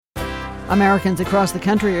Americans across the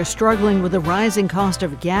country are struggling with the rising cost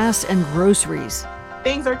of gas and groceries.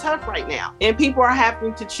 Things are tough right now, and people are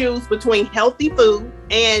having to choose between healthy food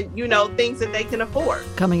and, things that they can afford.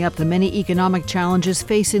 Coming up, the many economic challenges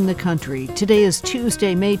facing the country. Today is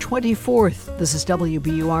Tuesday, May 24th. This is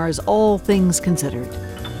WBUR's All Things Considered.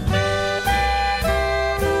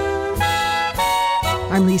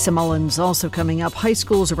 I'm Lisa Mullins. Also coming up, high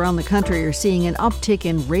schools around the country are seeing an uptick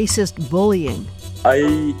in racist bullying.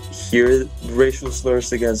 I hear racial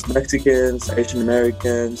slurs against Mexicans, Asian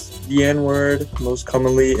Americans, the N-word, most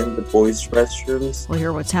commonly in the boys' restrooms. We'll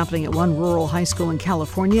hear what's happening at one rural high school in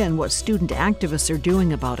California and what student activists are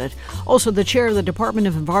doing about it. Also, the chair of the Department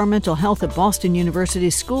of Environmental Health at Boston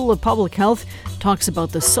University School of Public Health talks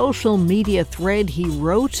about the social media thread he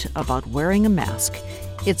wrote about wearing a mask.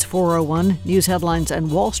 It's 4:01. News headlines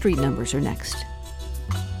and Wall Street numbers are next.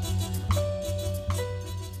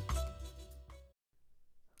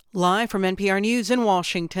 Live from NPR News in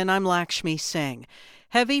Washington, I'm Lakshmi Singh.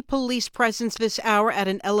 Heavy police presence this hour at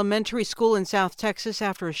an elementary school in South Texas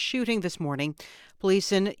after a shooting this morning.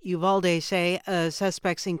 Police in Uvalde say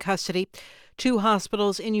suspects in custody. 2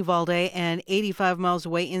 hospitals in Uvalde and 85 miles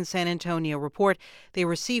away in San Antonio report they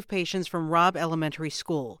receive patients from Robb Elementary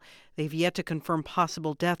School. They've yet to confirm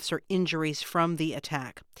possible deaths or injuries from the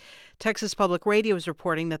attack. Texas Public Radio is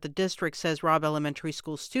reporting that the district says Robb Elementary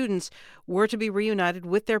School students were to be reunited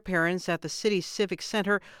with their parents at the city's Civic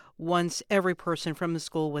Center once every person from the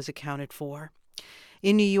school was accounted for.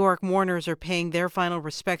 In New York, mourners are paying their final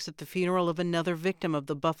respects at the funeral of another victim of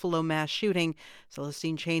the Buffalo mass shooting.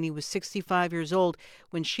 Celestine Chaney was 65 years old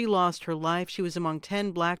when she lost her life. She was among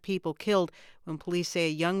 10 black people killed when police say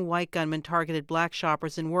a young white gunman targeted black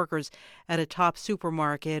shoppers and workers at a top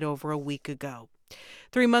supermarket over a week ago.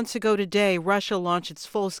 3 months ago today, Russia launched its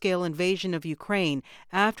full-scale invasion of Ukraine.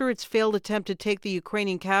 After its failed attempt to take the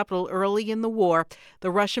Ukrainian capital early in the war,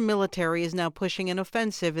 the Russian military is now pushing an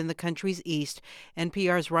offensive in the country's east.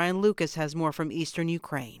 NPR's Ryan Lucas has more from eastern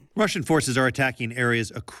Ukraine. Russian forces are attacking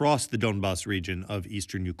areas across the Donbas region of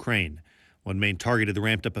eastern Ukraine. One main target of the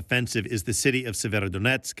ramped-up offensive is the city of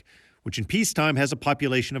Severodonetsk, which in peacetime has a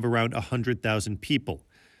population of around 100,000 people.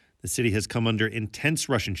 The city has come under intense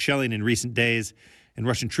Russian shelling in recent days, and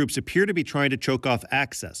Russian troops appear to be trying to choke off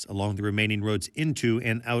access along the remaining roads into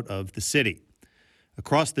and out of the city.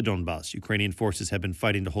 Across the Donbas, Ukrainian forces have been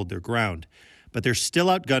fighting to hold their ground, but they're still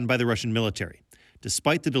outgunned by the Russian military,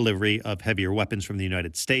 despite the delivery of heavier weapons from the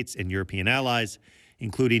United States and European allies,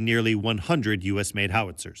 including nearly 100 U.S.-made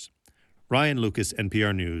howitzers. Ryan Lucas,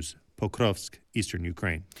 NPR News, Pokrovsk, eastern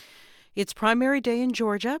Ukraine. It's primary day in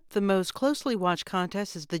Georgia. The most closely watched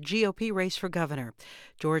contest is the GOP race for governor.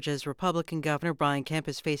 Georgia's Republican Governor Brian Kemp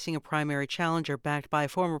is facing a primary challenger backed by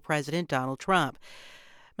former President Donald Trump.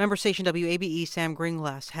 Member station WABE Sam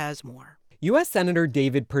Gringlas has more. U.S. Senator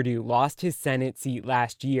David Perdue lost his Senate seat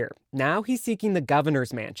last year. Now he's seeking the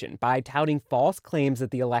governor's mansion by touting false claims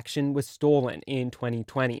that the election was stolen in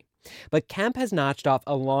 2020. But Kemp has notched off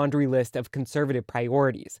a laundry list of conservative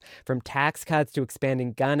priorities, from tax cuts to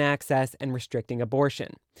expanding gun access and restricting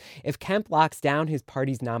abortion. If Kemp locks down his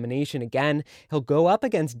party's nomination again, he'll go up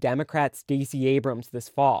against Democrat Stacey Abrams this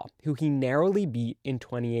fall, who he narrowly beat in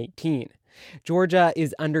 2018. Georgia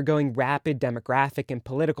is undergoing rapid demographic and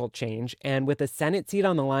political change, and with a Senate seat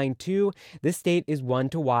on the line too, this state is one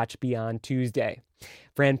to watch beyond Tuesday.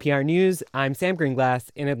 For NPR News, I'm Sam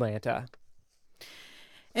Gringlas in Atlanta.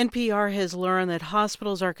 NPR has learned that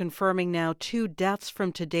hospitals are confirming now 2 deaths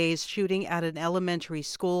from today's shooting at an elementary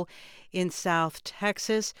school in South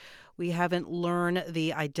Texas. We haven't learned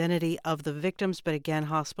the identity of the victims, but again,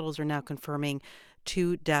 hospitals are now confirming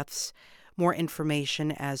 2 deaths. More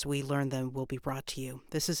information as we learn them will be brought to you.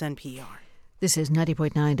 This is NPR. This is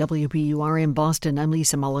 90.9 WBUR in Boston. I'm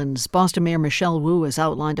Lisa Mullins. Boston Mayor Michelle Wu has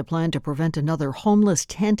outlined a plan to prevent another homeless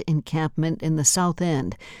tent encampment in the South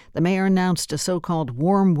End. The mayor announced a so-called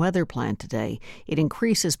warm weather plan today. It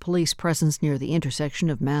increases police presence near the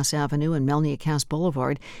intersection of Mass Avenue and Melnia Cass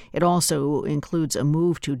Boulevard. It also includes a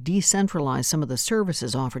move to decentralize some of the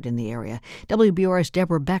services offered in the area. WBUR's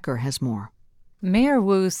Deborah Becker has more. Mayor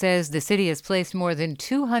Wu says the city has placed more than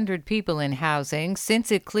 200 people in housing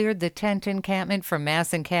since it cleared the tent encampment from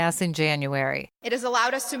Mass and Cass in January. It has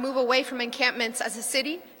allowed us to move away from encampments as a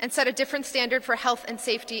city and set a different standard for health and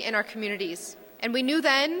safety in our communities. And we knew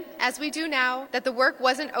then, as we do now, that the work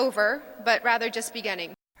wasn't over, but rather just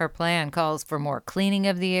beginning. Her plan calls for more cleaning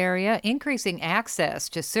of the area, increasing access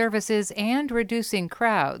to services, and reducing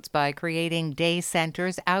crowds by creating day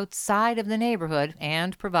centers outside of the neighborhood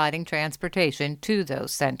and providing transportation to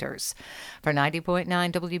those centers. For 90.9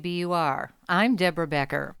 WBUR, I'm Deborah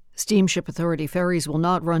Becker. Steamship Authority ferries will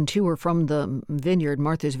not run to or from the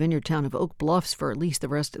Martha's Vineyard town of Oak Bluffs for at least the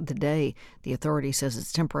rest of the day. The authority says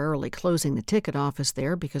it's temporarily closing the ticket office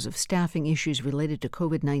there because of staffing issues related to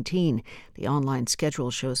COVID-19. The online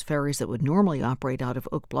schedule shows ferries that would normally operate out of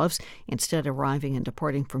Oak Bluffs instead arriving and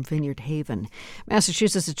departing from Vineyard Haven.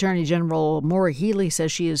 Massachusetts Attorney General Maura Healey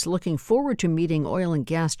says she is looking forward to meeting oil and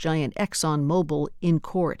gas giant ExxonMobil in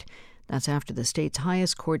court. That's after the state's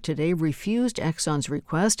highest court today refused Exxon's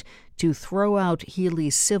request to throw out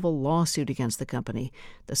Healey's civil lawsuit against the company.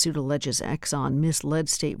 The suit alleges Exxon misled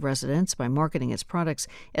state residents by marketing its products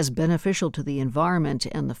as beneficial to the environment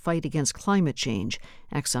and the fight against climate change.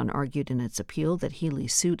 Exxon argued in its appeal that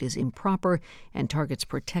Healey's suit is improper and targets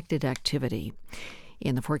protected activity.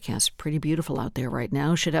 In the forecast, pretty beautiful out there right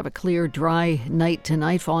now. Should have a clear, dry night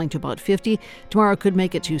tonight, falling to about 50. Tomorrow could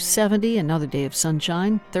make it to 70, another day of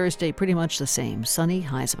sunshine. Thursday, pretty much the same. Sunny,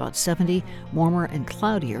 highs about 70, warmer and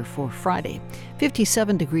cloudier for Friday.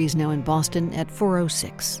 57 degrees now in Boston at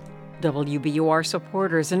 4:06. WBUR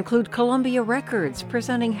supporters include Columbia Records,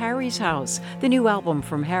 presenting Harry's House, the new album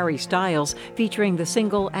from Harry Styles, featuring the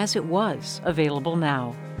single As It Was, available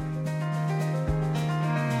now.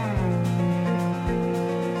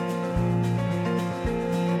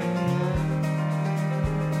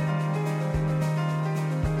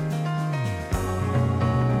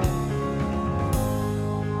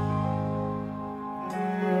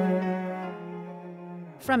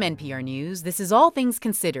 From NPR News, this is All Things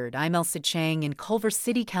Considered. I'm Elsa Chang in Culver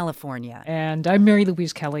City, California. And I'm Mary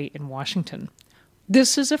Louise Kelly in Washington.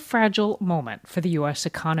 This is a fragile moment for the U.S.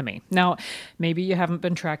 economy. Now, maybe you haven't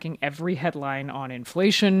been tracking every headline on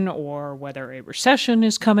inflation or whether a recession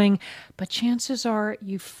is coming, but chances are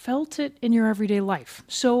you felt it in your everyday life.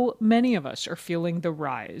 So many of us are feeling the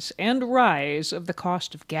rise of the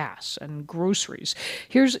cost of gas and groceries.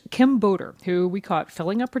 Here's Kim Boder, who we caught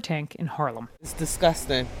filling up her tank in Harlem. It's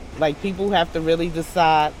disgusting. Like, people have to really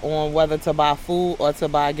decide on whether to buy food or to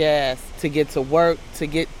buy gas to get to work, to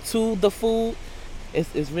get to the food.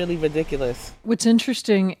 It's really ridiculous. What's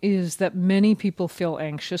interesting is that many people feel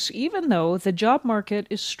anxious, even though the job market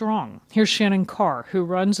is strong. Here's Shannon Carr, who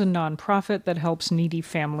runs a nonprofit that helps needy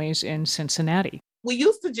families in Cincinnati. We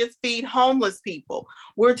used to just feed homeless people.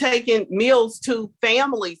 We're taking meals to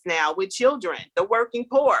families now with children, the working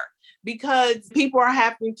poor, because people are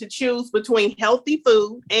having to choose between healthy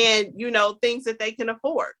food and, things that they can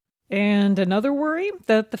afford. And another worry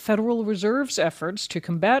that the Federal Reserve's efforts to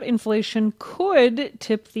combat inflation could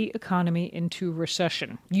tip the economy into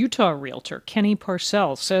recession. Utah realtor Kenny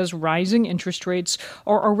Parcell says rising interest rates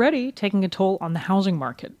are already taking a toll on the housing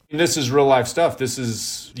market. This is real life stuff. This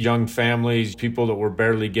is young families, people that were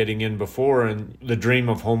barely getting in before, and the dream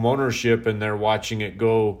of home ownership, and they're watching it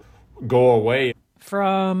go away.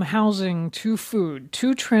 From housing to food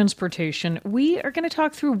to transportation, we are going to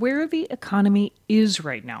talk through where the economy is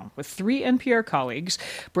right now with three NPR colleagues,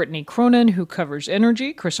 Brittany Cronin, who covers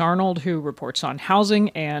energy, Chris Arnold, who reports on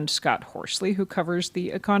housing, and Scott Horsley, who covers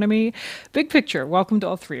the economy. Big picture. Welcome to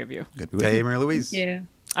all three of you. Good day, Mary Louise. Yeah.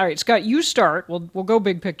 All right, Scott, you start. We'll go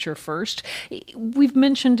big picture first. We've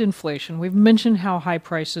mentioned inflation. We've mentioned how high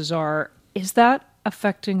prices are. Is that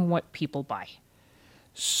affecting what people buy?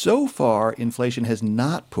 So far, inflation has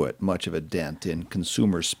not put much of a dent in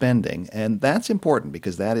consumer spending, and that's important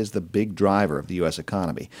because that is the big driver of the U.S.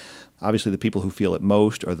 economy. Obviously, the people who feel it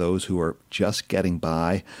most are those who are just getting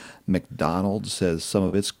by. McDonald's says some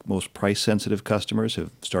of its most price-sensitive customers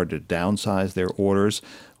have started to downsize their orders.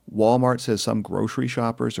 Walmart says some grocery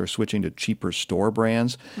shoppers are switching to cheaper store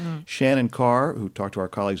brands. Shannon Carr, who talked to our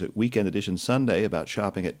colleagues at Weekend Edition Sunday about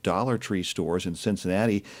shopping at Dollar Tree stores in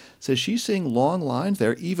Cincinnati, says she's seeing long lines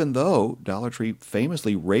there, even though Dollar Tree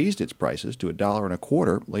famously raised its prices to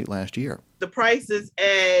 $1.25 late last year. The prices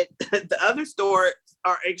at the other stores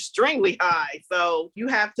are extremely high, so you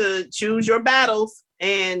have to choose your battles.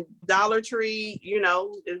 And Dollar Tree,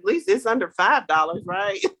 at least it's under $5,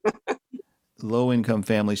 right? Low-income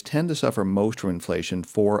families tend to suffer most from inflation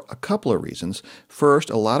for a couple of reasons.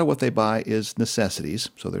 First, a lot of what they buy is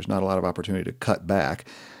necessities, so there's not a lot of opportunity to cut back.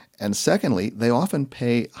 And secondly, they often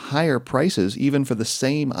pay higher prices even for the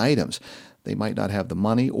same items. They might not have the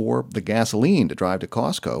money or the gasoline to drive to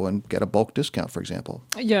Costco and get a bulk discount, for example.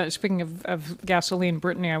 Yeah, speaking of gasoline,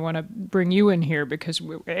 Brittany, I want to bring you in here because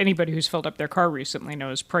anybody who's filled up their car recently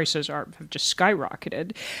knows prices have just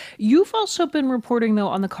skyrocketed. You've also been reporting, though,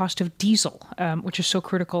 on the cost of diesel, which is so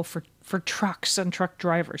critical for for trucks and truck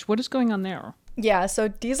drivers. What is going on there? Yeah, so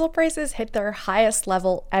diesel prices hit their highest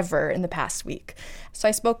level ever in the past week. So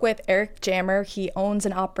I spoke with Eric Jammer. He owns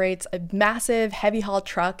and operates a massive heavy haul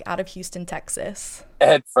truck out of Houston, Texas.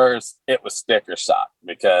 At first, it was sticker shock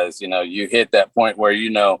because, you hit that point where,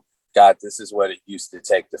 God, this is what it used to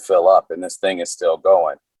take to fill up, and this thing is still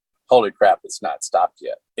going. Holy crap, it's not stopped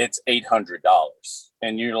yet. It's $800.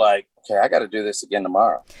 And you're like, okay, I got to do this again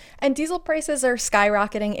tomorrow. And diesel prices are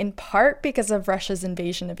skyrocketing in part because of Russia's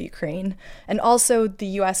invasion of Ukraine. And also, the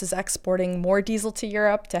U.S. is exporting more diesel to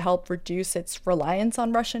Europe to help reduce its reliance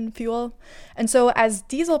on Russian fuel. And so as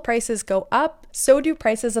diesel prices go up, so do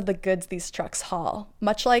prices of the goods these trucks haul,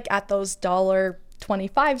 much like at those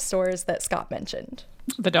 $1.25 stores that Scott mentioned.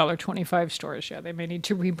 The $1.25 stores, yeah, they may need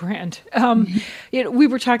to rebrand. We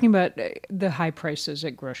were talking about the high prices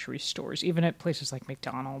at grocery stores, even at places like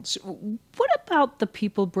McDonald's. What about the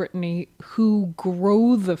people, Brittany, who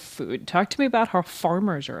grow the food? Talk to me about how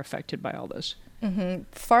farmers are affected by all this.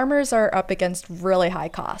 Farmers are up against really high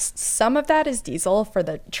costs. Some of that is diesel for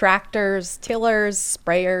the tractors, tillers,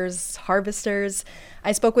 sprayers, harvesters.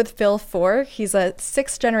 I spoke with Phil Four. He's a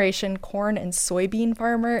 6th-generation corn and soybean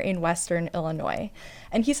farmer in western Illinois.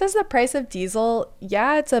 And he says the price of diesel,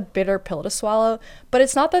 yeah, it's a bitter pill to swallow, but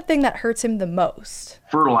it's not the thing that hurts him the most.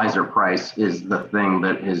 Fertilizer price is the thing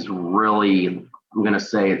that is really, I'm going to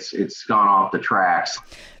say it's gone off the tracks.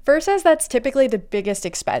 Fur says that's typically the biggest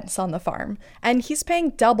expense on the farm, and he's paying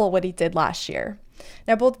double what he did last year.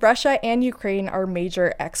 Now, both Russia and Ukraine are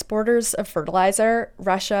major exporters of fertilizer.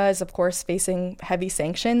 Russia is, of course, facing heavy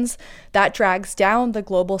sanctions. That drags down the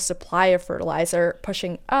global supply of fertilizer,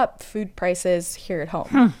 pushing up food prices here at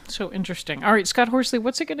home. So interesting. All right, Scott Horsley,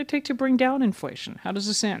 what's it going to take to bring down inflation? How does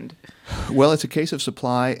this end? Well, it's a case of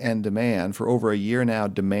supply and demand. For over a year now,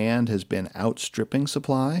 demand has been outstripping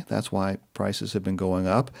supply. That's why prices have been going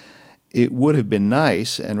up. It would have been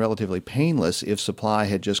nice and relatively painless if supply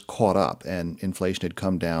had just caught up and inflation had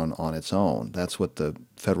come down on its own. That's what the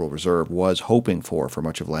Federal Reserve was hoping for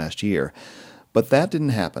much of last year. But that didn't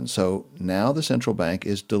happen. So now the central bank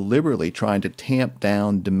is deliberately trying to tamp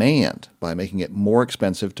down demand by making it more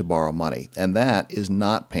expensive to borrow money. And that is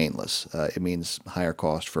not painless. It means higher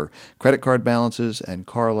cost for credit card balances and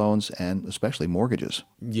car loans and especially mortgages.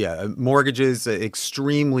 Yeah, mortgages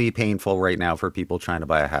extremely painful right now for people trying to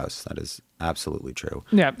buy a house. That is absolutely true.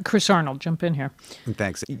 Yeah, Chris Arnold, jump in here.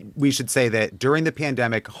 Thanks. We should say that during the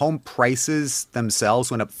pandemic, home prices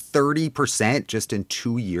themselves went up 30% just in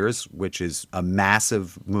 2 years, which is a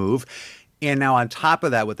massive move. And now on top of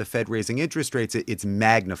that, with the Fed raising interest rates, it's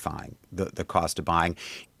magnifying the cost of buying.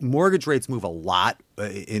 Mortgage rates move a lot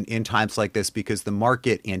in times like this because the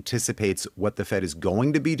market anticipates what the Fed is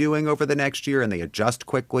going to be doing over the next year, and they adjust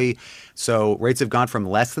quickly. So rates have gone from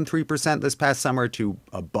less than 3% this past summer to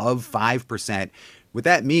above 5%. What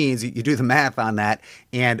that means, you do the math on that,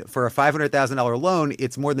 and for a $500,000 loan,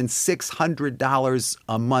 it's more than $600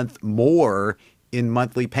 a month more in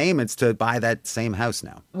monthly payments to buy that same house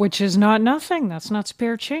now. Which is not nothing. That's not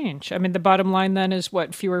spare change. I mean, the bottom line then is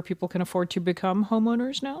what, fewer people can afford to become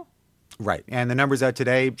homeowners now? Right. And the numbers out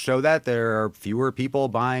today show that there are fewer people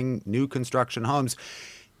buying new construction homes.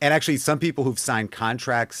 And actually, some people who've signed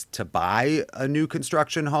contracts to buy a new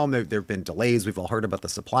construction home, there have been delays. We've all heard about the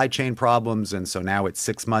supply chain problems. And so now it's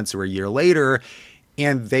 6 months or a year later.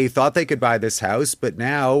 And they thought they could buy this house, but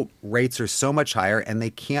now rates are so much higher and they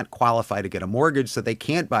can't qualify to get a mortgage, so they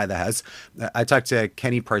can't buy the house. I talked to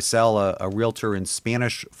Kenny Parcell, a realtor in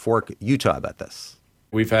Spanish Fork, Utah, about this.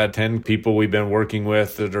 We've had 10 people we've been working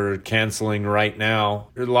with that are canceling right now.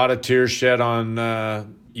 There's a lot of tears shed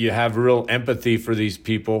on, you have real empathy for these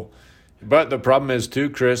people. But the problem is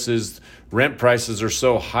too, Chris, is rent prices are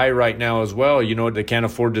so high right now as well. They can't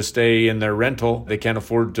afford to stay in their rental. They can't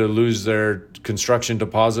afford to lose their construction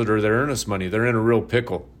deposit or their earnest money. They're in a real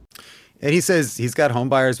pickle. And he says he's got home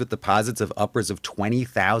buyers with deposits of upwards of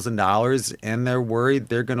 $20,000, and they're worried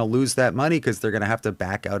they're going to lose that money because they're going to have to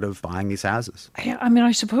back out of buying these houses. I mean,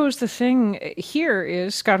 I suppose the thing here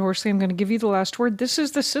is, Scott Horsley, I'm going to give you the last word. This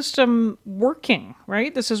is the system working,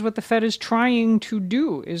 right? This is what the Fed is trying to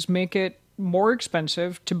do, is make it more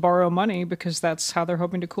expensive to borrow money because that's how they're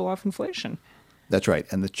hoping to cool off inflation. That's right.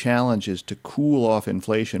 And the challenge is to cool off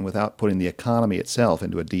inflation without putting the economy itself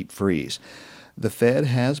into a deep freeze. The Fed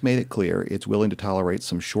has made it clear it's willing to tolerate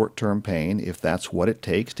some short-term pain if that's what it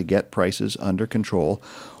takes to get prices under control.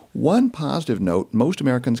 One positive note, most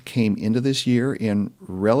Americans came into this year in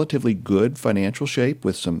relatively good financial shape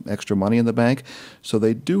with some extra money in the bank, so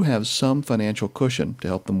they do have some financial cushion to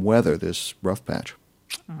help them weather this rough patch.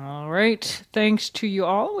 All right. Thanks to you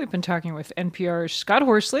all. We've been talking with NPR's Scott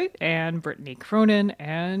Horsley and Brittany Cronin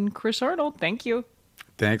and Chris Arnold. Thank you.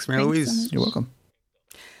 Thanks, Mary Louise. You're welcome.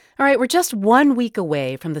 All right, we're just 1 week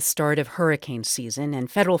away from the start of hurricane season,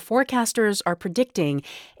 and federal forecasters are predicting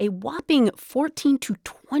a whopping 14 to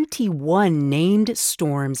 21 named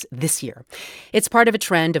storms this year. It's part of a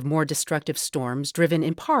trend of more destructive storms driven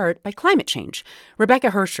in part by climate change.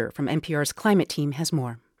 Rebecca Hersher from NPR's climate team has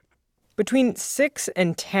more. Between 6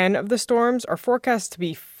 and 10 of the storms are forecast to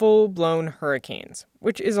be full-blown hurricanes,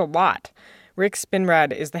 which is a lot. Rick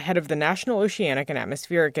Spinrad is the head of the National Oceanic and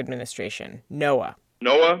Atmospheric Administration, NOAA.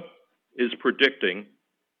 NOAA is predicting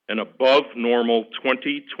an above-normal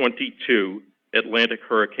 2022 Atlantic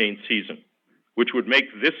hurricane season, which would make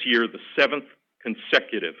this year the 7th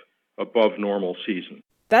consecutive above-normal season.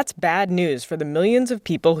 That's bad news for the millions of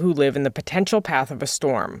people who live in the potential path of a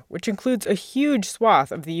storm, which includes a huge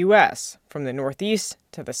swath of the U.S., from the Northeast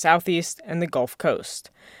to the Southeast and the Gulf Coast.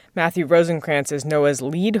 Matthew Rosenkrantz is NOAA's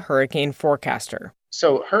lead hurricane forecaster.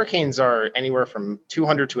 So hurricanes are anywhere from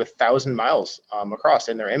 200 to 1,000 miles across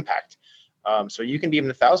in their impact. So you can be even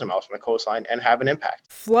 1,000 miles from the coastline and have an impact.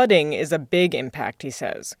 Flooding is a big impact, he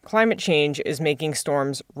says. Climate change is making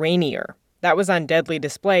storms rainier. That was on deadly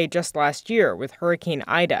display just last year with Hurricane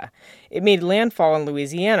Ida. It made landfall in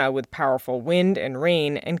Louisiana with powerful wind and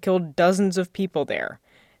rain and killed dozens of people there.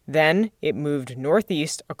 Then it moved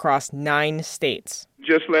northeast across 9 states.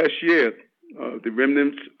 Just last year, the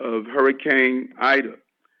remnants of Hurricane Ida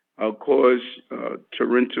caused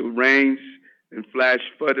torrential rains and flash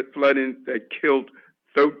flooding that killed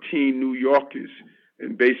 13 New Yorkers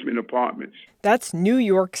in basement apartments. That's New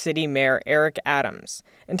York City Mayor Eric Adams.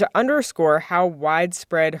 And to underscore how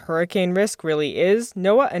widespread hurricane risk really is,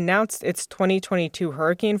 NOAA announced its 2022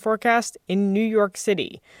 hurricane forecast in New York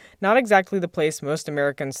City, not exactly the place most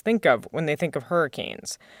Americans think of when they think of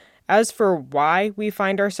hurricanes. As for why we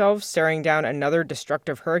find ourselves staring down another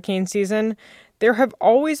destructive hurricane season, there have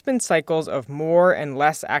always been cycles of more and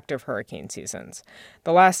less active hurricane seasons.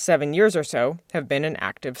 The last 7 years or so have been an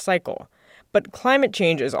active cycle. But climate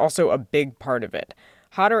change is also a big part of it.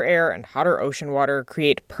 Hotter air and hotter ocean water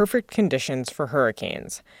create perfect conditions for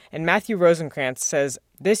hurricanes. And Matthew Rosenkrantz says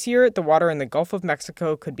this year the water in the Gulf of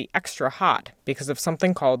Mexico could be extra hot because of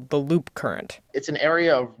something called the loop current. It's an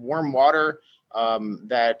area of warm water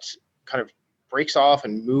that kind of breaks off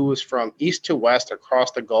and moves from east to west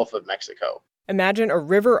across the Gulf of Mexico. Imagine a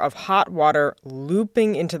river of hot water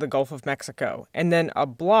looping into the Gulf of Mexico, and then a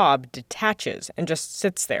blob detaches and just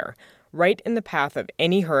sits there, right in the path of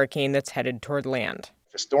any hurricane that's headed toward land.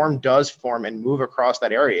 If a storm does form and move across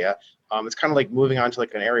that area, it's kind of like moving onto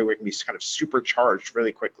like an area where it can be kind of supercharged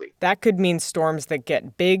really quickly. That could mean storms that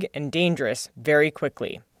get big and dangerous very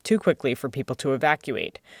quickly, too quickly for people to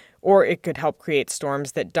evacuate. Or it could help create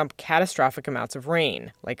storms that dump catastrophic amounts of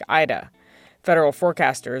rain, like Ida. Federal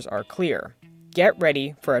forecasters are clear. Get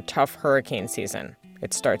ready for a tough hurricane season.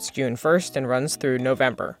 It starts June 1st and runs through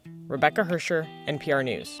November. Rebecca Hersher, NPR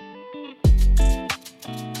News.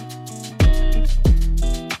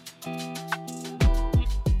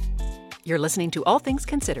 You're listening to All Things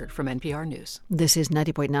Considered from NPR News. This is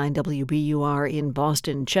 90.9 WBUR in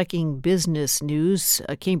Boston. Checking business news.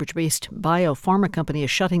 A Cambridge-based biopharma company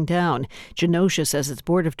is shutting down. Genosha says its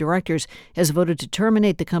board of directors has voted to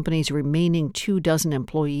terminate the company's remaining 24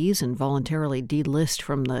 employees and voluntarily delist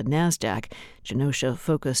from the NASDAQ. Genosha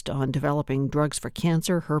focused on developing drugs for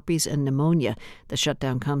cancer, herpes, and pneumonia. The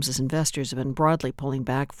shutdown comes as investors have been broadly pulling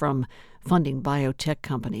back from funding biotech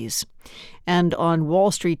companies. And on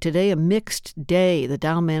Wall Street today, a mixed day. The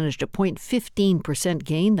Dow managed a 0.15%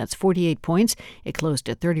 gain. That's 48 points. It closed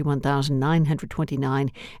at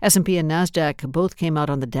 31,929. S&P and NASDAQ both came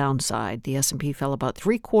out on the downside. The S&P fell about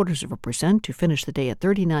 0.75% to finish the day at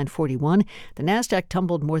 39.41. The NASDAQ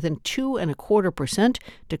tumbled more than 2.25%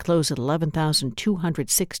 to close at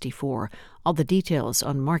 11,264. All the details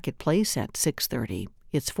on Marketplace at 6:30.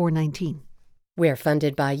 It's 4:19. We're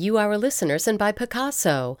funded by you, our listeners, and by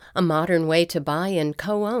Picasso, a modern way to buy and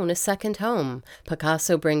co-own a second home.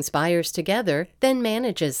 Picasso brings buyers together, then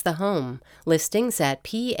manages the home. Listings at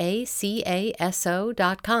PACASO.com.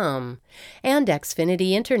 And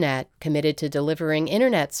Xfinity Internet, committed to delivering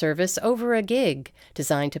internet service over a gig,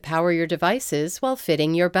 designed to power your devices while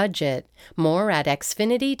fitting your budget. More at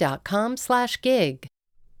xfinity.com/gig.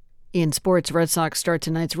 In sports, Red Sox start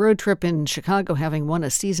tonight's road trip in Chicago, having won a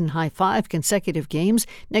season-high 5 consecutive games.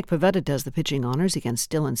 Nick Pivetta does the pitching honors against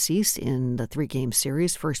Dylan Cease in the 3-game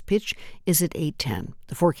series. First pitch is at 8:10.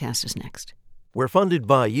 The forecast is next. We're funded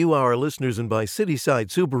by you, our listeners, and by Cityside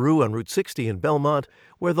Subaru on Route 60 in Belmont,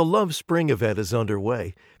 where the Love Spring event is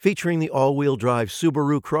underway, featuring the all-wheel drive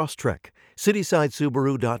Subaru Crosstrek.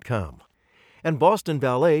 CitysideSubaru.com. And Boston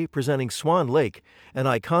Ballet presenting Swan Lake, an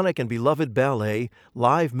iconic and beloved ballet,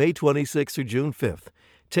 live May 26th through June 5th.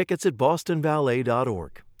 Tickets at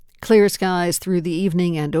bostonballet.org. Clear skies through the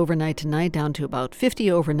evening and overnight tonight, down to about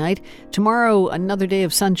 50 overnight. Tomorrow, another day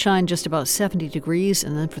of sunshine, just about 70 degrees.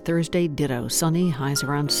 And then for Thursday, ditto. Sunny, highs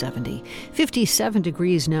around 70. 57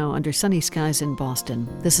 degrees now under sunny skies in Boston.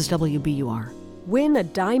 This is WBUR. Win a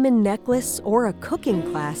diamond necklace or a cooking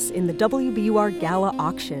class in the WBUR Gala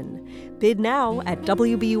auction. Bid now at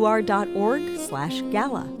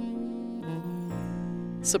wbur.org/gala.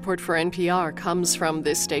 Support for NPR comes from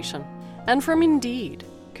this station and from Indeed,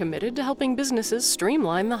 committed to helping businesses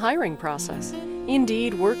streamline the hiring process.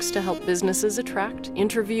 Indeed works to help businesses attract,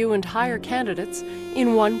 interview, and hire candidates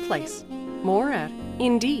in one place. More at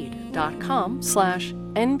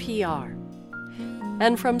Indeed.com/NPR.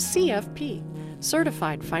 And from CFP,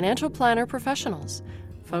 Certified Financial Planner Professionals,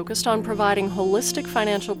 focused on providing holistic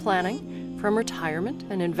financial planning from retirement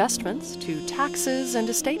and investments to taxes and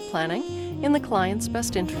estate planning in the client's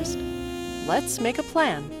best interest. Let's make a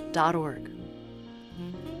plan.org.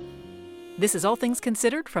 This is All Things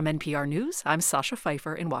Considered from NPR News. I'm Sasha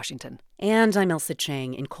Pfeiffer in Washington. And I'm Elsa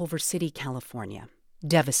Chang in Culver City, California.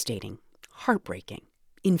 Devastating, heartbreaking,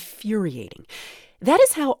 infuriating. That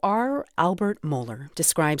is how R. Albert Mohler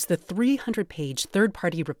describes the 300-page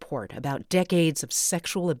third-party report about decades of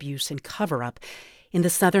sexual abuse and cover-up in the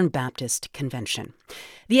Southern Baptist Convention.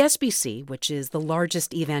 The SBC, which is the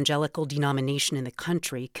largest evangelical denomination in the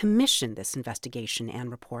country, commissioned this investigation and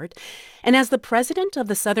report. And as the president of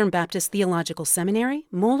the Southern Baptist Theological Seminary,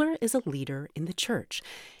 Mohler is a leader in the church.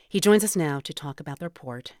 He joins us now to talk about the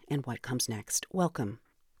report and what comes next. Welcome.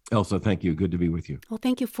 Elsa, thank you. Good to be with you. Well,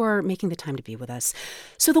 thank you for making the time to be with us.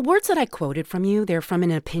 So the words that I quoted from you, they're from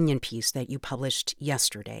an opinion piece that you published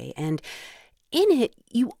yesterday. And in it,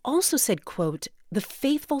 you also said, quote, "The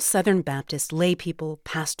faithful Southern Baptist lay people,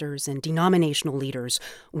 pastors, and denominational leaders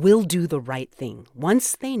will do the right thing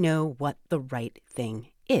once they know what the right thing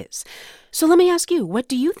is." So let me ask you, what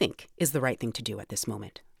do you think is the right thing to do at this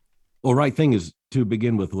moment? Well, right thing is to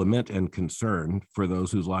begin with lament and concern for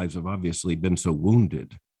those whose lives have obviously been so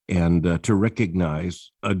wounded, and to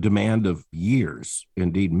recognize a demand of years,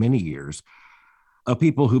 indeed many years, of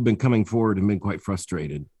people who've been coming forward and been quite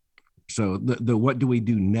frustrated. So the what do we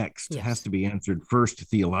do next has to be answered first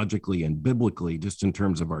theologically and biblically, just in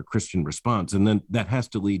terms of our Christian response. And then that has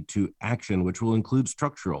to lead to action, which will include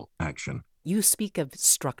structural action. You speak of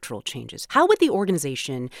structural changes. How would the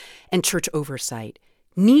organization and church oversight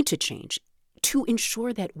need to change to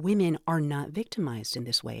ensure that women are not victimized in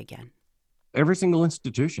this way again? Every single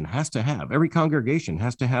institution has to have, every congregation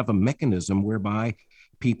has to have a mechanism whereby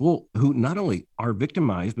people who not only are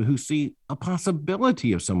victimized, but who see a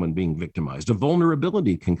possibility of someone being victimized, a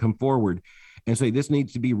vulnerability, can come forward and say this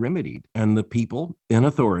needs to be remedied. And the people in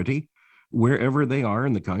authority, wherever they are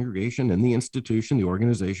in the congregation, in the institution, the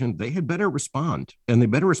organization, they had better respond. And they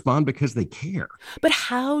better respond because they care. But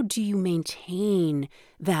how do you maintain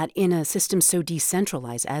that in a system so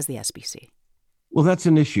decentralized as the SBC? Well, that's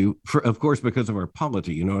an issue, of course, because of our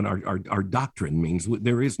polity, and our doctrine means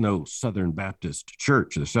there is no Southern Baptist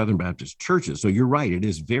church, the Southern Baptist churches. So you're right, it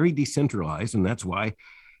is very decentralized, and that's why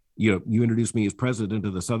you introduced me as president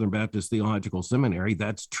of the Southern Baptist Theological Seminary.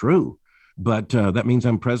 That's true, but that means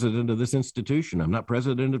I'm president of this institution. I'm not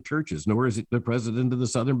president of churches, nor is it the president of the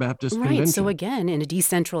Southern Baptist Convention. Right, so again, in a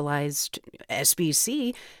decentralized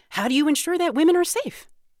SBC, how do you ensure that women are safe?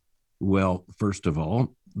 Well, first of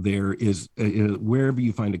all, there is, wherever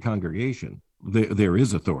you find a congregation, there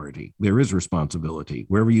is authority, there is responsibility.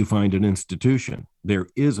 Wherever you find an institution, there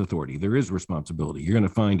is authority, there is responsibility. You're going to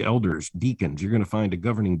find elders, deacons, you're going to find a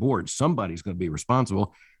governing board. Somebody's going to be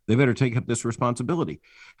responsible. They better take up this responsibility.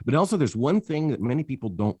 But also there's one thing that many people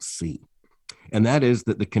don't see, and that is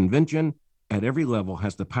that the convention at every level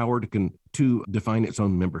has the power to define its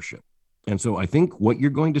own membership. And so I think what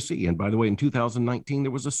you're going to see, and by the way, in 2019,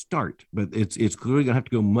 there was a start, but it's clearly going to have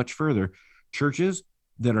to go much further. Churches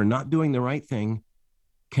that are not doing the right thing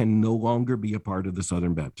can no longer be a part of the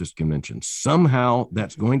Southern Baptist Convention. Somehow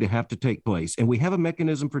that's going to have to take place. And we have a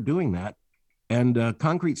mechanism for doing that. And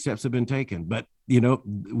concrete steps have been taken. But,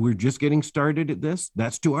 we're just getting started at this.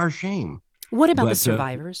 That's to our shame. What about the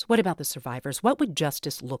survivors? What about the survivors? What would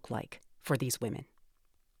justice look like for these women?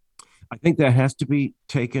 I think that has to be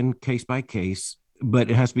taken case by case,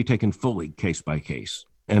 but it has to be taken fully case by case.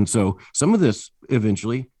 And so some of this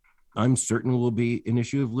eventually, I'm certain, will be an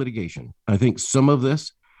issue of litigation. I think some of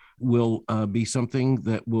this will be something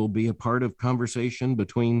that will be a part of conversation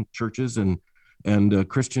between churches and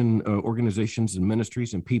Christian organizations and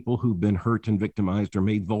ministries and people who've been hurt and victimized or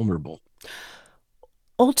made vulnerable.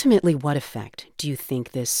 Ultimately, what effect do you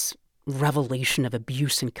think this revelation of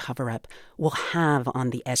abuse and cover-up will have on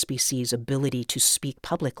the SBC's ability to speak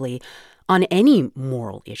publicly on any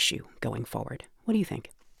moral issue going forward? What do you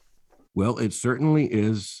think? Well, it certainly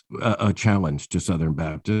is a challenge to Southern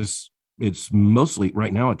Baptists. It's mostly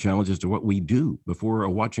right now a challenge as to what we do before a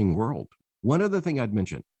watching world. One other thing I'd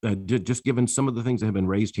mention, just given some of the things that have been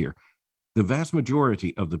raised here, the vast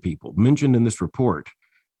majority of the people mentioned in this report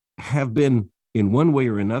have been in one way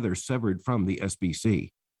or another severed from the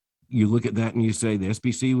SBC. You look at that and you say the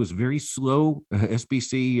SBC was very slow.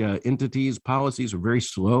 SBC entities, policies are very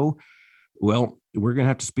slow. Well, we're going to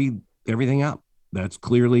have to speed everything up. That's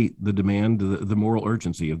clearly the demand, the moral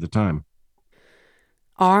urgency of the time.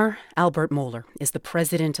 R. Albert Mohler is the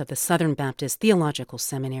president of the Southern Baptist Theological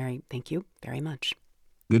Seminary. Thank you very much.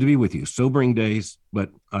 Good to be with you. Sobering days,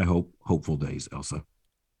 but I hope hopeful days, Elsa.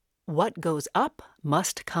 What goes up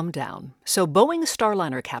must come down. So Boeing's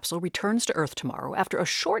Starliner capsule returns to Earth tomorrow after a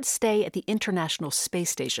short stay at the International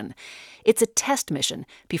Space Station. It's a test mission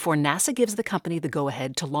before NASA gives the company the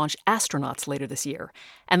go-ahead to launch astronauts later this year.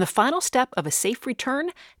 And the final step of a safe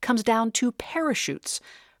return comes down to parachutes.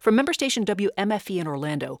 From member station WMFE in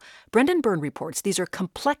Orlando, Brendan Byrne reports these are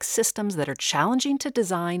complex systems that are challenging to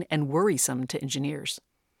design and worrisome to engineers.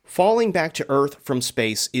 Falling back to Earth from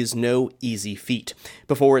space is no easy feat.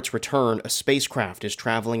 Before its return, a spacecraft is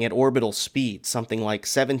traveling at orbital speed, something like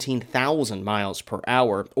 17,000 miles per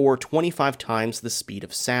hour, or 25 times the speed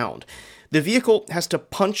of sound. The vehicle has to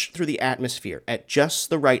punch through the atmosphere at just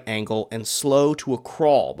the right angle and slow to a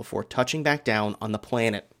crawl before touching back down on the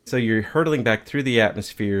planet. So you're hurtling back through the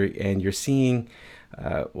atmosphere and you're seeing,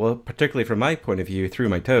 particularly from my point of view, through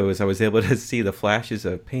my toes, I was able to see the flashes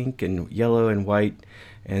of pink and yellow and white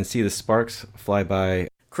and see the sparks fly by.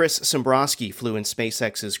 Chris Simbrowski flew in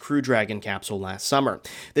SpaceX's Crew Dragon capsule last summer.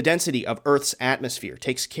 The density of Earth's atmosphere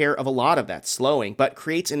takes care of a lot of that slowing, but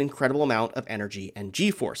creates an incredible amount of energy and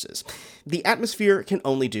G-forces. The atmosphere can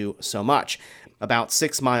only do so much. About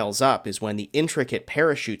 6 miles up is when the intricate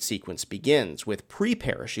parachute sequence begins, with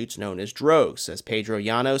pre-parachutes known as drogues, says Pedro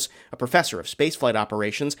Llanos, a professor of spaceflight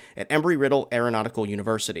operations at Embry-Riddle Aeronautical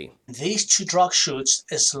University. These two drogue chutes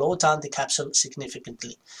slow down the capsule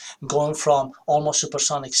significantly, going from almost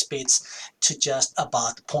supersonic speeds to just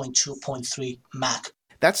about 0.2, 0.3 Mach.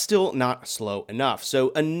 That's still not slow enough,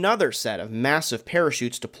 so another set of massive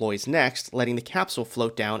parachutes deploys next, letting the capsule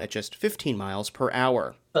float down at just 15 miles per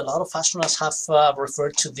hour. A lot of astronauts have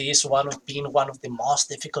referred to this being one of the most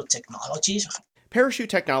difficult technologies. Parachute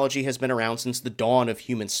technology has been around since the dawn of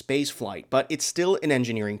human spaceflight, but it's still an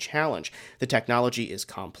engineering challenge. The technology is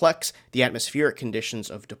complex, the atmospheric conditions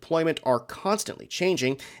of deployment are constantly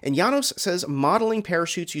changing, and Llanos says modeling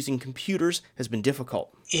parachutes using computers has been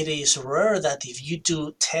difficult. It is rare that if you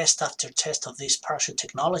do test after test of these parachute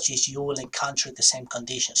technologies, you will encounter the same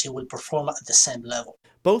conditions. You will perform at the same level.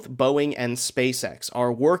 Both Boeing and SpaceX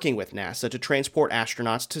are working with NASA to transport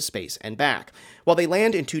astronauts to space and back. While they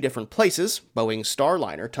land in two different places, Boeing's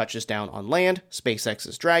Starliner touches down on land,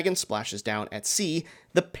 SpaceX's Dragon splashes down at sea,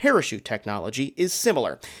 the parachute technology is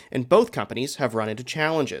similar, and both companies have run into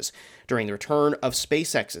challenges. During the return of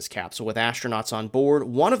SpaceX's capsule with astronauts on board,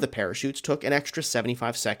 one of the parachutes took an extra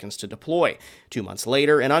 75 seconds to deploy. 2 months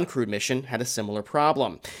later, an uncrewed mission had a similar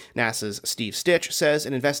problem. NASA's Steve Stitch says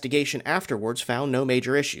an investigation afterwards found no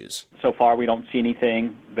major issues. So far, we don't see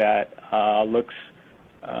anything that looks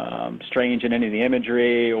strange in any of the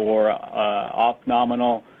imagery or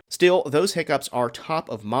off-nominal. Still, those hiccups are top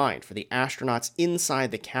of mind for the astronauts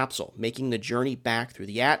inside the capsule, making the journey back through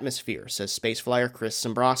the atmosphere, says space flyer Chris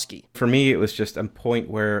Simbrowski. For me, it was just a point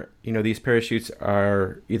where, these parachutes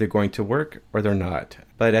are either going to work or they're not.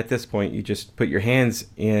 But at this point, you just put your hands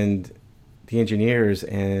in the engineers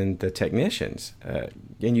and the technicians,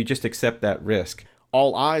 and you just accept that risk.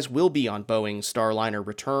 All eyes will be on Boeing's Starliner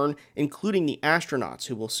return, including the astronauts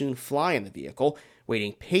who will soon fly in the vehicle,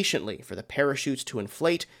 waiting patiently for the parachutes to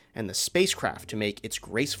inflate and the spacecraft to make its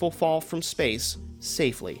graceful fall from space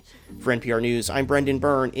safely. For NPR News, I'm Brendan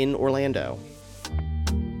Byrne in Orlando.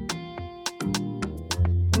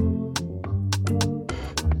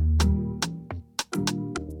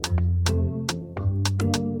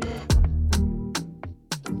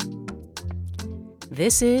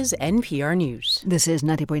 This is NPR News. This is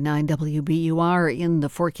 90.9 WBUR. In the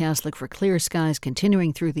forecast, look for clear skies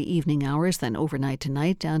continuing through the evening hours, then overnight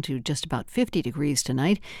tonight down to just about 50 degrees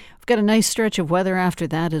tonight. We've got a nice stretch of weather after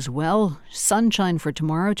that as well. Sunshine for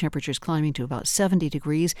tomorrow, temperatures climbing to about 70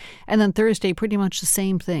 degrees. And then Thursday, pretty much the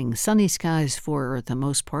same thing. Sunny skies for the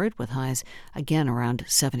most part, with highs again around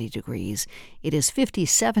 70 degrees. It is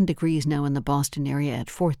 57 degrees now in the Boston area at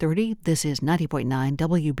 4:30. This is 90.9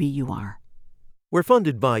 WBUR. We're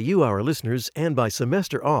funded by you, our listeners, and by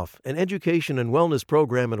Semester Off, an education and wellness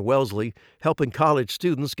program in Wellesley, helping college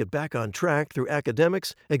students get back on track through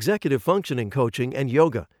academics, executive functioning coaching, and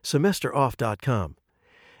yoga. SemesterOff.com.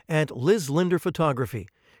 And Liz Linder Photography,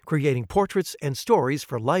 creating portraits and stories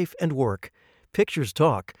for life and work. Pictures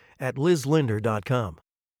talk at LizLinder.com.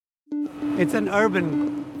 It's an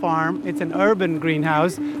urban farm, it's an urban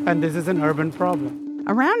greenhouse, and this is an urban problem.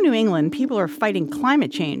 Around New England, people are fighting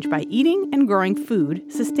climate change by eating and growing food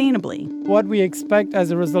sustainably. What we expect as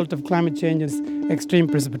a result of climate change is extreme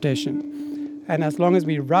precipitation. And as long as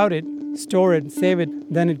we route it, store it, save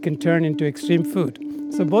it, then it can turn into extreme food.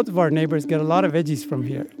 So both of our neighbors get a lot of veggies from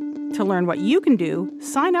here. To learn what you can do,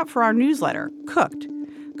 sign up for our newsletter, Cooked.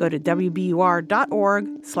 Go to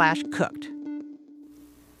wbur.org/cooked.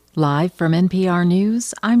 Live from NPR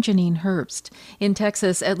News, I'm Janine Herbst. In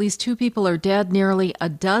Texas, at least 2 people are dead, nearly a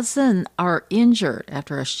dozen are injured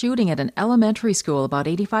after a shooting at an elementary school about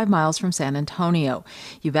 85 miles from San Antonio.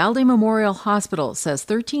 Uvalde Memorial Hospital says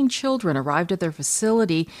 13 children arrived at their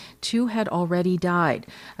facility. 2 had already died.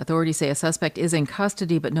 Authorities say a suspect is in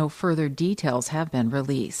custody, but no further details have been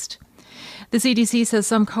released. The CDC says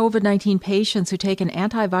some COVID-19 patients who take an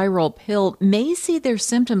antiviral pill may see their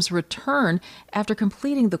symptoms return after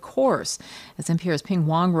completing the course. As NPR's Ping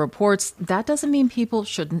Wong reports, that doesn't mean people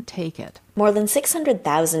shouldn't take it. More than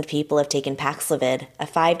 600,000 people have taken Paxlovid, a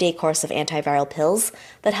 5-day course of antiviral pills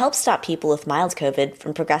that help stop people with mild COVID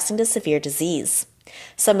from progressing to severe disease.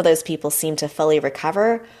 Some of those people seem to fully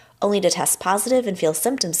recover, only to test positive and feel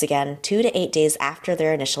symptoms again 2 to 8 days after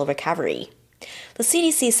their initial recovery. The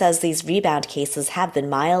CDC says these rebound cases have been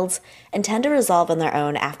mild and tend to resolve on their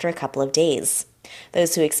own after a couple of days.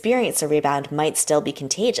 Those who experience a rebound might still be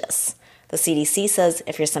contagious. The CDC says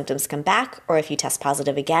if your symptoms come back or if you test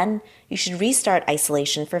positive again, you should restart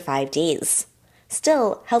isolation for 5 days.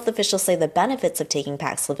 Still, health officials say the benefits of taking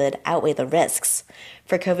Paxlovid outweigh the risks.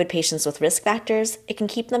 For COVID patients with risk factors, it can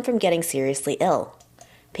keep them from getting seriously ill.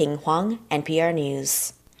 Ping Huang, NPR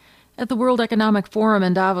News. At the World Economic Forum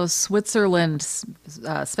in Davos, Switzerland,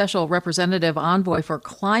 Special Representative Envoy for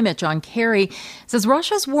Climate John Kerry says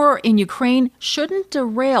Russia's war in Ukraine shouldn't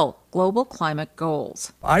derail global climate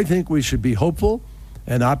goals. I think we should be hopeful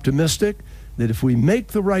and optimistic that if we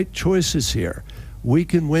make the right choices here, we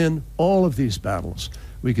can win all of these battles.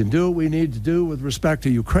 We can do what we need to do with respect to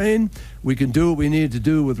Ukraine. We can do what we need to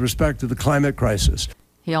do with respect to the climate crisis.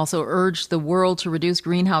 He also urged the world to reduce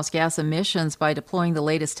greenhouse gas emissions by deploying the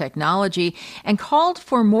latest technology and called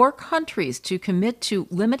for more countries to commit to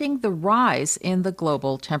limiting the rise in the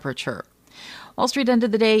global temperature. Wall Street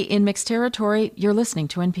ended the day in mixed territory. You're listening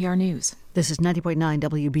to NPR News. This is 90.9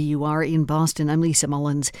 WBUR in Boston. I'm Lisa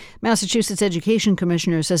Mullins. Massachusetts Education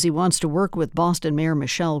Commissioner says he wants to work with Boston Mayor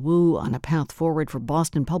Michelle Wu on a path forward for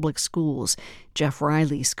Boston public schools. Jeff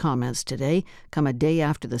Riley's comments today come a day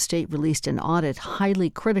after the state released an audit highly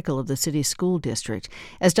critical of the city's school district.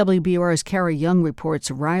 As WBUR's Kara Young reports,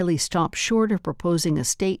 Riley stopped short of proposing a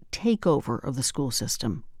state takeover of the school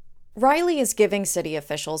system. Riley is giving city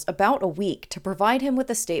officials about a week to provide him with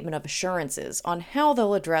a statement of assurances on how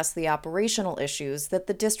they'll address the operational issues that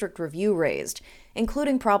the district review raised,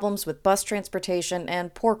 including problems with bus transportation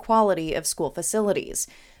and poor quality of school facilities.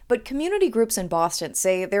 But community groups in Boston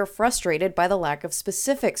say they're frustrated by the lack of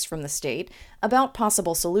specifics from the state about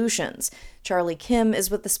possible solutions. Charlie Kim is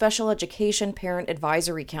with the Special Education Parent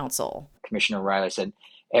Advisory Council. Commissioner Riley said,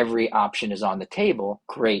 every option is on the table.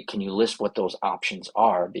 Great. Can you list what those options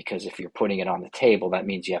are? Because if you're putting it on the table, that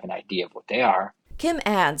means you have an idea of what they are. Kim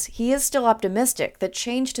adds he is still optimistic that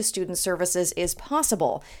change to student services is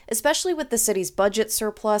possible, especially with the city's budget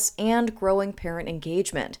surplus and growing parent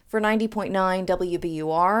engagement. For 90.9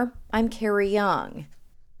 WBUR, I'm Carrie Young.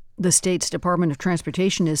 The state's Department of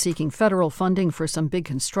Transportation is seeking federal funding for some big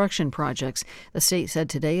construction projects. The state said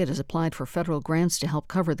today it has applied for federal grants to help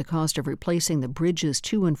cover the cost of replacing the bridges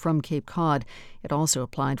to and from Cape Cod. It also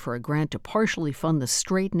applied for a grant to partially fund the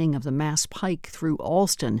straightening of the Mass Pike through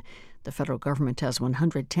Alston. The federal government has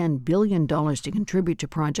 $110 billion to contribute to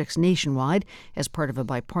projects nationwide as part of a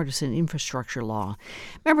bipartisan infrastructure law.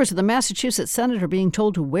 Members of the Massachusetts Senate are being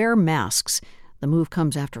told to wear masks. The move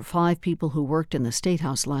comes after 5 people who worked in the State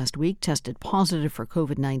House last week tested positive for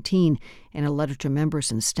COVID-19. In a letter to members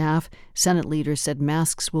and staff, Senate leaders said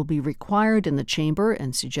masks will be required in the chamber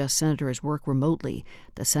and suggest senators work remotely.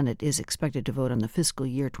 The Senate is expected to vote on the fiscal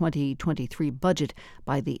year 2023 budget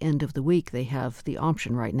by the end of the week. They have the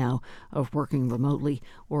option right now of working remotely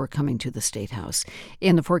or coming to the State House.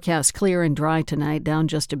 In the forecast, clear and dry tonight, down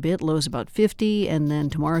just a bit, lows about 50, and then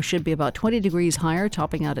tomorrow should be about 20 degrees higher,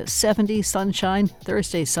 topping out at 70. Sunshine.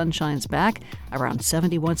 Thursday, sunshine's back, around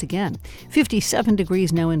 70 once again. 57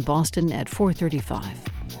 degrees now in Boston at 4:35.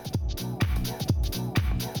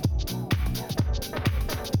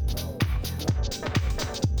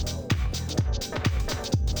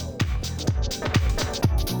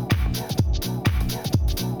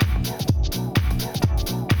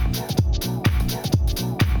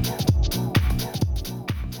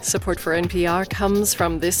 Support for NPR comes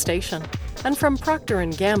from this station and from Procter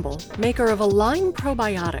 & Gamble, maker of Align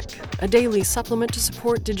Probiotic, a daily supplement to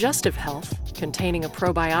support digestive health, containing a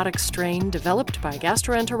probiotic strain developed by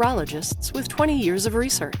gastroenterologists with 20 years of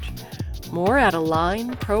research. More at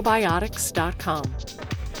alignprobiotics.com.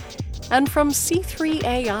 And from C3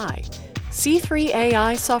 AI. C3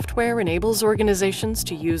 AI software enables organizations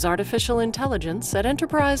to use artificial intelligence at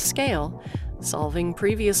enterprise scale, solving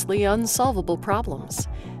previously unsolvable problems.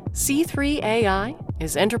 C3 AI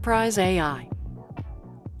is enterprise AI.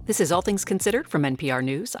 This is All Things Considered from NPR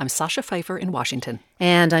News. I'm Sasha Pfeiffer in Washington.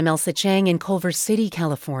 And I'm Elsa Chang in Culver City,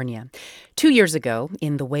 California. 2 years ago,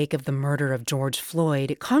 in the wake of the murder of George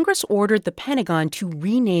Floyd, Congress ordered the Pentagon to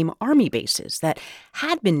rename Army bases that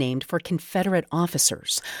had been named for Confederate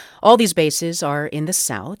officers. All these bases are in the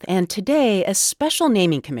South, and today a special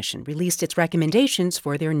naming commission released its recommendations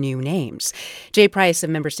for their new names. Jay Price of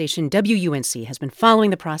member station WUNC has been following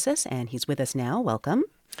the process, and he's with us now. Welcome.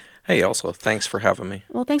 Hey, Elsa. Thanks for having me.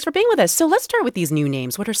 Well, thanks for being with us. So let's start with these new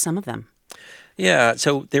names. What are some of them? Yeah,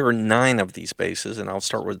 so there are 9 of these bases, and I'll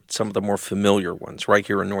start with some of the more familiar ones. Right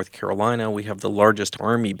here in North Carolina, we have the largest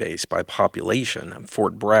Army base by population,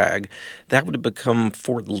 Fort Bragg. That would become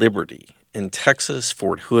Fort Liberty. In Texas,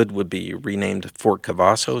 Fort Hood would be renamed Fort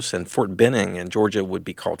Cavazos, and Fort Benning in Georgia would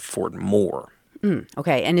be called Fort Moore.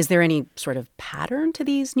 Okay, and is there any sort of pattern to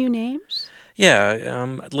these new names?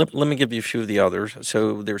 Yeah, let me give you a few of the others.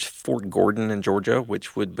 So there's Fort Gordon in Georgia,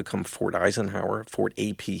 which would become Fort Eisenhower. Fort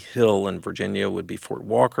A.P. Hill in Virginia would be Fort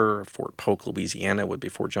Walker. Fort Polk, Louisiana would be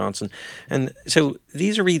Fort Johnson. And so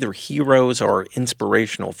these are either heroes or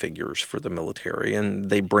inspirational figures for the military, and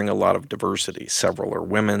they bring a lot of diversity. Several are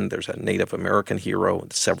women. There's a Native American hero,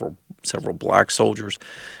 several black soldiers.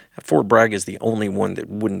 Fort Bragg is the only one that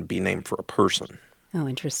wouldn't be named for a person. Oh,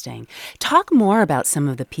 interesting. Talk more about some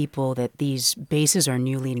of the people that these bases are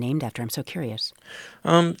newly named after. I'm so curious.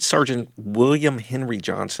 Sergeant William Henry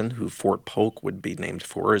Johnson, who Fort Polk would be named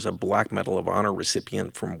for, is a Black Medal of Honor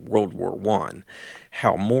recipient from World War I.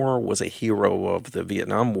 Hal Moore was a hero of the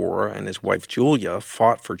Vietnam War, and his wife Julia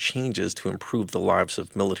fought for changes to improve the lives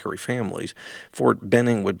of military families. Fort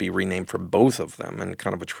Benning would be renamed for both of them and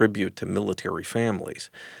kind of a tribute to military families.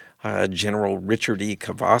 General Richard E.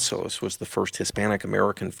 Cavazos was the first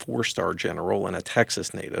Hispanic-American 4-star general and a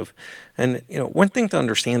Texas native. And, one thing to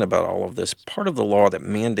understand about all of this, part of the law that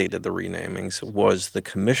mandated the renamings was the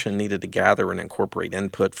commission needed to gather and incorporate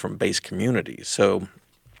input from base communities. So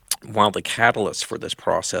while the catalyst for this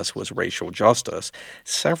process was racial justice,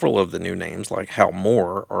 several of the new names, like Hal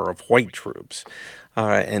Moore, are of white troops.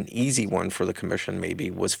 An easy one for the commission maybe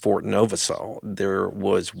was Fort Novosel. There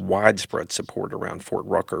was widespread support around Fort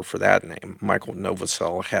Rucker for that name. Michael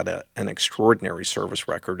Novosel had an extraordinary service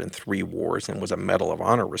record in 3 wars and was a Medal of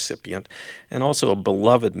Honor recipient, and also a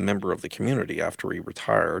beloved member of the community after he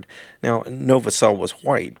retired. Now, Novosel was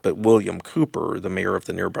white, but William Cooper, the mayor of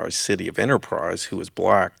the nearby city of Enterprise, who was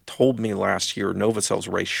black, told me last year Novosel's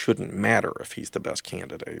race shouldn't matter if he's the best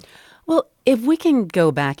candidate. Well, if we can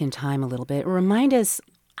go back in time a little bit, remind us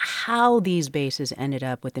how these bases ended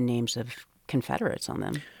up with the names of Confederates on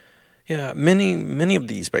them. Yeah, many of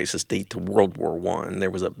these bases date to World War I. There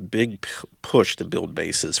was a big push to build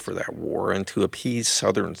bases for that war, and to appease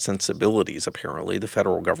Southern sensibilities, apparently, the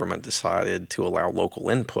federal government decided to allow local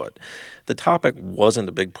input. The topic wasn't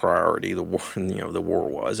a big priority, the war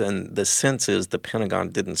was, and the sense is the Pentagon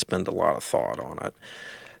didn't spend a lot of thought on it.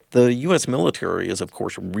 The U.S. military is, of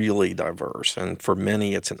course, really diverse, and for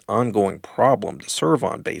many it's an ongoing problem to serve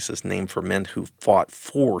on bases named for men who fought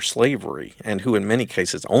for slavery and who in many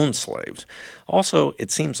cases owned slaves. Also,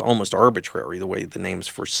 it seems almost arbitrary the way the names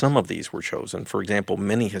for some of these were chosen. For example,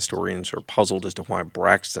 many historians are puzzled as to why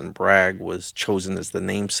Braxton Bragg was chosen as the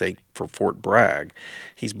namesake for Fort Bragg.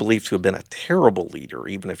 He's believed to have been a terrible leader,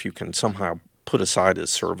 even if you can somehow put aside as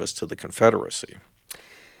service to the Confederacy.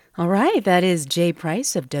 All right, that is Jay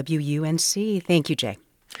Price of WUNC. Thank you, Jay.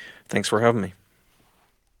 Thanks for having me.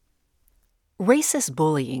 Racist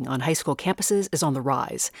bullying on high school campuses is on the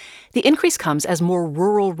rise. The increase comes as more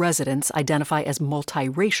rural residents identify as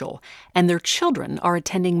multiracial, and their children are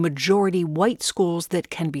attending majority white schools that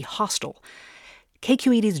can be hostile.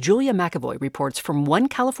 KQED's Julia McAvoy reports from one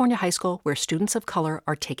California high school where students of color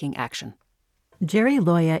are taking action. Jerry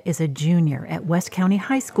Loya is a junior at West County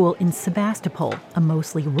High School in Sebastopol, a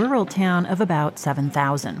mostly rural town of about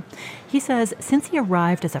 7,000. He says since he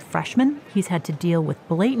arrived as a freshman, he's had to deal with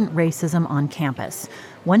blatant racism on campus.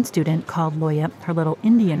 One student called Loya her little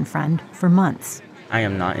Indian friend for months. I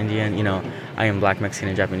am not Indian, I am Black, Mexican,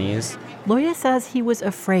 and Japanese. Loya says he was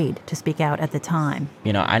afraid to speak out at the time.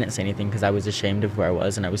 I didn't say anything because I was ashamed of who I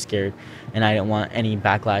was and I was scared and I didn't want any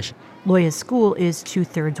backlash. Loya's school is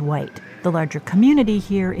 2/3 white. The larger community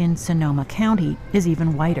here in Sonoma County is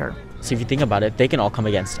even whiter. So if you think about it, they can all come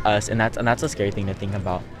against us, and that's a scary thing to think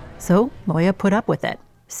about. So Loya put up with it.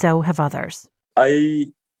 So have others. I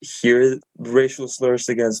hear racial slurs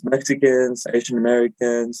against Mexicans, Asian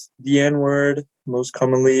Americans, the N-word, most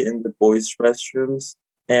commonly in the boys' restrooms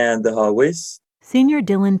and the hallways. Senior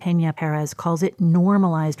Dylan Peña Perez calls it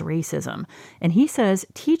normalized racism, and he says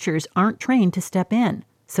teachers aren't trained to step in,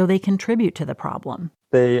 so they contribute to the problem.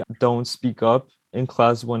 They don't speak up in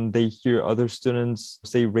class when they hear other students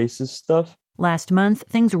say racist stuff. Last month,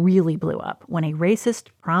 things really blew up when a racist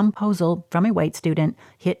promposal from a white student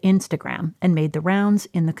hit Instagram and made the rounds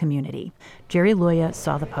in the community. Jerry Loya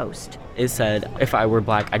saw the post. It said, if I were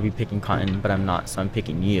Black, I'd be picking cotton, but I'm not, so I'm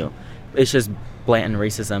picking you. It's just blatant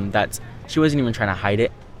racism. She wasn't even trying to hide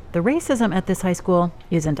it. The racism at this high school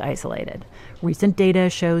isn't isolated. Recent data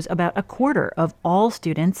shows about a quarter of all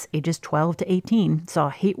students ages 12 to 18 saw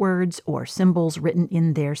hate words or symbols written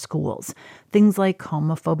in their schools, things like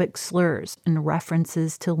homophobic slurs and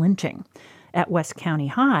references to lynching. At West County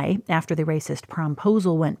High, after the racist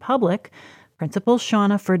promposal went public, Principal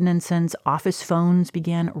Shauna Ferdinandson's office phones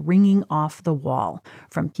began ringing off the wall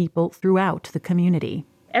from people throughout the community.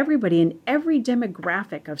 Everybody in every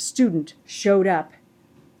demographic of student showed up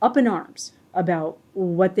in arms about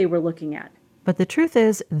what they were looking at. But the truth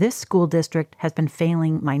is, this school district has been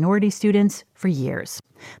failing minority students for years.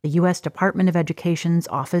 The U.S. Department of Education's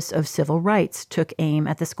Office of Civil Rights took aim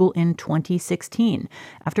at the school in 2016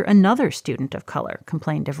 after another student of color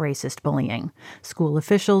complained of racist bullying. School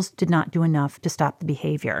officials did not do enough to stop the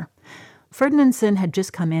behavior. Ferdinandson had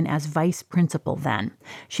just come in as vice principal then.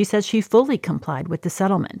 She says she fully complied with the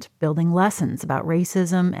settlement, building lessons about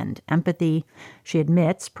racism and empathy. She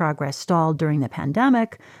admits progress stalled during the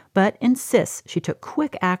pandemic, but insists she took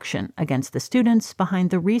quick action against the students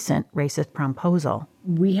behind the recent racist promposal.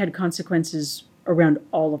 We had consequences around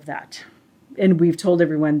all of that. And we've told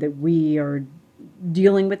everyone that we are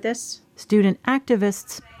dealing with this. Student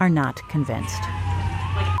activists are not convinced.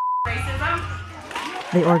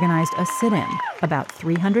 They organized a sit-in. About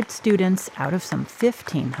 300 students out of some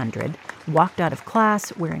 1,500 walked out of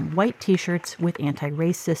class wearing white T-shirts with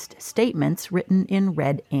anti-racist statements written in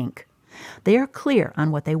red ink. They are clear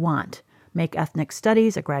on what they want: make ethnic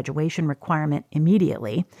studies a graduation requirement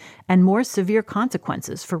immediately, and more severe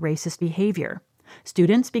consequences for racist behavior.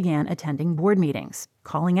 Students began attending board meetings,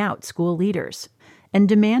 calling out school leaders, and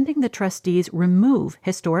demanding the trustees remove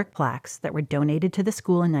historic plaques that were donated to the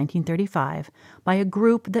school in 1935 by a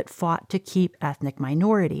group that fought to keep ethnic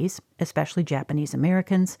minorities, especially Japanese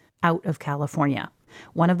Americans, out of California.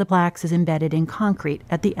 One of the plaques is embedded in concrete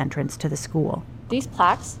at the entrance to the school. These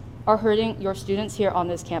plaques are hurting your students here on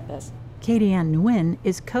this campus. Katie Ann Nguyen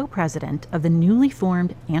is co-president of the newly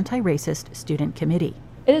formed Anti-Racist Student Committee.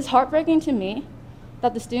 It is heartbreaking to me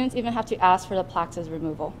that the students even have to ask for the plaques'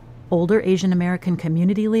 removal. Older Asian American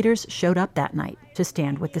community leaders showed up that night to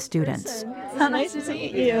stand with the students. Nice to see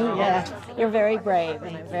you. Yeah, you're very brave,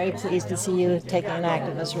 and I'm very pleased to see you taking an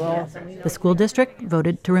activist role. The school district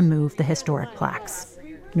voted to remove the historic plaques.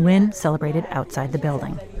 Nguyen celebrated outside the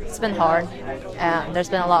building. It's been hard, and there's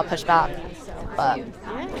been a lot of pushback, but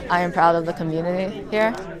I am proud of the community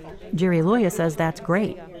here. Jerry Loya says that's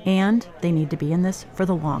great, and they need to be in this for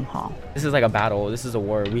the long haul. This is like a battle. This is a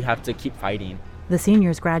war. We have to keep fighting. The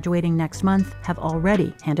seniors graduating next month have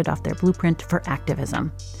already handed off their blueprint for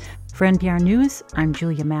activism. For NPR News, I'm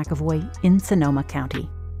Julia McAvoy in Sonoma County.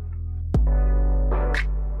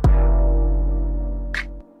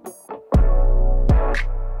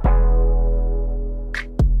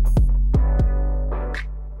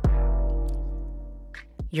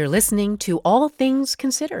 You're listening to All Things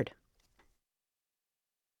Considered.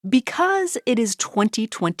 Because it is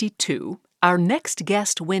 2022, Our next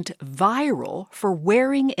guest went viral for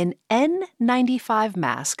wearing an N95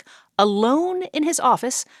 mask alone in his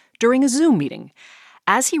office during a Zoom meeting.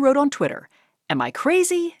 As he wrote on Twitter, "Am I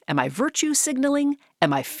crazy? Am I virtue signaling?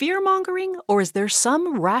 Am I fear-mongering? Or is there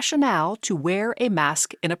some rationale to wear a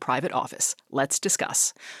mask in a private office? Let's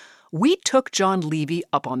discuss." We took John Levy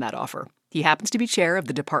up on that offer. He happens to be chair of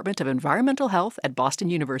the Department of Environmental Health at Boston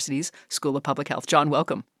University's School of Public Health. John,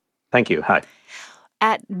 welcome. Thank you. Hi.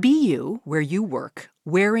 At BU, where you work,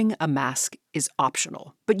 wearing a mask is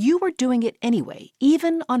optional, but you were doing it anyway,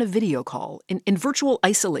 even on a video call, in virtual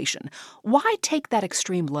isolation. Why take that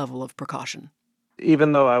extreme level of precaution?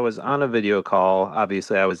 Even though I was on a video call,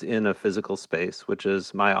 obviously I was in a physical space, which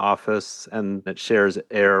is my office, and it shares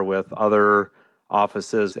air with other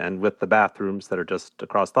offices and with the bathrooms that are just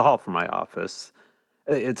across the hall from my office.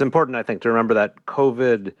 It's important, I think, to remember that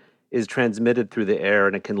COVID is transmitted through the air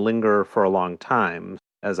and it can linger for a long time.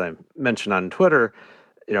 As I mentioned on Twitter,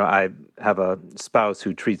 I have a spouse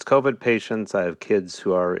who treats COVID patients. I have kids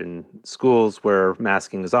who are in schools where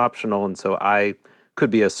masking is optional. And so I could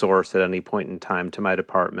be a source at any point in time to my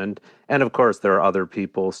department. And of course, there are other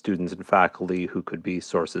people, students and faculty, who could be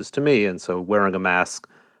sources to me. And so wearing a mask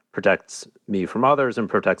protects me from others and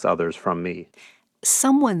protects others from me.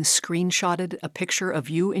 Someone screenshotted a picture of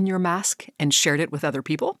you in your mask and shared it with other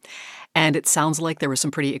people. And it sounds like there was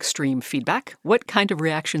some pretty extreme feedback. What kind of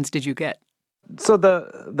reactions did you get? So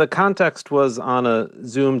the context was on a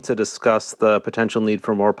Zoom to discuss the potential need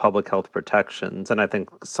for more public health protections. And I think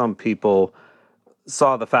some people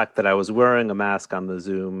saw the fact that I was wearing a mask on the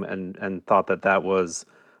Zoom and thought that that was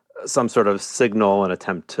some sort of signal, an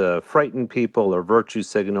attempt to frighten people or virtue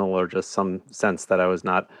signal, or just some sense that I was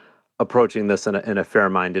not approaching this in a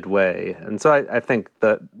fair-minded way. And so I think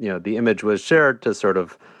that, the image was shared to sort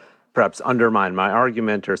of perhaps undermine my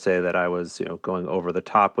argument or say that I was, going over the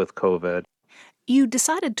top with COVID. You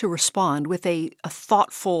decided to respond with a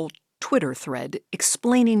thoughtful Twitter thread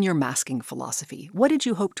explaining your masking philosophy. What did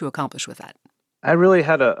you hope to accomplish with that? I really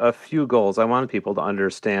had a few goals. I wanted people to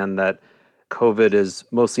understand that COVID is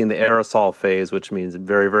mostly in the aerosol phase, which means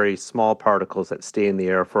very, very small particles that stay in the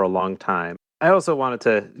air for a long time. I also wanted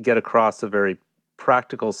to get across a very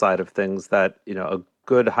practical side of things that, a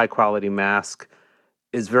good high-quality mask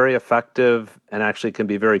is very effective and actually can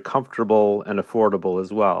be very comfortable and affordable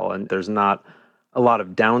as well. And there's not a lot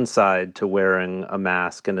of downside to wearing a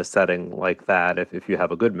mask in a setting like that if you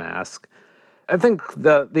have a good mask. I think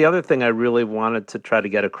the other thing I really wanted to try to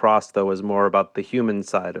get across, though, was more about the human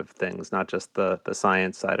side of things, not just the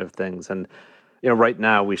science side of things. And, right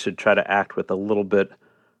now we should try to act with a little bit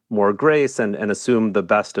more grace and assume the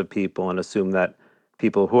best of people and assume that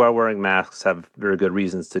people who are wearing masks have very good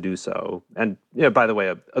reasons to do so. And, by the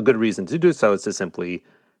way, a good reason to do so is to simply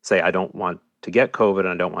say, I don't want to get COVID and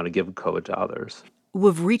I don't want to give COVID to others.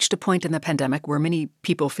 We've reached a point in the pandemic where many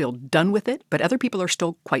people feel done with it, but other people are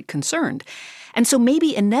still quite concerned. And so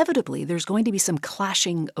maybe inevitably there's going to be some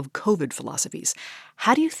clashing of COVID philosophies.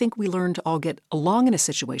 How do you think we learn to all get along in a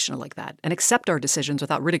situation like that and accept our decisions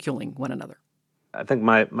without ridiculing one another? I think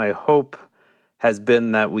my hope has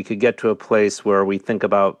been that we could get to a place where we think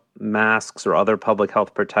about masks or other public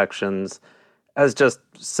health protections as just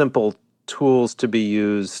simple tools to be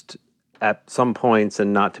used at some points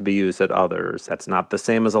and not to be used at others. That's not the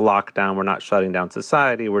same as a lockdown. We're not shutting down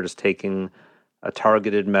society. We're just taking a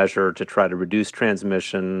targeted measure to try to reduce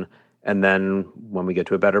transmission. And then when we get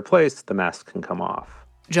to a better place, the mask can come off.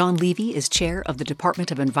 John Levy is chair of the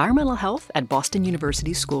Department of Environmental Health at Boston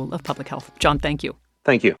University's School of Public Health. John, thank you.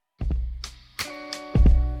 Thank you.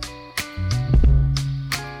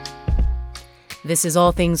 This is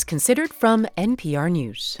All Things Considered from NPR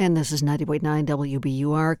News. And this is 90.9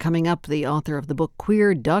 WBUR. Coming up, the author of the book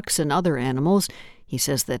Queer Ducks and Other Animals. He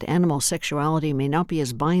says that animal sexuality may not be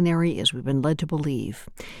as binary as we've been led to believe.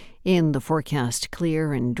 In the forecast,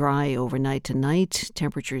 clear and dry overnight tonight.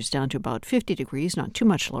 Temperatures down to about 50 degrees, not too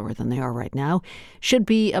much lower than they are right now. Should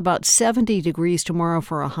be about 70 degrees tomorrow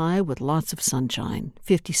for a high with lots of sunshine.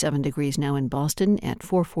 57 degrees now in Boston at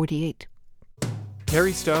 4:48.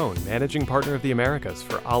 Carrie Stone, Managing Partner of the Americas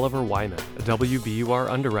for Oliver Wyman, a WBUR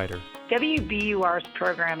underwriter. WBUR's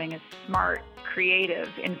programming is smart, creative,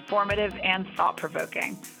 informative, and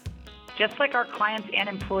thought-provoking. Just like our clients and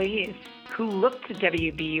employees who look to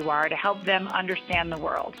WBUR to help them understand the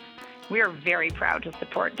world. We are very proud to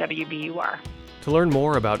support WBUR. To learn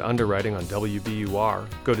more about underwriting on WBUR,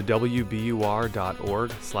 go to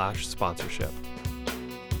wbur.org/sponsorship.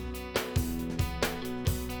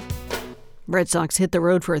 Red Sox hit the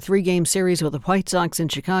road for a 3-game series with the White Sox in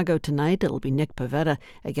Chicago tonight. It'll be Nick Pivetta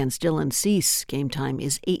against Dylan Cease. Game time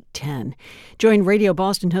is 8:10. Join Radio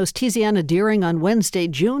Boston host Tiziana Deering on Wednesday,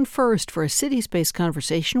 June 1st for a City Space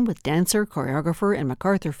conversation with dancer, choreographer, and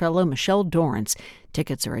MacArthur Fellow Michelle Dorrance.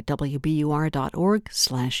 Tickets are at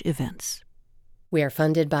wbur.org/events. We are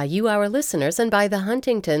funded by you, our listeners, and by the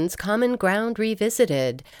Huntingtons' Common Ground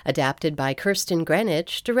Revisited, adapted by Kirsten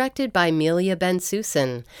Greenwich, directed by Melia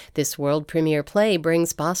Ben-Susan. This world premiere play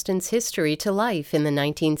brings Boston's history to life in the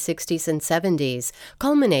 1960s and 70s,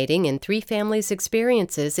 culminating in 3 families'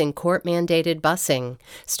 experiences in court-mandated busing.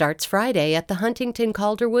 Starts Friday at the Huntington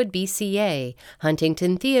Calderwood BCA,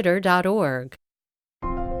 huntingtontheater.org.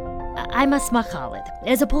 I'm Asma Khalid.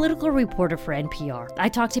 As a political reporter for NPR, I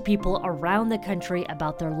talk to people around the country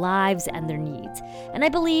about their lives and their needs. And I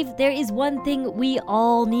believe there is one thing we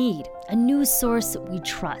all need, a news source we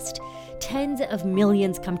trust. Tens of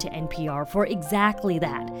millions come to NPR for exactly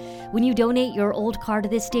that. When you donate your old car to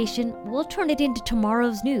this station, we'll turn it into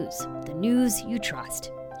tomorrow's news, the news you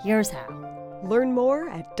trust. Here's how. Learn more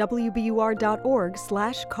at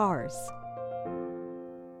wbur.org/cars.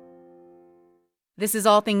 This is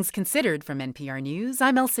All Things Considered from NPR News.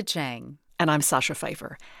 I'm Elsa Chang. And I'm Sasha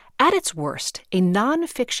Pfeiffer. At its worst, a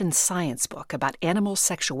nonfiction science book about animal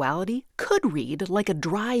sexuality could read like a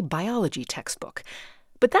dry biology textbook.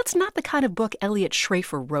 But that's not the kind of book Elliot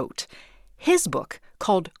Schrafer wrote. His book,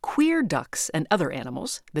 called Queer Ducks and Other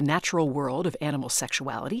Animals, The Natural World of Animal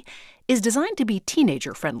Sexuality, is designed to be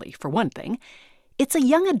teenager-friendly, for one thing. It's a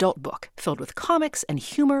young adult book filled with comics and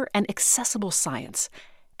humor and accessible science.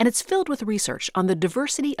 And it's filled with research on the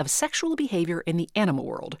diversity of sexual behavior in the animal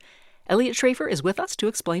world. Elliot Schrafer is with us to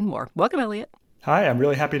explain more. Welcome, Elliot. Hi, I'm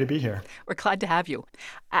really happy to be here. We're glad to have you.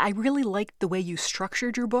 I really liked the way you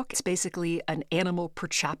structured your book. It's basically an animal per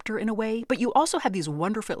chapter in a way, but you also have these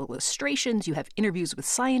wonderful illustrations. You have interviews with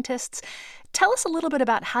scientists. Tell us a little bit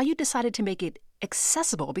about how you decided to make it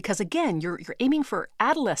accessible, because again, you're aiming for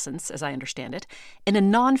adolescents, as I understand it, in a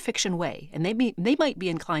nonfiction way. And they might be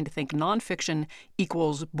inclined to think nonfiction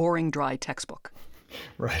equals boring, dry textbook.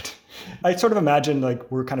 Right. I sort of imagine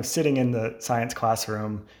like we're kind of sitting in the science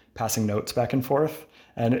classroom, passing notes back and forth.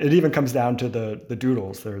 And it even comes down to the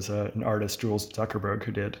doodles. There's an artist, Jules Zuckerberg,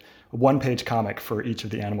 who did a 1-page comic for each of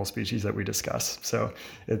the animal species that we discuss. So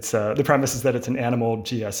it's the premise is that it's an animal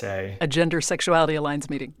GSA. A gender sexuality alliance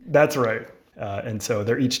meeting. That's right. And so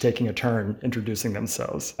they're each taking a turn introducing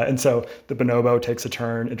themselves. And so the bonobo takes a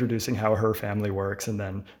turn introducing how her family works, and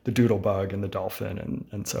then the doodlebug and the dolphin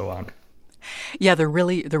and so on. Yeah, they're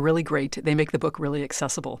really great. They make the book really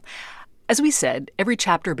accessible. As we said, every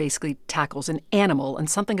chapter basically tackles an animal and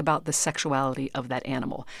something about the sexuality of that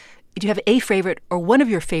animal. Do you have a favorite or one of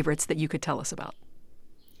your favorites that you could tell us about?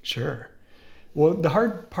 Sure. Well, the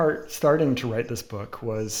hard part starting to write this book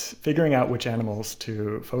was figuring out which animals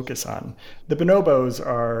to focus on. The bonobos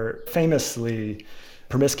are famously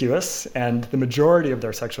promiscuous, and the majority of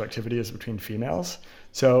their sexual activity is between females.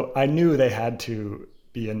 So I knew they had to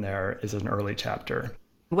be in there as an early chapter.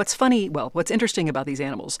 What's interesting about these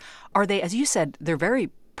animals are they, as you said, they're very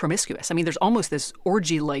promiscuous. I mean, there's almost this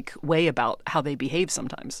orgy-like way about how they behave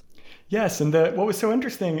sometimes. Yes, and what was so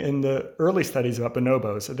interesting in the early studies about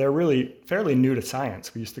bonobos, they're really fairly new to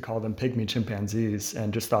science. We used to call them pygmy chimpanzees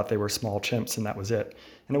and just thought they were small chimps and that was it.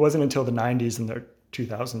 And it wasn't until the 90s and the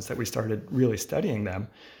 2000s that we started really studying them.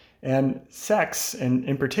 And sex, and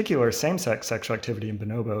in particular same-sex sexual activity in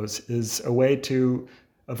bonobos, is a way to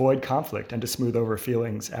avoid conflict and to smooth over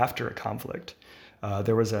feelings after a conflict.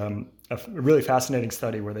 There was a really fascinating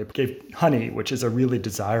study where they gave honey, which is a really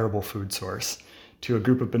desirable food source, to a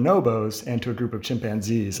group of bonobos and to a group of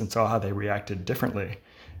chimpanzees, and saw how they reacted differently.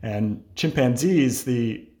 And chimpanzees,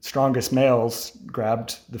 the strongest males,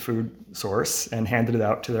 grabbed the food source and handed it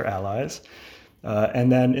out to their allies.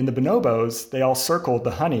 And then in the bonobos, they all circled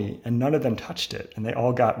the honey and none of them touched it. And they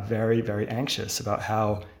all got very, very anxious about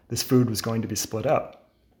how this food was going to be split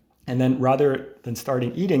up. And then rather than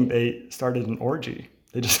starting eating, they started an orgy.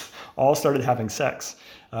 They just all started having sex.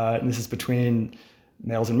 And this is between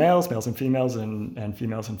males and males, males and females, and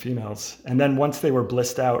females and females. And then once they were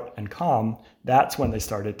blissed out and calm, that's when they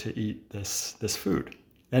started to eat this food.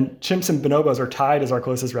 And chimps and bonobos are tied as our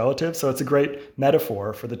closest relatives, so it's a great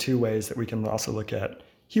metaphor for the two ways that we can also look at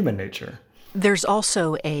human nature. There's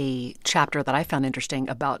also a chapter that I found interesting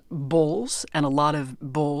about bulls, and a lot of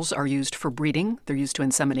bulls are used for breeding. They're used to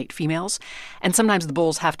inseminate females, and sometimes the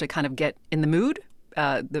bulls have to kind of get in the mood.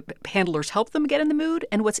 The handlers help them get in the mood,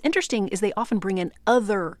 and what's interesting is they often bring in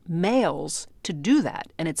other males to do that,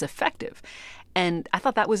 and it's effective. And I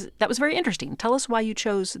thought that was very interesting. Tell us why you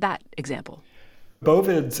chose that example.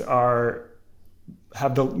 Bovids are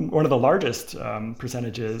have one of the largest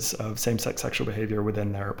percentages of same-sex sexual behavior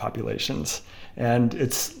within their populations. And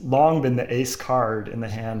it's long been the ace card in the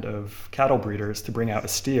hand of cattle breeders to bring out a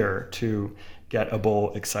steer to get a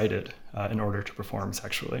bull excited in order to perform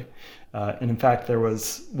sexually. And in fact, there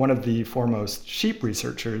was one of the foremost sheep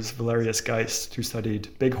researchers, Valerius Geist, who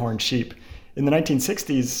studied bighorn sheep. In the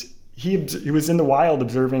 1960s, he was in the wild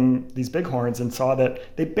observing these bighorns and saw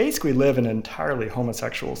that they basically live in an entirely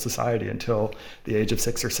homosexual society until the age of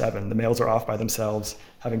 6 or 7. The males are off by themselves,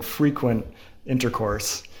 having frequent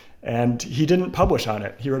intercourse. And he didn't publish on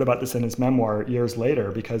it. He wrote about this in his memoir years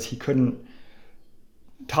later because he couldn't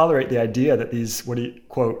tolerate the idea that these, what he,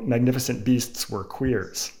 quote, magnificent beasts were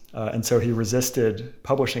queers. And so he resisted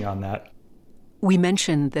publishing on that. We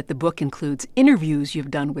mentioned that the book includes interviews you've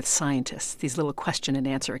done with scientists, these little question and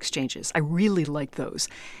answer exchanges. I really like those.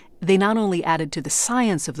 They not only added to the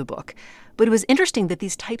science of the book, but it was interesting that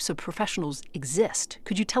these types of professionals exist.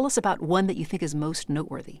 Could you tell us about one that you think is most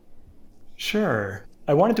noteworthy? Sure.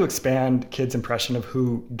 I wanted to expand kids' impression of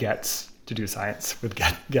who gets to do science, with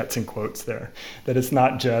gets in quotes there, that it's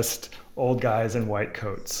not just old guys in white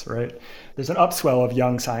coats, right? There's an upswell of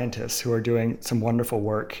young scientists who are doing some wonderful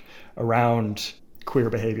work around queer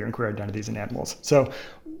behavior and queer identities in animals. So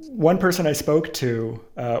one person I spoke to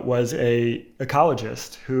was a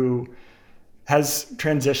ecologist who has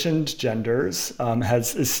transitioned genders,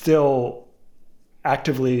 is still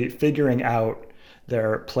actively figuring out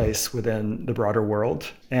their place within the broader world,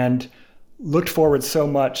 and looked forward so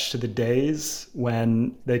much to the days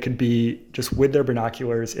when they could be just with their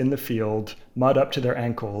binoculars in the field, mud up to their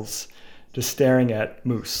ankles, just staring at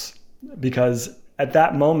moose. Because at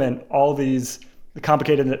that moment, the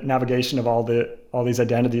complicated navigation of all these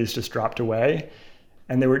identities just dropped away,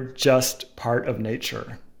 and they were just part of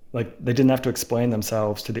nature. Like, they didn't have to explain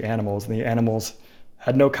themselves to the animals, and the animals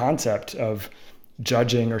had no concept of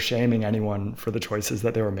judging or shaming anyone for the choices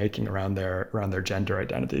that they were making around their gender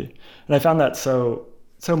identity. And I found that so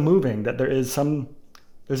moving, that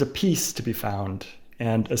there's a peace to be found,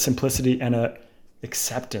 and a simplicity and a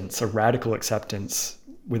radical acceptance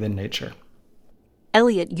within nature.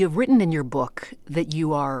 Elliot, you've written in your book that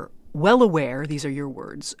you are well aware, these are your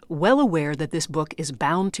words, well aware that this book is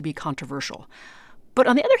bound to be controversial. But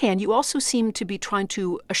on the other hand, you also seem to be trying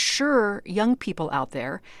to assure young people out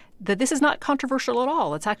there that this is not controversial at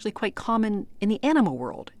all. It's actually quite common in the animal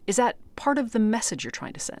world. Is that part of the message you're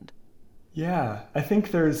trying to send? Yeah, I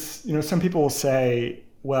think there's, some people will say,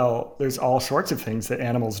 well, there's all sorts of things that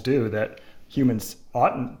animals do that humans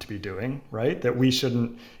oughtn't to be doing, right? That we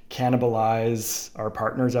shouldn't cannibalize our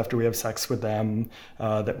partners after we have sex with them,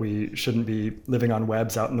 that we shouldn't be living on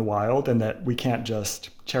webs out in the wild, and that we can't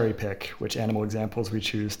just cherry pick which animal examples we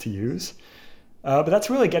choose to use. But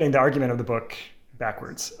that's really getting the argument of the book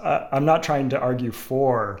backwards. I'm not trying to argue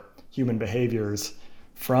for human behaviors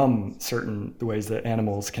from the ways that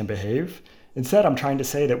animals can behave. Instead, I'm trying to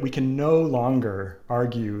say that we can no longer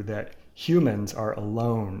argue that humans are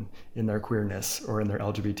alone in their queerness or in their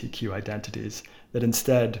LGBTQ identities, that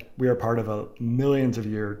instead we are part of a millions of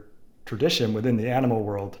year tradition within the animal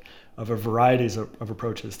world of a variety of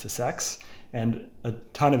approaches to sex and a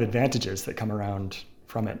ton of advantages that come around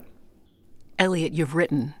from it. Elliot, you've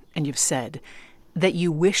written and you've said that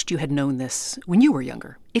you wished you had known this when you were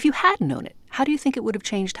younger. If you had known it, how do you think it would have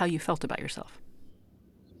changed how you felt about yourself?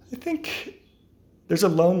 I think there's a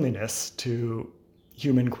loneliness to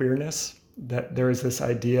human queerness, that there is this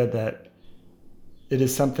idea that it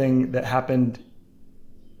is something that happened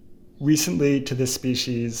recently to this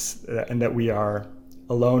species, and that we are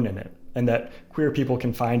alone in it, and that queer people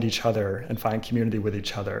can find each other and find community with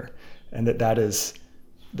each other, and that is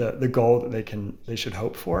the goal that they should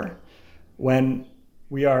hope for, when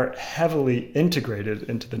we are heavily integrated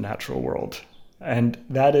into the natural world. And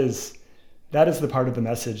that is the part of the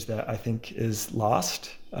message that I think is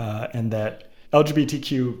lost, and that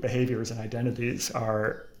LGBTQ behaviors and identities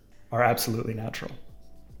are absolutely natural.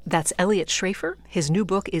 That's Elliot Schrafer. His new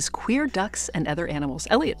book is Queer Ducks and Other Animals.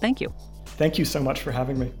 Elliot, thank you. Thank you so much for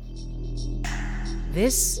having me.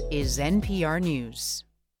 This is NPR News.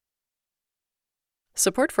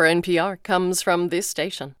 Support for NPR comes from this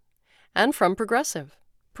station and from Progressive.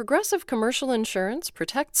 Progressive Commercial Insurance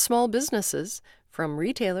protects small businesses from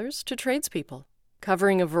retailers to tradespeople,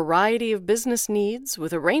 covering a variety of business needs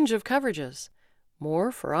with a range of coverages.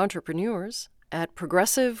 More for entrepreneurs at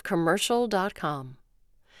progressivecommercial.com.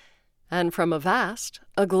 And from Avast,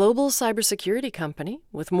 a global cybersecurity company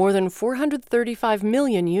with more than 435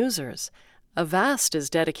 million users, Avast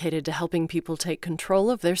is dedicated to helping people take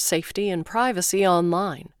control of their safety and privacy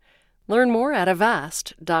online. Learn more at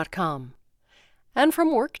avast.com. And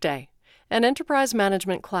from Workday, An enterprise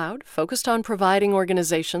management cloud focused on providing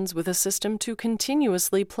organizations with a system to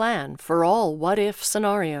continuously plan for all what-if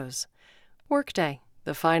scenarios. Workday,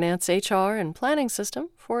 the finance, HR, and planning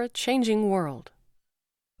system for a changing world.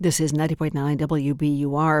 This is 90.9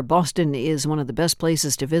 WBUR. Boston is one of the best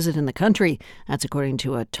places to visit in the country. That's according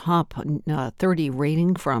to a top 30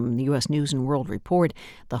 rating from the U.S. News & World Report.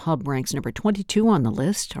 The hub ranks number 22 on the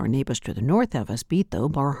list. Our neighbors to the north have us beat, though.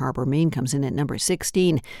 Bar Harbor, Maine comes in at number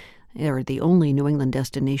 16. They're the only New England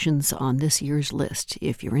destinations on this year's list.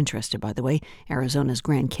 If you're interested, by the way, Arizona's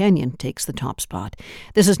Grand Canyon takes the top spot.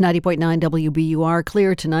 This is 90.9 WBUR.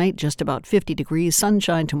 Clear tonight, just about 50 degrees.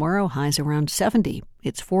 Sunshine tomorrow, highs around 70.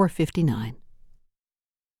 It's 4:59.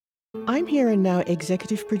 I'm here and now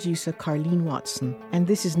executive producer Carlene Watson, and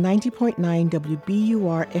this is 90.9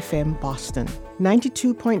 WBUR FM Boston,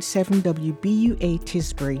 92.7 WBUA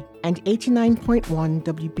Tisbury, and 89.1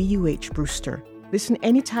 WBUH Brewster. Listen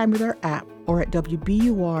anytime with our app or at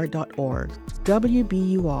WBUR.org.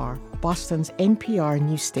 WBUR, Boston's NPR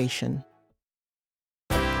news station.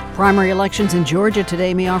 Primary elections in Georgia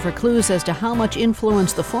today may offer clues as to how much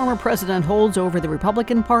influence the former president holds over the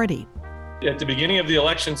Republican Party. At the beginning of the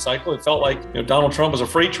election cycle, it felt like Donald Trump was a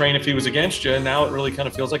freight train if he was against you, and now it really kind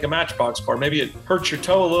of feels like a matchbox car. Maybe it hurts your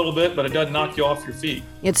toe a little bit, but it doesn't knock you off your feet.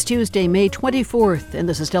 It's Tuesday, May 24th, and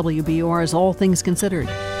this is WBUR's All Things Considered.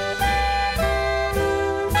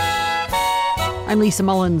 I'm Lisa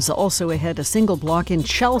Mullins. Also ahead, a single block in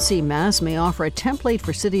Chelsea, Mass. may offer a template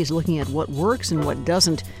for cities looking at what works and what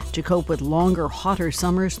doesn't to cope with longer, hotter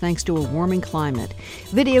summers thanks to a warming climate.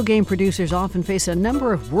 Video game producers often face a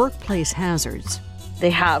number of workplace hazards. They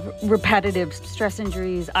have repetitive stress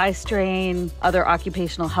injuries, eye strain, other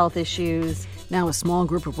occupational health issues. Now a small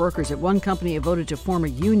group of workers at one company have voted to form a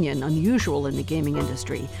union, unusual in the gaming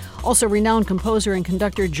industry. Also, renowned composer and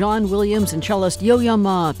conductor John Williams and cellist Yo-Yo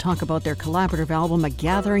Ma talk about their collaborative album, A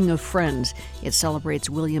Gathering of Friends. It celebrates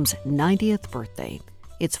Williams' 90th birthday.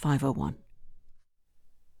 It's 5:01.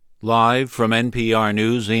 Live from NPR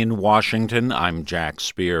News in Washington, I'm Jack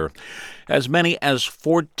Speer. As many as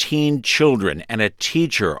 14 children and a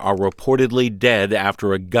teacher are reportedly dead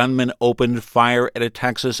after a gunman opened fire at a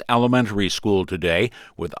Texas elementary school today,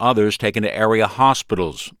 with others taken to area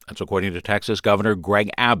hospitals. That's according to Texas Governor Greg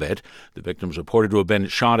Abbott. The victims reported to have been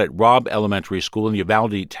shot at Robb Elementary School in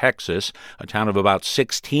Uvalde, Texas, a town of about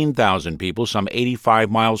 16,000 people, some 85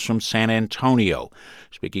 miles from San Antonio.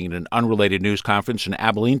 Speaking at an unrelated news conference in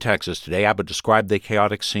Abilene, Texas today, Abbott described the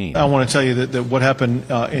chaotic scene. I want to tell you that what happened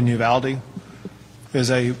in Uvalde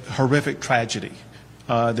is a horrific tragedy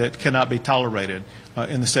that cannot be tolerated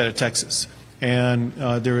in the state of Texas. And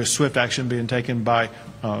there is swift action being taken by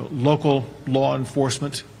local law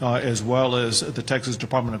enforcement as well as the Texas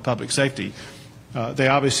Department of Public Safety. They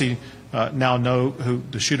obviously now know who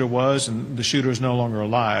the shooter was, and the shooter is no longer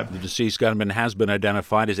alive. The deceased gunman has been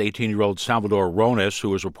identified as 18-year-old Salvador Rones, who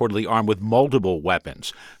was reportedly armed with multiple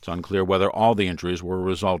weapons. It's unclear whether all the injuries were a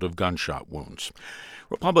result of gunshot wounds.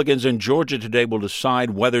 Republicans in Georgia today will decide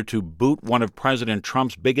whether to boot one of President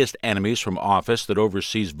Trump's biggest enemies from office that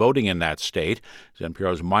oversees voting in that state. As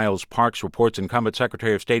NPR's Miles Parks reports, incumbent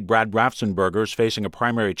Secretary of State Brad Raffensperger is facing a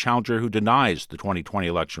primary challenger who denies the 2020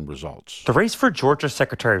 election results. The race for Georgia's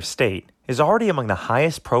Secretary of State is already among the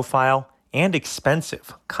highest profile and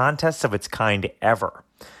expensive contests of its kind ever.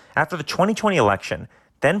 After the 2020 election,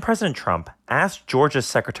 then President Trump asked Georgia's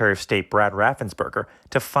Secretary of State Brad Raffensperger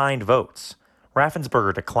to find votes.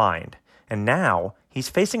 Raffensperger declined, and now he's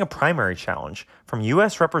facing a primary challenge from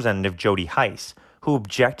U.S. Representative Jody Hice, who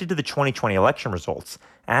objected to the 2020 election results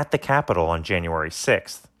at the Capitol on January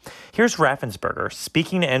 6th. Here's Raffensperger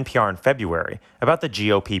speaking to NPR in February about the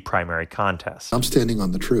GOP primary contest. I'm standing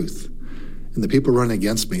on the truth, and the people running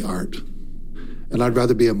against me aren't. And I'd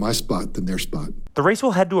rather be in my spot than their spot. The race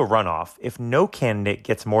will head to a runoff if no candidate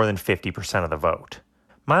gets more than 50% of the vote.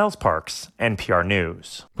 Miles Parks, NPR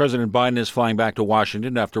News. President Biden is flying back to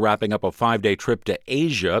Washington after wrapping up a 5-day trip to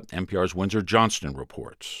Asia. NPR's Windsor Johnston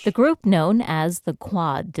reports. The group known as the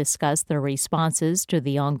Quad discussed their responses to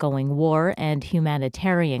the ongoing war and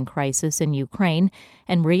humanitarian crisis in Ukraine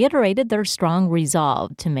and reiterated their strong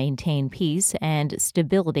resolve to maintain peace and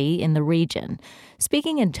stability in the region.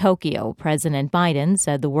 Speaking in Tokyo, President Biden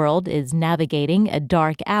said the world is navigating a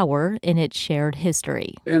dark hour in its shared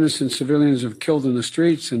history. Innocent civilians have killed in the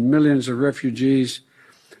streets, and millions of refugees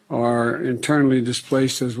are internally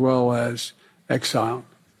displaced as well as exiled.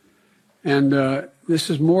 And this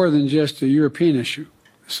is more than just a European issue.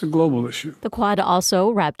 It's a global issue. The Quad also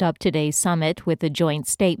wrapped up today's summit with a joint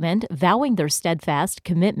statement vowing their steadfast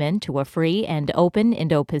commitment to a free and open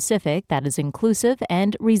Indo-Pacific that is inclusive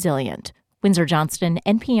and resilient. Windsor Johnston,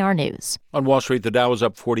 NPR News. On Wall Street, the Dow was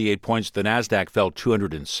up 48 points. The Nasdaq fell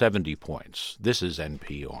 270 points. This is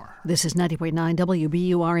NPR. This is 90.9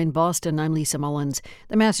 WBUR in Boston. I'm Lisa Mullins.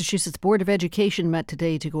 The Massachusetts Board of Education met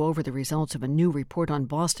today to go over the results of a new report on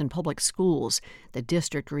Boston public schools. The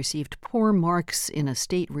district received poor marks in a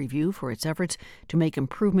state review for its efforts to make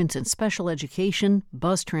improvements in special education,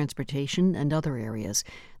 bus transportation, and other areas.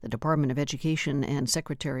 The Department of Education and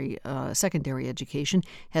Secondary Education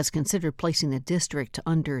has considered placing the district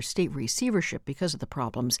under state receivership because of the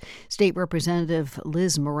problems. State Representative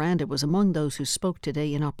Liz Miranda was among those who spoke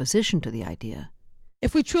today in opposition to the idea.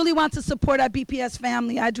 If we truly want to support our BPS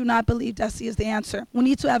family, I do not believe DESE is the answer. We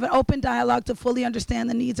need to have an open dialogue to fully understand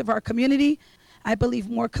the needs of our community. I believe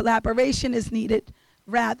more collaboration is needed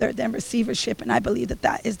rather than receivership, and I believe that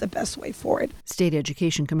that is the best way forward. State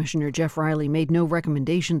Education Commissioner Jeff Riley made no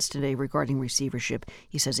recommendations today regarding receivership.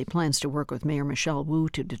 He says he plans to work with Mayor Michelle Wu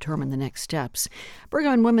to determine the next steps.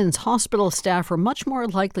 Brigham and Women's hospital staff are much more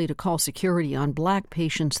likely to call security on black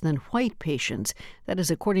patients than white patients. That is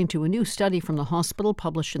according to a new study from the hospital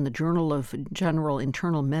published in the Journal of General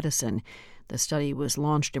Internal Medicine. The study was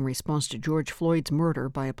launched in response to George Floyd's murder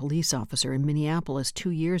by a police officer in Minneapolis 2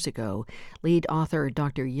 years ago. Lead author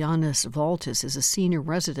Dr. Yannis Valtis is a senior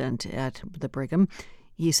resident at the Brigham.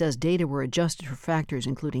 He says data were adjusted for factors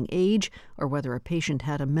including age or whether a patient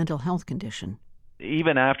had a mental health condition.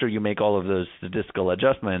 Even after you make all of those statistical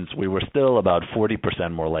adjustments, we were still about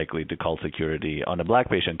 40% more likely to call security on a black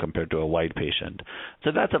patient compared to a white patient.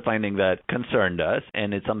 So that's a finding that concerned us,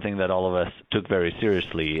 and it's something that all of us took very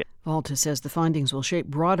seriously. Valtis says the findings will shape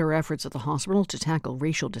broader efforts at the hospital to tackle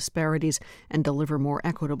racial disparities and deliver more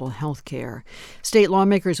equitable health care. State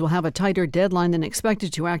lawmakers will have a tighter deadline than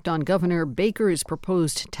expected to act on Governor Baker's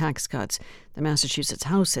proposed tax cuts. The Massachusetts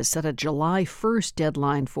House has set a July 1st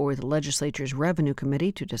deadline for the legislature's Revenue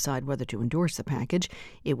Committee to decide whether to endorse the package.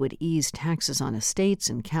 It would ease taxes on estates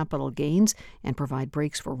and capital gains and provide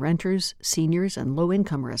breaks for renters, seniors, and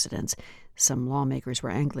low-income residents. Some lawmakers were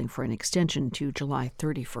angling for an extension to July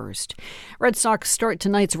 31st. Red Sox start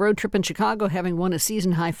tonight's road trip in Chicago, having won a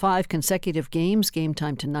season-high 5 consecutive games. Game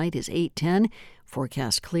time tonight is 8:10.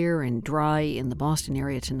 Forecast clear and dry in the Boston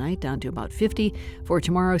area tonight, down to about 50. For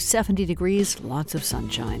tomorrow, 70 degrees, lots of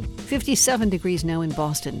sunshine. 57 degrees now in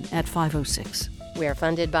Boston at 5:06. We're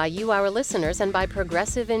funded by you, our listeners, and by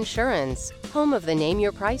Progressive Insurance, home of the Name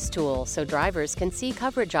Your Price tool so drivers can see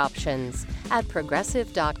coverage options at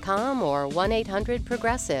progressive.com or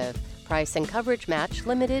 1-800-PROGRESSIVE. Price and coverage match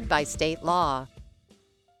limited by state law.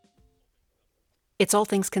 It's All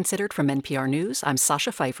Things Considered from NPR News. I'm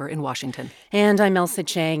Sasha Pfeiffer in Washington. And I'm Elsa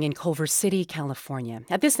Chang in Culver City, California.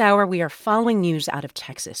 At this hour, we are following news out of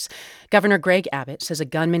Texas. Governor Greg Abbott says a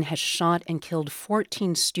gunman has shot and killed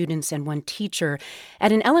 14 students and one teacher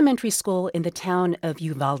at an elementary school in the town of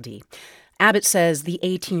Uvalde. Abbott says the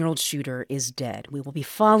 18-year-old shooter is dead. We will be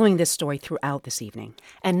following this story throughout this evening.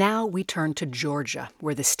 And now we turn to Georgia,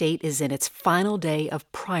 where the state is in its final day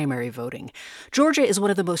of primary voting. Georgia is one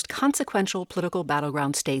of the most consequential political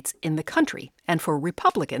battleground states in the country. And for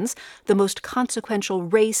Republicans, the most consequential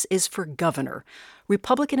race is for governor.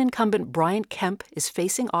 Republican incumbent Brian Kemp is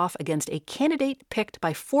facing off against a candidate picked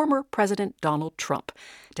by former President Donald Trump.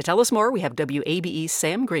 To tell us more, we have WABE's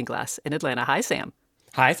Sam Greenglass in Atlanta. Hi, Sam.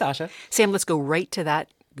 Hi, Sasha. Sam, let's go right to that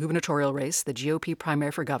gubernatorial race, the GOP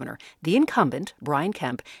primary for governor. The incumbent, Brian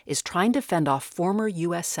Kemp, is trying to fend off former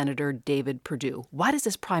U.S. Senator David Perdue. Why does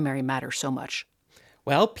this primary matter so much?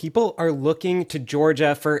 Well, people are looking to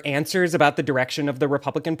Georgia for answers about the direction of the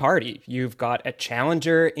Republican Party. You've got a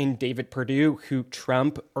challenger in David Perdue, who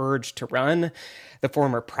Trump urged to run. The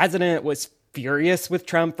former president was furious with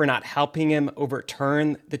Trump for not helping him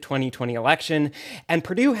overturn the 2020 election. And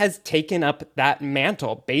Perdue has taken up that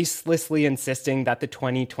mantle, baselessly insisting that the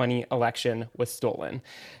 2020 election was stolen.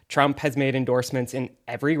 Trump has made endorsements in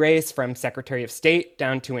every race, from Secretary of State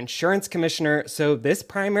down to insurance commissioner. So this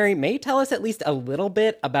primary may tell us at least a little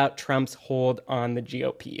bit about Trump's hold on the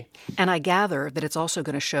GOP. And I gather that it's also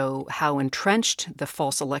going to show how entrenched the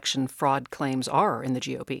false election fraud claims are in the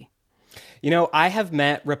GOP. You know, I have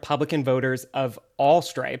met Republican voters of all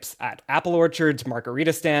stripes at apple orchards,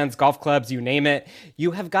 margarita stands, golf clubs, you name it.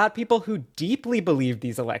 You have got people who deeply believe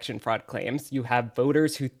these election fraud claims. You have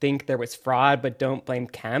voters who think there was fraud but don't blame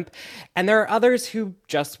Kemp. And there are others who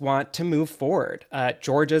just want to move forward.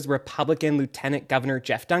 Georgia's Republican Lieutenant Governor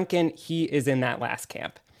Jeff Duncan, he is in that last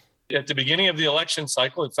camp. At the beginning of the election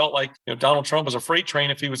cycle, it felt like Donald Trump was a freight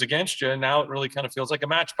train if he was against you. And now it really kind of feels like a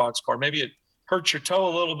matchbox car. Maybe it hurts your toe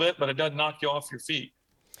a little bit, but it doesn't knock you off your feet.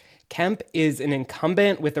 Kemp is an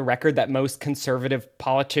incumbent with a record that most conservative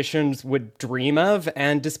politicians would dream of.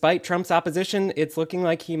 And despite Trump's opposition, it's looking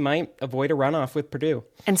like he might avoid a runoff with Perdue.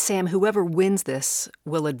 And Sam, whoever wins this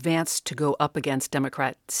will advance to go up against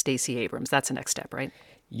Democrat Stacey Abrams. That's the next step, right?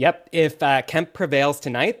 Yep. If Kemp prevails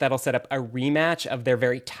tonight, that'll set up a rematch of their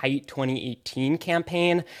very tight 2018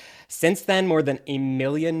 campaign. Since then, more than 1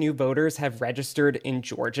 million new voters have registered in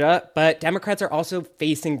Georgia, but Democrats are also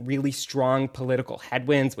facing really strong political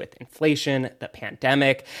headwinds with inflation, the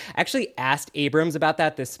pandemic. I actually asked Abrams about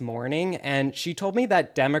that this morning, and she told me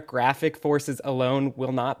that demographic forces alone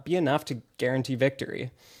will not be enough to guarantee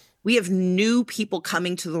victory. We have new people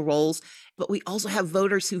coming to the rolls, but we also have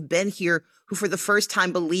voters who've been here who for the first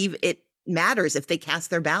time believe it matters if they cast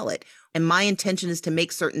their ballot. And my intention is to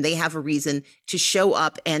make certain they have a reason to show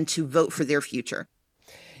up and to vote for their future.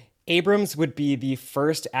 Abrams would be the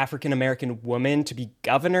first African-American woman to be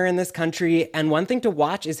governor in this country. And one thing to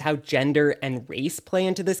watch is how gender and race play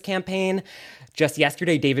into this campaign. Just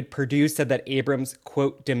yesterday, David Perdue said that Abrams,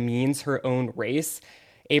 quote, demeans her own race.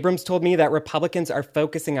 Abrams told me that Republicans are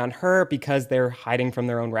focusing on her because they're hiding from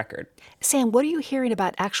their own record. Sam, what are you hearing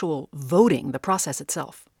about actual voting, the process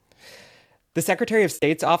itself? The Secretary of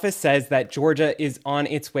State's office says that Georgia is on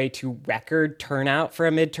its way to record turnout for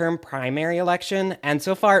a midterm primary election. And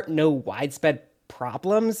so far, no widespread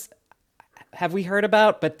problems have we heard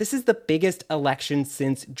about, but this is the biggest election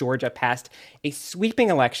since Georgia passed a sweeping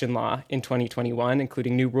election law in 2021,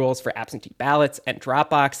 including new rules for absentee ballots and drop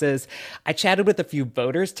boxes. I chatted with a few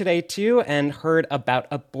voters today, too, and heard about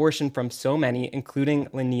abortion from so many, including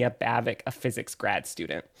Linnea Bavick, a physics grad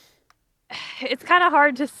student. It's kind of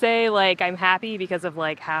hard to say, I'm happy because of,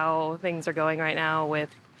 how things are going right now with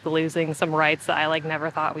losing some rights that I, never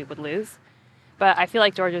thought we would lose. But I feel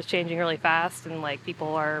like Georgia's changing really fast and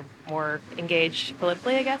people are more engaged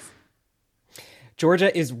politically, I guess.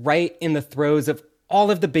 Georgia is right in the throes of all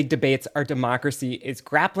of the big debates our democracy is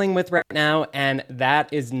grappling with right now, and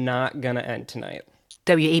that is not going to end tonight.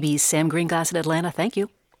 WAB's Sam Greenglass in Atlanta, thank you.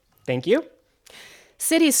 Thank you.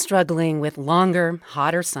 Cities struggling with longer,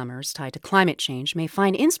 hotter summers tied to climate change may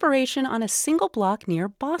find inspiration on a single block near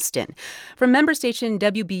Boston. From member station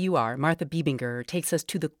WBUR, Martha Biebinger takes us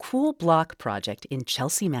to the Cool Block Project in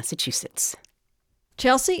Chelsea, Massachusetts.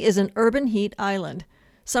 Chelsea is an urban heat island.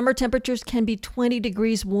 Summer temperatures can be 20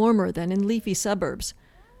 degrees warmer than in leafy suburbs.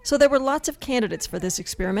 So there were lots of candidates for this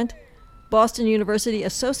experiment. Boston University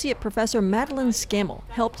Associate Professor Madeline Scammell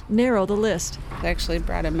helped narrow the list. I actually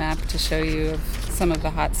brought a map to show you of some of the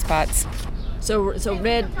hot spots. So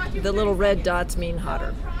red, the little red dots mean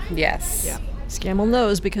hotter. Yes. Yeah. Scammell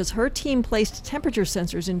knows because her team placed temperature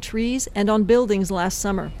sensors in trees and on buildings last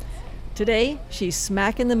summer. Today, she's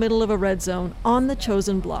smack in the middle of a red zone on the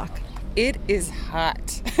chosen block. It is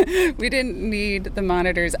hot. We didn't need the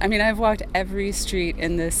monitors. I mean, I've walked every street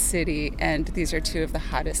in this city, and these are two of the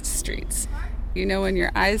hottest streets. You know, when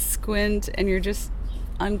your eyes squint and you're just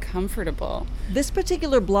uncomfortable. This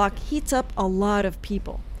particular block heats up a lot of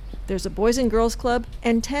people. There's a Boys and Girls Club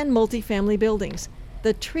and 10 multifamily buildings.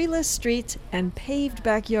 The treeless streets and paved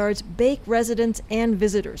backyards bake residents and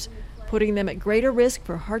visitors, putting them at greater risk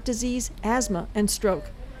for heart disease, asthma, and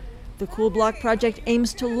stroke. The Cool Block Project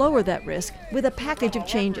aims to lower that risk with a package of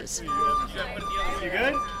changes,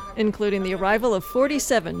 including the arrival of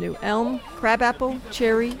 47 new elm, crabapple,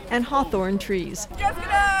 cherry, and hawthorn trees. Just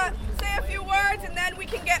gonna say a few words and then we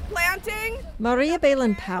can get planting. Maria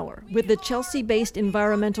Balin Power, with the Chelsea-based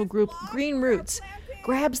environmental group Green Roots,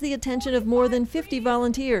 grabs the attention of more than 50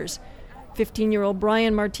 volunteers. 15-year-old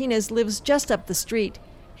Brian Martinez lives just up the street.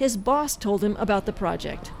 His boss told him about the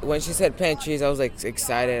project. When she said plant trees, I was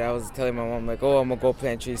excited. I was telling my mom I'm gonna go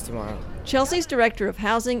plant trees tomorrow. Chelsea's Director of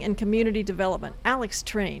Housing and Community Development, Alex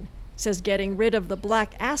Train, says getting rid of the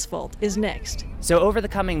black asphalt is next. So over the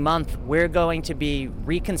coming month, we're going to be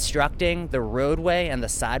reconstructing the roadway and the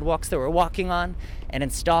sidewalks that we're walking on and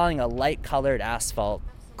installing a light-colored asphalt.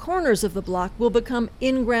 Corners of the block will become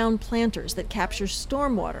in-ground planters that capture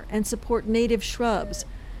stormwater and support native shrubs.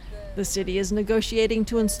 The city is negotiating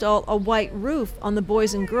to install a white roof on the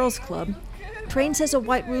Boys and Girls Club. Train says a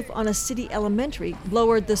white roof on a city elementary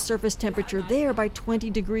lowered the surface temperature there by 20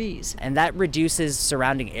 degrees. And that reduces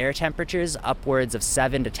surrounding air temperatures upwards of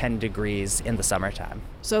 7 to 10 degrees in the summertime.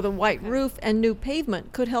 So the white roof and new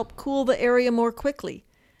pavement could help cool the area more quickly.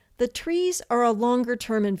 The trees are a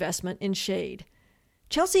longer-term investment in shade.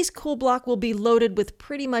 Chelsea's Cool Block will be loaded with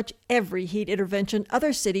pretty much every heat intervention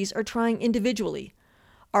other cities are trying individually.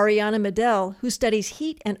 Ariana Medell, who studies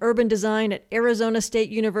heat and urban design at Arizona State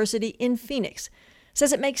University in Phoenix,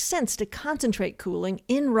 says it makes sense to concentrate cooling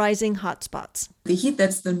in rising hotspots. The heat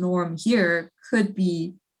that's the norm here could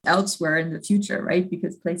be elsewhere in the future, right?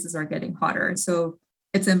 Because places are getting hotter. So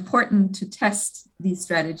it's important to test these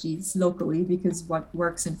strategies locally because what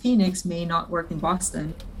works in Phoenix may not work in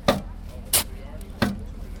Boston.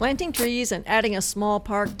 Planting trees and adding a small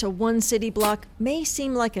park to one city block may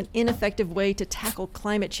seem like an ineffective way to tackle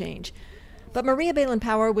climate change. But Maria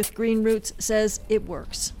Balin-Power with Green Roots says it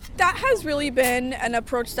works. That has really been an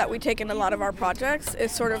approach that we take in a lot of our projects,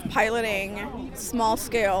 is sort of piloting small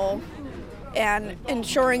scale and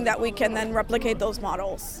ensuring that we can then replicate those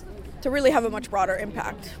models to really have a much broader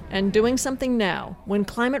impact. And doing something now, when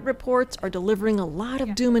climate reports are delivering a lot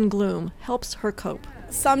of doom and gloom, helps her cope.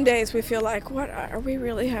 Some days we feel like, what, are we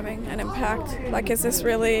really having an impact? Like, is this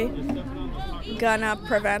really gonna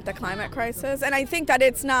prevent the climate crisis? And I think that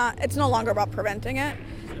it's no longer about preventing it,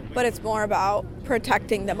 but it's more about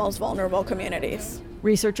protecting the most vulnerable communities.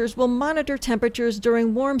 Researchers will monitor temperatures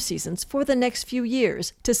during warm seasons for the next few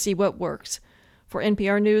years to see what works. For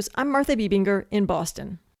NPR News, I'm Martha Biebinger in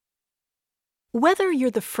Boston. Whether you're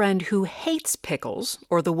the friend who hates pickles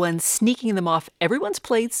or the one sneaking them off everyone's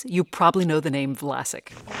plates, you probably know the name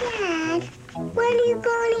Vlasic. Dad, when are you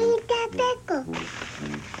going to eat that pickle?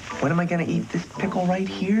 When am I going to eat this pickle right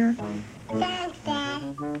here? Thanks,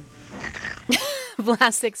 Dad.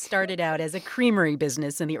 Vlasic started out as a creamery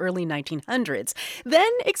business in the early 1900s,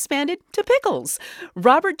 then expanded to pickles.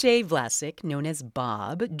 Robert J. Vlasic, known as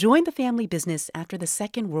Bob, joined the family business after the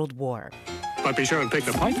Second World War. But be sure and pick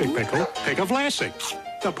the perfect pickle. Pick a Vlasic.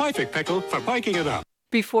 The perfect pickle for piking it up.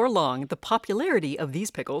 Before long, the popularity of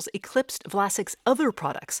these pickles eclipsed Vlasic's other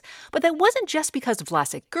products. But that wasn't just because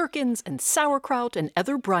Vlasic gherkins and sauerkraut and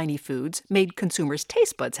other briny foods made consumers'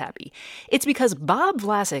 taste buds happy. It's because Bob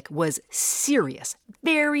Vlasic was serious,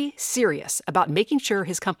 very serious about making sure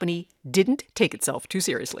his company didn't take itself too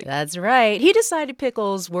seriously. That's right. He decided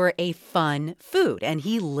pickles were a fun food, and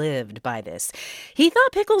he lived by this. He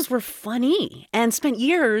thought pickles were funny and spent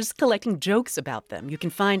years collecting jokes about them. You can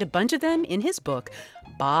find a bunch of them in his book,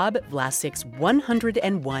 Bob Vlasic's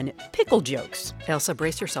 101 Pickle Jokes. Elsa,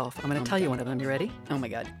 brace yourself. I'm going to tell you one of them. You ready? Oh, my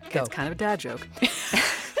God. Go. It's kind of a dad joke.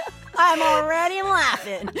 I'm already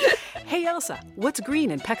laughing. Hey, Elsa, what's green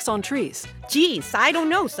and pecks on trees? Geez, I don't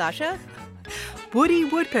know, Sasha. Woody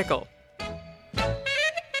woodpickle.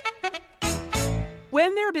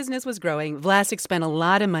 When their business was growing, Vlasic spent a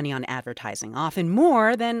lot of money on advertising, often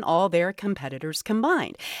more than all their competitors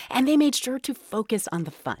combined. And they made sure to focus on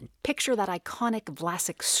the fun. Picture that iconic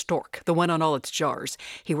Vlasic stork, the one on all its jars.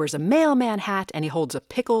 He wears a mailman hat and he holds a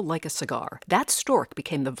pickle like a cigar. That stork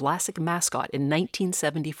became the Vlasic mascot in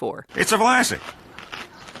 1974. It's a Vlasic.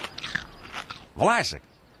 Vlasic.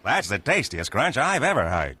 That's the tastiest crunch I've ever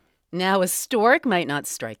heard. Now, a stork might not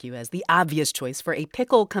strike you as the obvious choice for a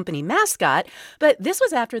pickle company mascot, but this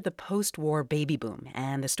was after the post-war baby boom.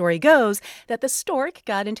 And the story goes that the stork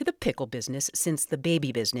got into the pickle business since the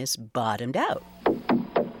baby business bottomed out.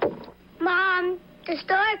 Mom, the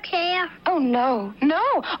stork's here. Oh, no.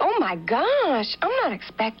 Oh, my gosh. I'm not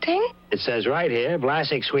expecting. It says right here,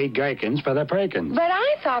 Vlasic sweet gherkins for the Perkins. But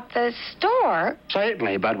I thought the store...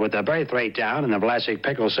 Certainly, but with the birth rate down and the Vlasic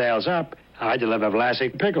pickle sales up, I deliver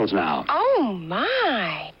Vlasic pickles now. Oh,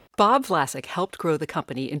 my. Bob Vlasic helped grow the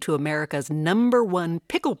company into America's #1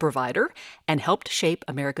 pickle provider and helped shape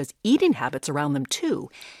America's eating habits around them, too.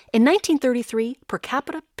 In 1933, per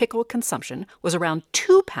capita pickle consumption was around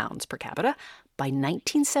 2 pounds per capita. By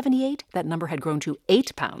 1978, that number had grown to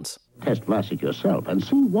 8 pounds. Test Vlasic yourself and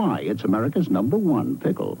see why it's America's #1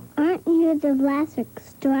 pickle. Aren't you the Vlasic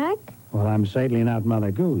stork? Well, I'm certainly not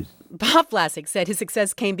Mother Goose. Bob Vlasic said his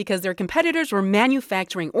success came because their competitors were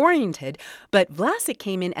manufacturing-oriented, but Vlasic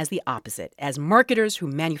came in as the opposite, as marketers who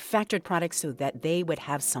manufactured products so that they would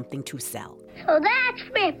have something to sell. So that's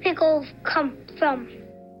where pickles come from.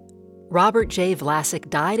 Robert J. Vlasic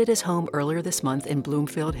died at his home earlier this month in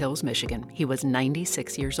Bloomfield Hills, Michigan. He was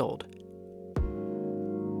 96 years old.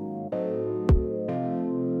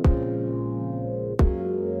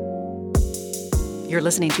 You're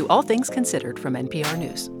listening to All Things Considered from NPR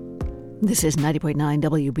News. This is 90.9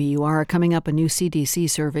 WBUR. Coming up, a new CDC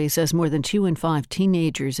survey says more than 2 in 5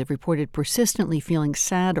 teenagers have reported persistently feeling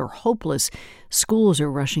sad or hopeless. Schools are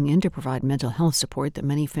rushing in to provide mental health support that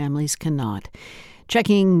many families cannot.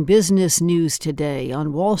 Checking business news today.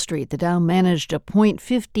 On Wall Street, the Dow managed a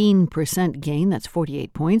 0.15% gain. That's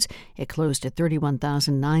 48 points. It closed at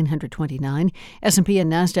 31,929. S&P and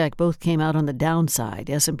NASDAQ both came out on the downside.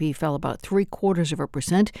 S&P fell about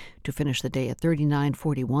 0.75% to finish the day at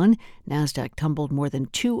 3941. NASDAQ tumbled more than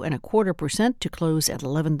 2.25% to close at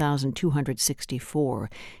 11,264.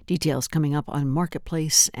 Details coming up on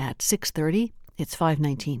Marketplace at 6:30. It's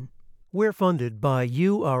 5:19. We're funded by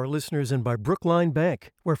you, our listeners, and by Brookline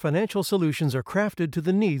Bank, where financial solutions are crafted to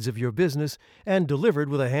the needs of your business and delivered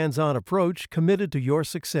with a hands-on approach committed to your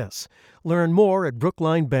success. Learn more at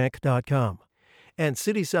brooklinebank.com. And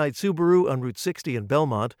Cityside Subaru on Route 60 in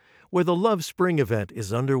Belmont, where the Love Spring event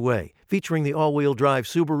is underway, featuring the all-wheel drive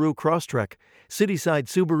Subaru Crosstrek.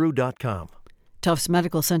 CitysideSubaru.com. Tufts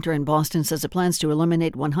Medical Center in Boston says it plans to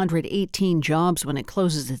eliminate 118 jobs when it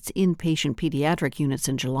closes its inpatient pediatric units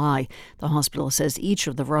in July. The hospital says each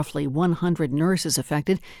of the roughly 100 nurses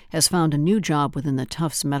affected has found a new job within the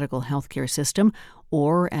Tufts medical healthcare system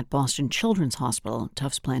or at Boston Children's Hospital.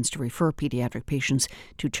 Tufts plans to refer pediatric patients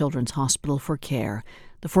to Children's Hospital for care.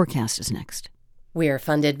 The forecast is next. We are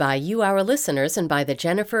funded by you, our listeners, and by the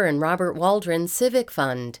Jennifer and Robert Waldron Civic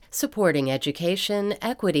Fund, supporting education,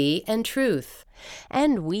 equity, and truth.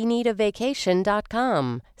 And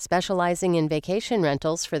weneedavacation.com, specializing in vacation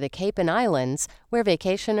rentals for the Cape and Islands, where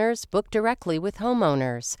vacationers book directly with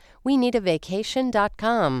homeowners.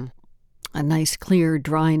 weneedavacation.com. A nice, clear,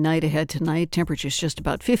 dry night ahead tonight. Temperatures just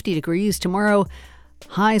about 50 degrees. Tomorrow,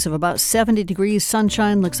 highs of about 70 degrees.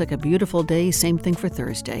 Sunshine. Looks like a beautiful day. Same thing for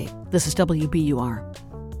Thursday. This is WBUR.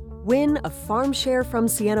 Win a farm share from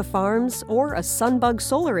Sienna Farms or a Sunbug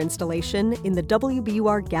solar installation in the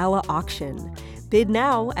WBUR Gala auction. Bid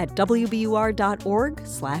now at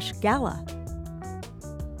wbur.org/gala.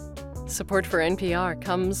 Support for NPR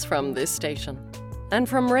comes from this station. And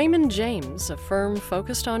from Raymond James, a firm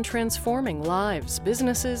focused on transforming lives,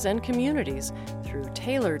 businesses, and communities through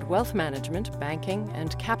tailored wealth management, banking,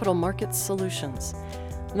 and capital markets solutions.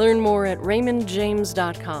 Learn more at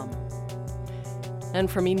raymondjames.com. And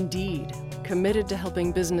from Indeed, committed to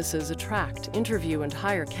helping businesses attract, interview, and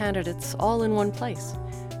hire candidates all in one place.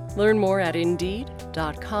 Learn more at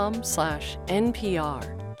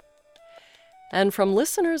Indeed.com/NPR. And from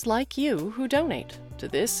listeners like you who donate to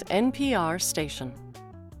this NPR station.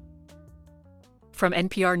 From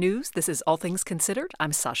NPR News, this is All Things Considered.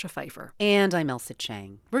 I'm Sasha Pfeiffer. And I'm Elsa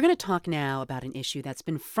Chang. We're going to talk now about an issue that's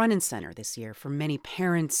been front and center this year for many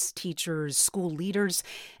parents, teachers, school leaders,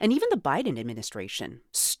 and even the Biden administration: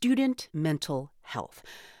 student mental health.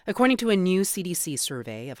 According to a new CDC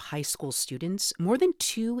survey of high school students, more than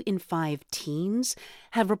 2 in 5 teens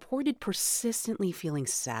have reported persistently feeling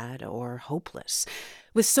sad or hopeless.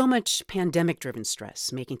 With so much pandemic-driven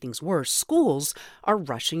stress making things worse, schools are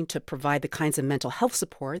rushing to provide the kinds of mental health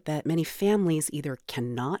support that many families either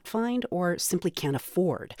cannot find or simply can't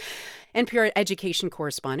afford. NPR education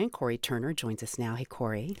correspondent Corey Turner joins us now. Hey,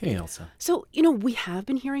 Corey. Hey, Elsa. So, we have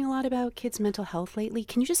been hearing a lot about kids' mental health lately.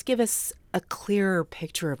 Can you just give us a clearer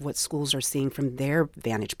picture of what schools are seeing from their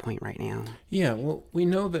vantage point right now? Yeah, well, we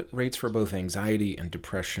know that rates for both anxiety and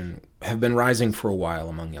depression have been rising for a while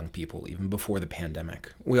among young people, even before the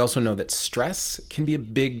pandemic. We also know that stress can be a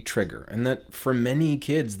big trigger, and that for many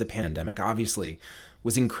kids, the pandemic obviously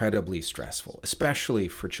was incredibly stressful, especially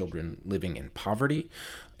for children living in poverty,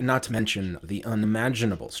 not to mention the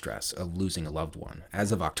unimaginable stress of losing a loved one.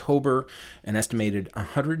 As of October, an estimated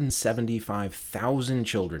 175,000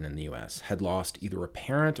 children in the U.S. had lost either a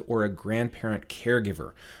parent or a grandparent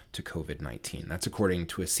caregiver to COVID-19. That's according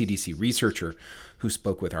to a CDC researcher who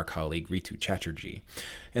spoke with our colleague Ritu Chatterjee.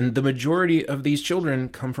 And the majority of these children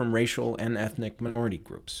come from racial and ethnic minority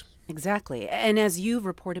groups. Exactly. And as you've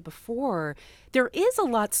reported before, there is a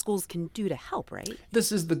lot schools can do to help, right?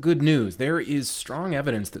 This is the good news. There is strong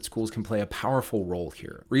evidence that schools can play a powerful role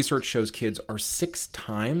here. Research shows kids are 6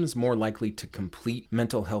 times more likely to complete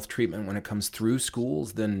mental health treatment when it comes through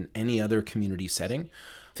schools than any other community setting.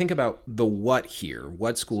 Think about the what here,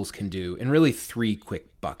 what schools can do, in really 3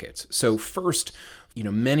 quick buckets. So first,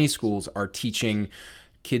 many schools are teaching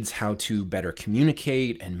kids how to better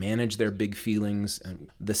communicate and manage their big feelings. And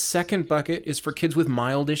the second bucket is for kids with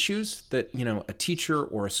mild issues that, a teacher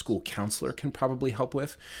or a school counselor can probably help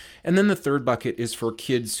with. And then the third bucket is for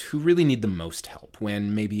kids who really need the most help,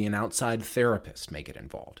 when maybe an outside therapist may get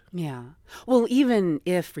involved. Yeah. Well, even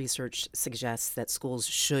if research suggests that schools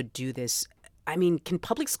should do this, can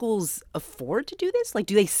public schools afford to do this?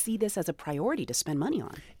 Do they see this as a priority to spend money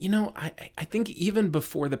on? I think even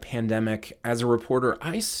before the pandemic, as a reporter,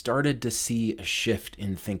 I started to see a shift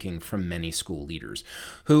in thinking from many school leaders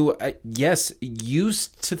who,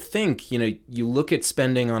 used to think, you look at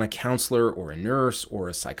spending on a counselor or a nurse or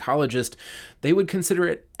a psychologist, they would consider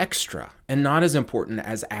it extra and not as important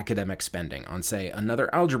as academic spending on, say, another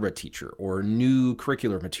algebra teacher or new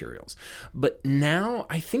curricular materials. But now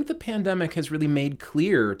I think the pandemic has really made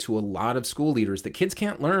clear to a lot of school leaders that kids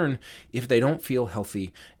can't learn if they don't feel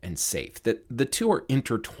healthy and safe, that the two are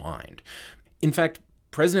intertwined. In fact,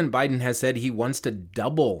 President Biden has said he wants to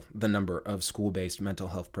double the number of school-based mental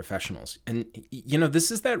health professionals. And,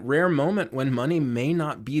 this is that rare moment when money may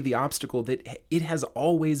not be the obstacle that it has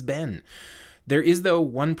always been. There is, though,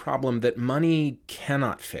 one problem that money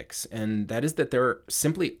cannot fix, and that is that there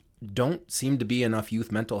simply don't seem to be enough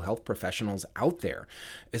youth mental health professionals out there,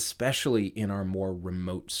 especially in our more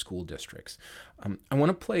remote school districts. I want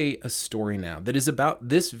to play a story now that is about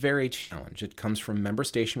this very challenge. It comes from member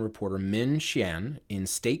station reporter Min Xian in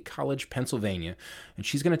State College, Pennsylvania, and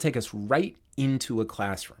she's going to take us right into a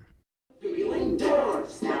classroom.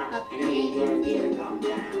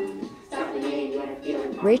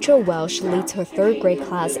 Rachel Welsh leads her third grade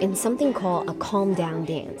class in something called a calm down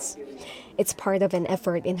dance. It's part of an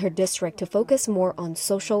effort in her district to focus more on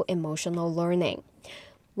social-emotional learning.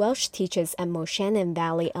 Welsh teaches at Moshannon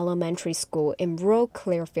Valley Elementary School in rural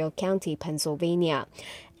Clearfield County, Pennsylvania.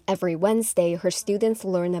 Every Wednesday, her students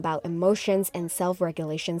learn about emotions and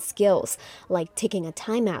self-regulation skills, like taking a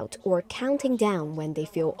timeout or counting down when they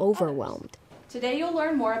feel overwhelmed. Today you'll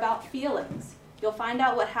learn more about feelings. You'll find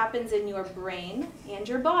out what happens in your brain and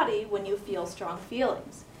your body when you feel strong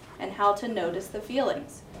feelings, and how to notice the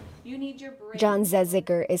feelings. You need your brain. John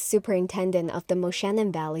Zeziger is superintendent of the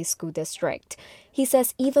Moshannon Valley School District. He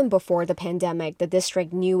says even before the pandemic, the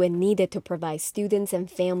district knew it needed to provide students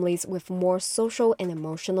and families with more social and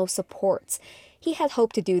emotional supports. He had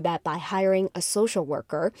hoped to do that by hiring a social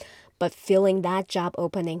worker, but filling that job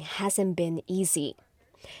opening hasn't been easy.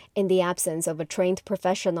 In the absence of a trained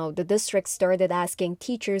professional, the district started asking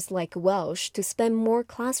teachers like Welsh to spend more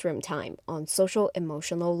classroom time on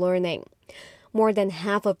social-emotional learning. More than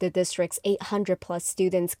half of the district's 800-plus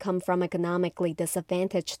students come from economically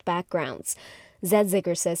disadvantaged backgrounds.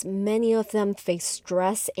 Zedziger says many of them face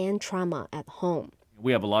stress and trauma at home.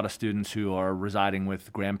 We have a lot of students who are residing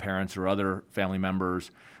with grandparents or other family members.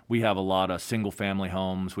 We have a lot of single-family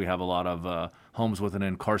homes. We have a lot of homes with an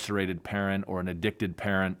incarcerated parent or an addicted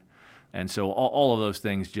parent. And so all of those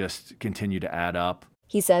things just continue to add up.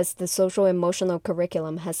 He says the social-emotional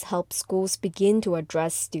curriculum has helped schools begin to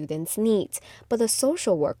address students' needs, but a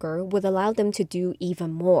social worker would allow them to do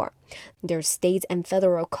even more. There's state and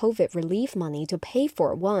federal COVID relief money to pay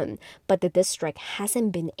for one, but the district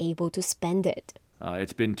hasn't been able to spend it.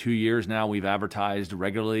 It's been 2 years now. We've advertised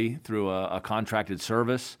regularly through a contracted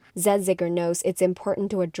service. Zedziger knows it's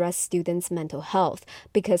important to address students' mental health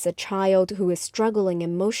because a child who is struggling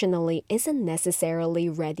emotionally isn't necessarily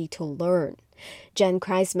ready to learn. Jen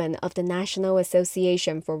Kreisman of the National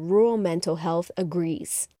Association for Rural Mental Health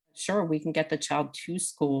agrees. Sure, we can get the child to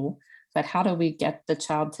school, but how do we get the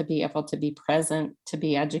child to be able to be present, to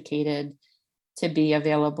be educated, to be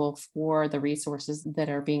available for the resources that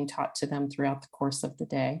are being taught to them throughout the course of the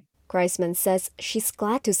day? Kreisman says she's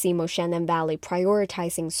glad to see Moshannon Valley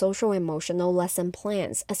prioritizing social-emotional lesson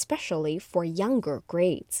plans, especially for younger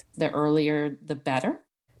grades. The earlier, the better.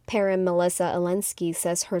 Parent Melissa Alensky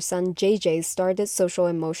says her son JJ started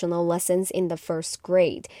social-emotional lessons in the first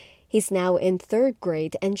grade. He's now in third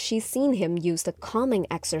grade, and she's seen him use the calming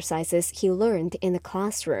exercises he learned in the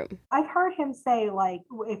classroom. I've heard him say, like,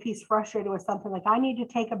 if he's frustrated with something, like, I need to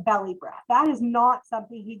take a belly breath. That is not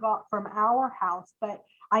something he got from our house, but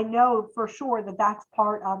I know for sure that that's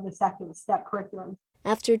part of the second step curriculum.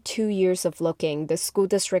 After 2 years of looking, the school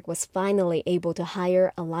district was finally able to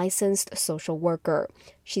hire a licensed social worker.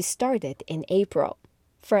 She started in April.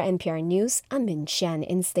 For NPR News, I'm Min Xian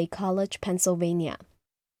in State College, Pennsylvania.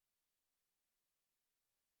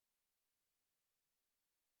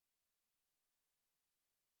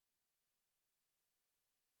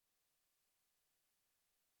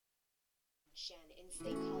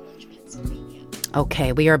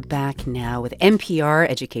 Okay, we are back now with NPR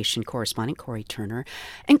education correspondent Corey Turner.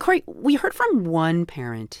 And Corey, we heard from one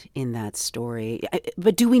parent in that story,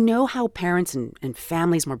 but do we know how parents and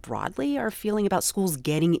families more broadly are feeling about schools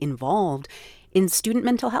getting involved in student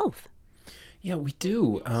mental health? Yeah, we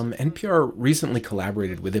do. NPR recently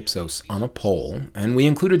collaborated with Ipsos on a poll, and we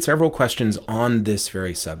included several questions on this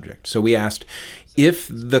very subject. So we asked if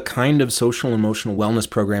the kind of social emotional wellness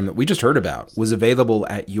program that we just heard about was available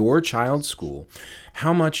at your child's school,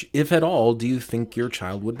 how much, if at all, do you think your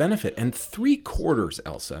child would benefit? And 3/4,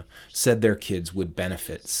 Elsa, said their kids would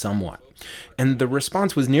benefit somewhat. And the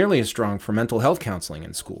response was nearly as strong for mental health counseling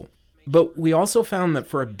in school. But we also found that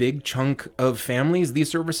for a big chunk of families,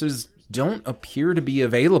 these services don't appear to be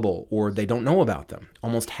available or they don't know about them.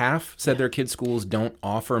 Almost half said their kids' schools don't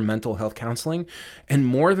offer mental health counseling, and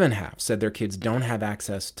more than half said their kids don't have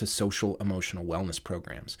access to social emotional wellness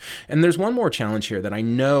programs. And there's one more challenge here that I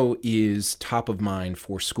know is top of mind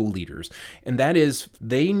for school leaders, and that is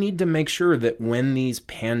they need to make sure that when these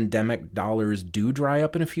pandemic dollars do dry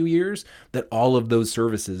up in a few years, that all of those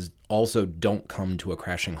services also don't come to a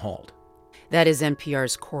crashing halt. That is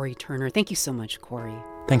NPR's Corey Turner. Thank you so much, Corey.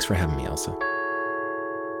 Thanks for having me, Elsa.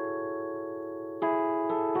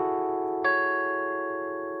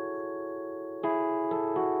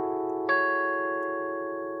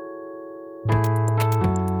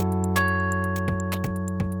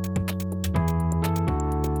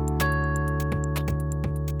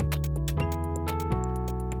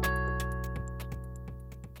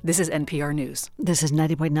 This is NPR News. This is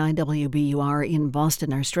 90.9 WBUR in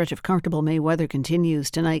Boston. Our stretch of comfortable May weather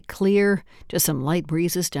continues. Tonight, clear, just some light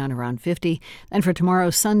breezes down around 50. And for tomorrow,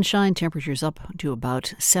 sunshine, temperatures up to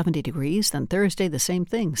about 70 degrees. Then Thursday, the same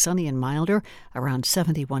thing, sunny and milder, around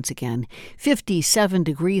 70 once again. 57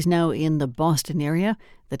 degrees now in the Boston area.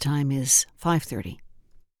 The time is 5:30.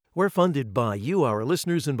 We're funded by you, our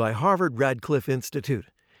listeners, and by Harvard Radcliffe Institute.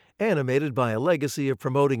 Animated by a legacy of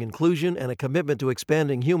promoting inclusion and a commitment to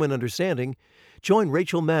expanding human understanding, join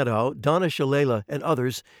Rachel Maddow, Donna Shalala, and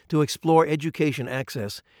others to explore education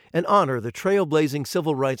access and honor the trailblazing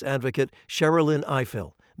civil rights advocate Sherilyn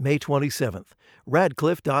Ifill, May 27th.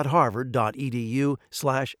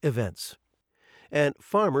 radcliffe.harvard.edu/events. And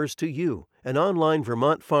Farmers to You, an online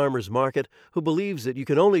Vermont farmers market who believes that you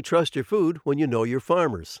can only trust your food when you know your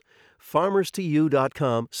farmers.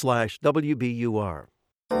 farmerstoyou.com/WBUR.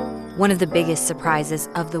 One of the biggest surprises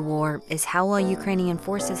of the war is how well Ukrainian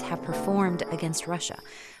forces have performed against Russia.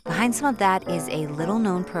 Behind some of that is a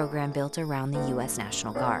little-known program built around the U.S.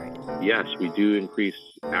 National Guard. Yes, we do increase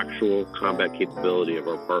actual combat capability of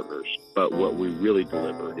our partners, but what we really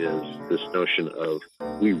deliver is this notion of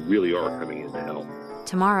we really are coming into help.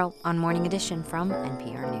 Tomorrow on Morning Edition from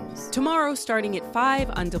NPR News. Tomorrow starting at 5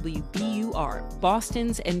 on WBUR,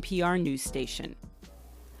 Boston's NPR news station.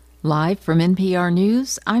 Live from NPR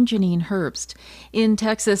News, I'm Janine Herbst. In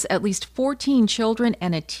Texas, at least 14 children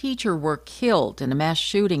and a teacher were killed in a mass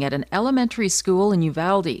shooting at an elementary school in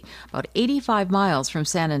Uvalde, about 85 miles from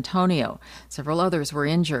San Antonio. Several others were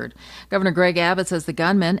injured. Governor Greg Abbott says the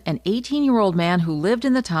gunman, an 18-year-old man who lived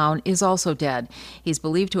in the town, is also dead. He's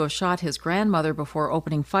believed to have shot his grandmother before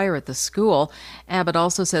opening fire at the school. Abbott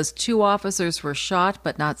also says 2 officers were shot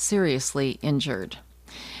but not seriously injured.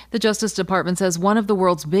 The Justice Department says one of the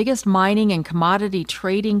world's biggest mining and commodity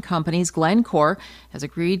trading companies, Glencore, has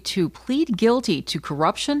agreed to plead guilty to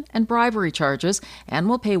corruption and bribery charges and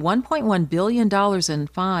will pay $1.1 billion in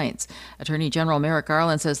fines. Attorney General Merrick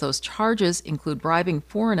Garland says those charges include bribing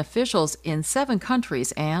foreign officials in 7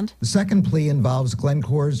 countries and... The second plea involves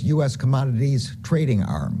Glencore's U.S. commodities trading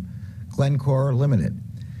arm, Glencore Limited,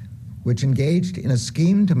 which engaged in a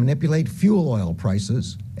scheme to manipulate fuel oil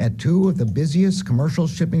prices at 2 of the busiest commercial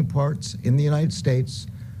shipping ports in the United States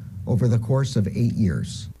over the course of 8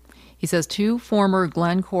 years. He says 2 former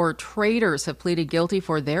Glencore traders have pleaded guilty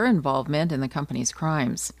for their involvement in the company's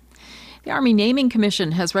crimes. The Army Naming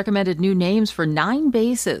Commission has recommended new names for 9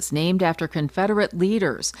 bases named after Confederate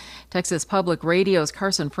leaders. Texas Public Radio's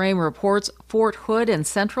Carson Frame reports Fort Hood in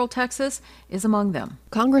Central Texas is among them.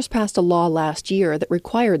 Congress passed a law last year that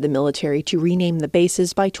required the military to rename the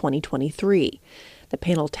bases by 2023. The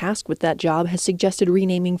panel tasked with that job has suggested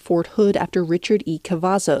renaming Fort Hood after Richard E.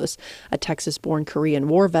 Cavazos, a Texas-born Korean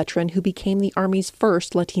War veteran who became the Army's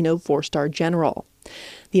first Latino 4-star general.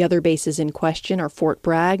 The other bases in question are Fort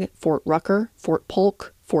Bragg, Fort Rucker, Fort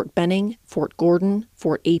Polk, Fort Benning, Fort Gordon,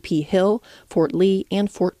 Fort A.P. Hill, Fort Lee, and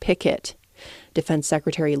Fort Pickett. Defense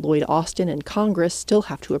Secretary Lloyd Austin and Congress still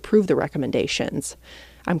have to approve the recommendations.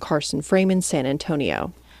 I'm Carson Frame in San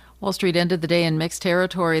Antonio. Wall Street ended the day in mixed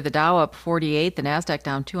territory. The Dow up 48, the Nasdaq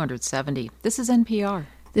down 270. This is NPR.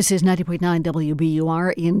 This is 90.9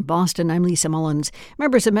 WBUR in Boston. I'm Lisa Mullins.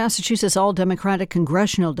 Members of Massachusetts' all-Democratic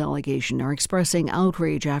congressional delegation are expressing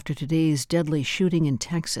outrage after today's deadly shooting in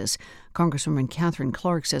Texas. Congresswoman Catherine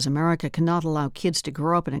Clark says America cannot allow kids to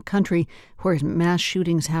grow up in a country where mass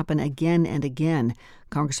shootings happen again and again.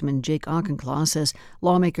 Congressman Jake Auchincloss says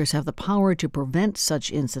lawmakers have the power to prevent such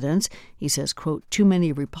incidents. He says, quote, too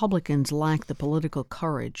many Republicans lack the political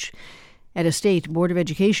courage. At a state Board of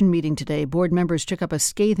Education meeting today, board members took up a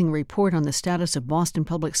scathing report on the status of Boston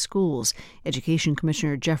public schools. Education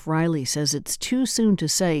Commissioner Jeff Riley says it's too soon to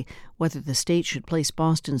say whether the state should place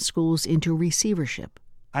Boston schools into receivership.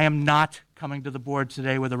 I am not coming to the board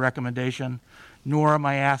today with a recommendation, nor am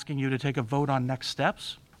I asking you to take a vote on next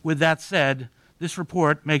steps. With that said, this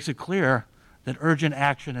report makes it clear that urgent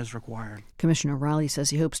action is required. Commissioner Riley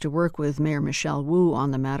says he hopes to work with Mayor Michelle Wu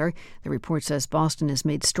on the matter. The report says Boston has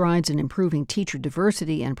made strides in improving teacher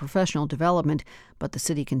diversity and professional development, but the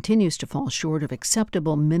city continues to fall short of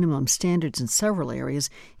acceptable minimum standards in several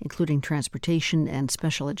areas, including transportation and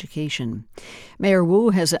special education. Mayor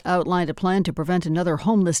Wu has outlined a plan to prevent another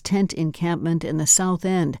homeless tent encampment in the South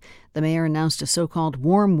End. The mayor announced a so-called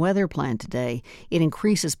warm weather plan today. It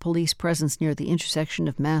increases police presence near the intersection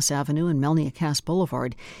of Mass Avenue and Melnia Cass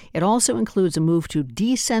Boulevard. It also includes a move to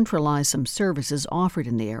decentralize some services offered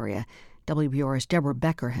in the area. WBUR's Deborah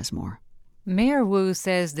Becker has more. Mayor Wu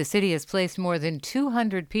says the city has placed more than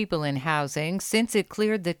 200 people in housing since it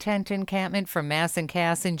cleared the tent encampment from Mass and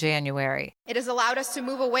Cass in January. It has allowed us to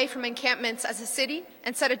move away from encampments as a city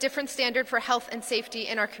and set a different standard for health and safety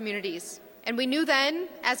in our communities. And we knew then,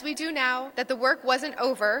 as we do now, that the work wasn't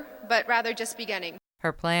over, but rather just beginning.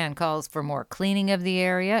 Her plan calls for more cleaning of the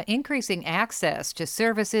area, increasing access to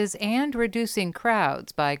services, and reducing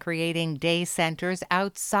crowds by creating day centers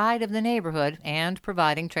outside of the neighborhood and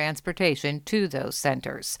providing transportation to those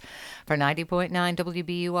centers. For 90.9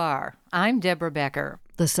 WBUR, I'm Deborah Becker.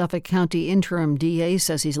 The Suffolk County interim DA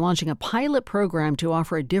says he's launching a pilot program to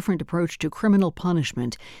offer a different approach to criminal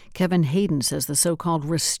punishment. Kevin Hayden says the so-called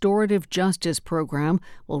restorative justice program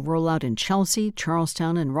will roll out in Chelsea,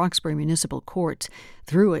 Charlestown, and Roxbury municipal courts.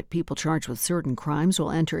 Through it, people charged with certain crimes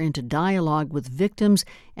will enter into dialogue with victims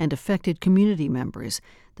and affected community members.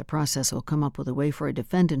 The process will come up with a way for a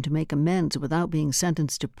defendant to make amends without being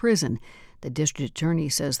sentenced to prison. The district attorney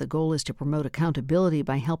says the goal is to promote accountability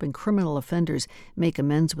by helping criminal offenders make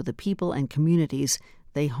amends with the people and communities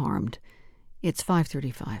they harmed. It's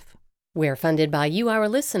 5:35. We're funded by you, our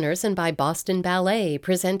listeners, and by Boston Ballet,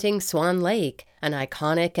 presenting Swan Lake, an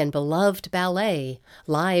iconic and beloved ballet,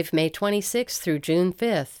 live May 26th through June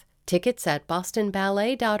 5th. Tickets at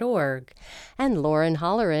bostonballet.org. And Lauren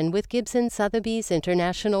Holleran with Gibson Sotheby's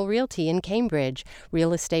International Realty in Cambridge,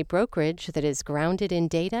 real estate brokerage that is grounded in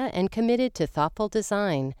data and committed to thoughtful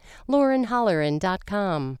design.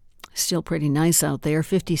 LaurenHolleran.com. Still pretty nice out there.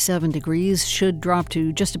 57 degrees. Should drop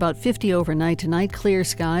to just about 50 overnight tonight. Clear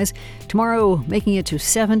skies. Tomorrow making it to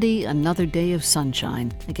 70. Another day of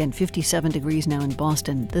sunshine. Again, 57 degrees now in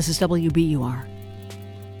Boston. This is WBUR.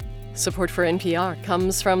 Support for NPR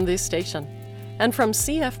comes from this station and from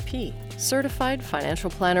CFP, Certified Financial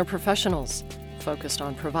Planner Professionals, focused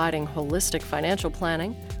on providing holistic financial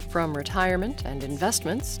planning from retirement and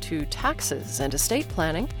investments to taxes and estate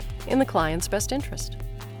planning in the client's best interest.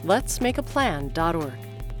 Let'sMakeAPlan.org.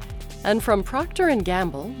 And from Procter &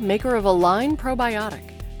 Gamble, maker of Align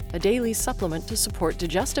Probiotic, a daily supplement to support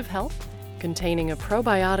digestive health, containing a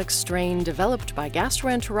probiotic strain developed by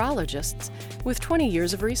gastroenterologists with 20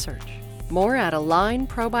 years of research. More at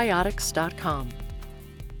alignprobiotics.com.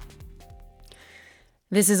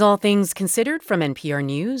 This is All Things Considered from NPR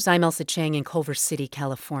News. I'm Elsa Chang in Culver City,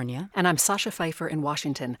 California. And I'm Sasha Pfeiffer in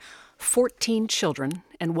Washington. 14 children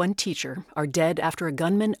and one teacher are dead after a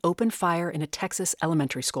gunman opened fire in a Texas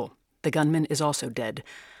elementary school. The gunman is also dead.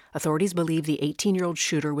 Authorities believe the 18-year-old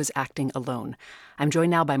shooter was acting alone. I'm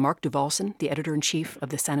joined now by Mark Duvalson, the editor-in-chief of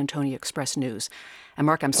the San Antonio Express-News. And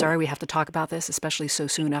Mark, I'm sorry we have to talk about this, especially so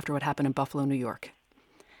soon after what happened in Buffalo, New York.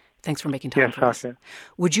 Thanks for making time for us.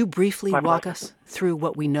 Would you briefly walk us through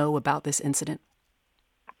what we know about this incident?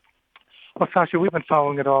 Well, Sasha, we've been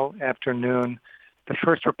following it all afternoon. The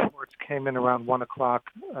first reports came in around 1 o'clock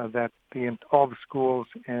that all the schools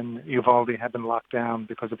in Uvalde had been locked down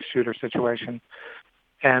because of a shooter situation.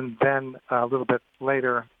 And then a little bit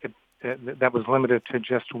later, that was limited to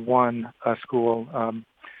just one school,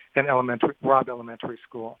 Robb Elementary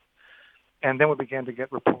School. And then we began to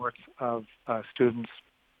get reports of students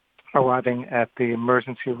arriving at the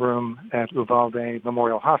emergency room at Uvalde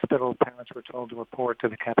Memorial Hospital. Parents were told to report to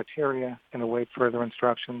the cafeteria and await further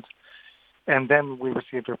instructions. And then we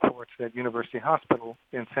received reports that University Hospital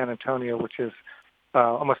in San Antonio, which is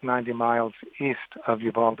almost 90 miles east of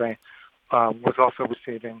Uvalde, was also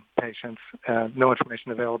receiving patients, no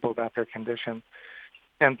information available about their condition.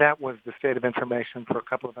 And that was the state of information for a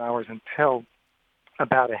couple of hours until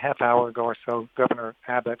about a half hour ago or so, Governor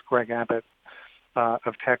Greg Abbott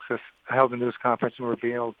of Texas, held a news conference and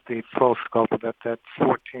revealed the full scope of it, that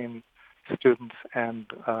 14 students and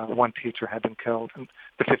one teacher had been killed, and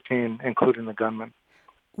the 15, including the gunman.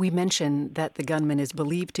 We mentioned that the gunman is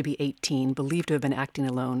believed to be 18, believed to have been acting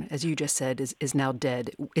alone, as you just said, is now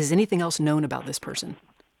dead. Is anything else known about this person?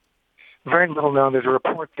 Very little known. There's a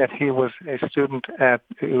report that he was a student at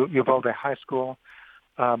Uvalde High School.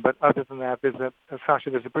 But other than that, Sasha,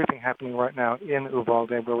 there's a briefing happening right now in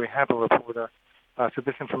Uvalde where we have a reporter So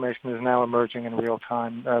this information is now emerging in real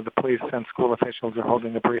time. The police and school officials are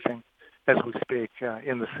holding a briefing as we speak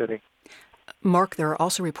in the city. Mark, there are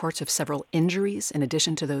also reports of several injuries in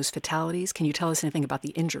addition to those fatalities. Can you tell us anything about the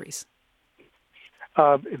injuries?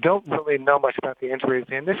 Don't really know much about the injuries.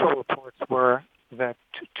 The initial reports were that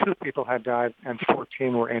 2 people had died and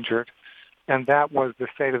 14 were injured. And that was the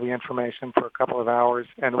state of the information for a couple of hours.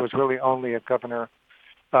 And it was really only at Governor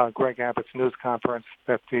Greg Abbott's news conference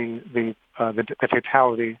that the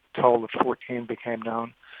fatality toll of 14 became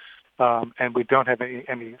known. And we don't have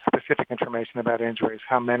any specific information about injuries,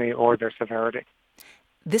 how many or their severity.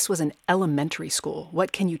 This was an elementary school.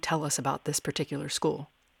 What can you tell us about this particular school?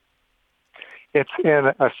 It's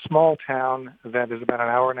in a small town that is about an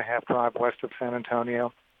hour-and-a-half drive west of San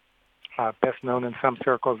Antonio, best known in some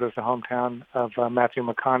circles as the hometown of Matthew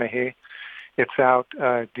McConaughey. It's out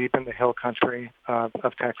deep in the hill country of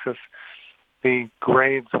Texas. The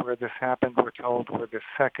grades where this happened, we're told, were the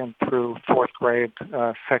 2nd through 4th grade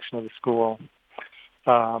section of the school.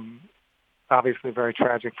 Obviously very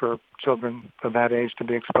tragic for children of that age to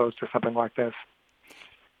be exposed to something like this.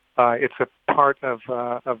 It's a part of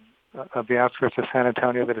the outskirts of San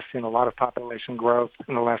Antonio that has seen a lot of population growth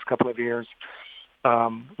in the last couple of years.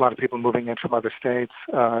 A lot of people moving in from other states,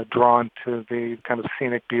 drawn to the kind of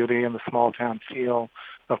scenic beauty and the small town feel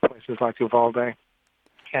of places like Uvalde,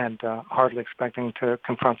 and hardly expecting to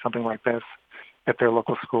confront something like this at their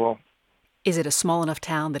local school. Is it a small enough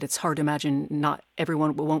town that it's hard to imagine not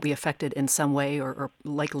everyone won't be affected in some way or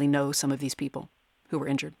likely know some of these people who were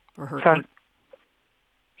injured or hurt?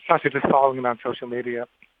 Sasha, just following them on social media,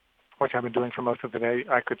 which I've been doing for most of the day,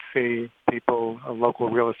 I could see people, local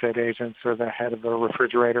real estate agents or the head of a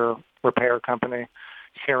refrigerator repair company,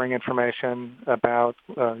 sharing information about,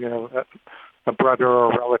 a brother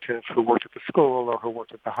or a relative who worked at the school or who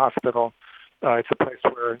worked at the hospital. It's a place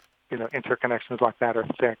where, interconnections like that are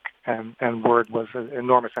thick, and word was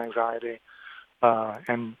enormous anxiety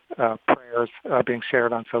and prayers being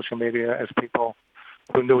shared on social media as people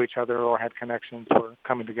who knew each other or had connections were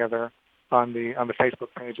coming together on the Facebook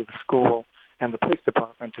page of the school and the police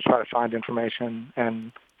department to try to find information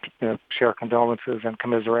and share condolences and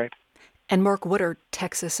commiserate. And Mark, what are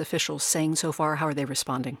Texas officials saying so far? How are they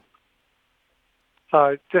responding?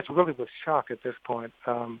 Just really with shock at this point.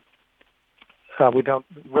 We don't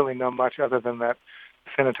really know much other than that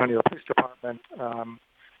San Antonio Police Department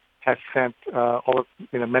has sent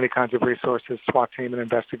many kinds of resources, SWAT team and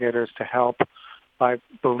investigators to help. I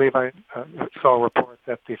believe I saw a report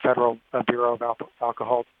that the Federal Bureau of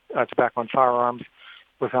Alcohol, Tobacco, and Firearms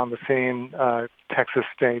was on the scene. Texas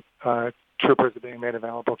State troopers are being made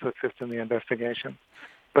available to assist in the investigation.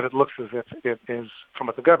 But it looks as if it is, from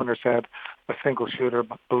what the governor said, a single shooter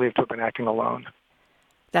believed to have been acting alone.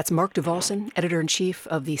 That's Mark Duvalson, editor-in-chief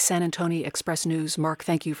of the San Antonio Express-News. Mark,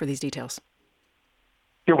 thank you for these details.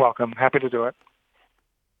 You're welcome. Happy to do it.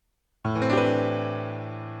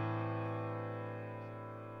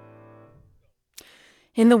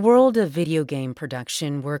 In the world of video game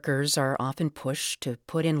production, workers are often pushed to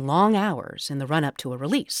put in long hours in the run-up to a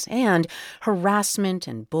release, and harassment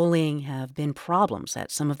and bullying have been problems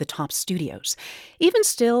at some of the top studios. Even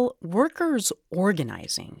still, workers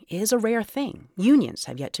organizing is a rare thing. Unions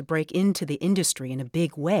have yet to break into the industry in a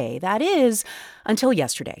big way. That is, until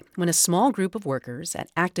yesterday, when a small group of workers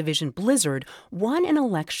at Activision Blizzard won an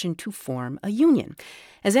election to form a union.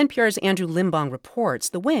 As NPR's Andrew Limbong reports,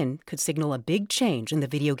 the win could signal a big change in the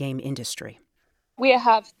video game industry. We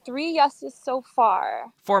have 3 yeses so far.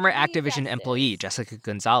 Former Activision employee Jessica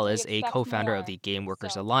Gonzalez, a co-founder of the Game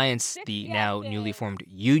Workers Alliance, the now newly formed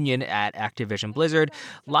union at Activision Blizzard,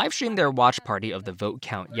 live-streamed their watch party of the vote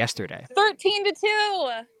count yesterday.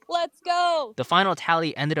 13-2! Let's go! The final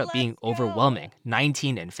tally ended up being overwhelming,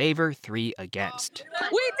 19 in favor, 3 against.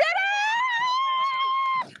 We did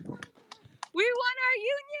it! We won our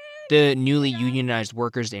union! The newly unionized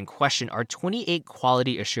workers in question are 28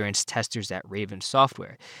 quality assurance testers at Raven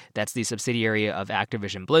Software. That's the subsidiary of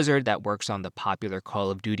Activision Blizzard that works on the popular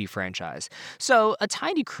Call of Duty franchise. So, a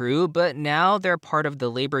tiny crew, but now they're part of the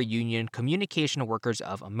labor union Communication Workers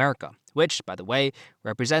of America, which, by the way,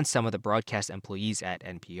 represents some of the broadcast employees at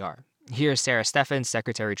NPR. Here's Sarah Steffens,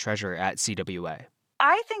 Secretary-Treasurer at CWA.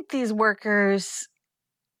 I think these workers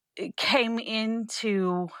came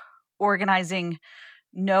into organizing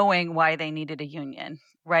knowing why they needed a union,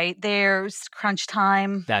 right? There's crunch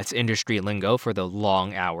time. That's industry lingo for the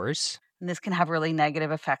long hours. And this can have really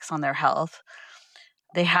negative effects on their health.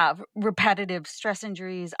 They have repetitive stress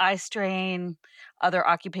injuries, eye strain, other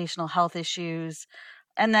occupational health issues.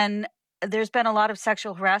 And then there's been a lot of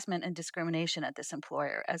sexual harassment and discrimination at this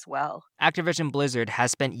employer as well. Activision Blizzard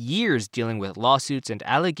has spent years dealing with lawsuits and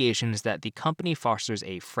allegations that the company fosters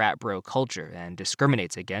a frat bro culture and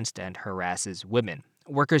discriminates against and harasses women.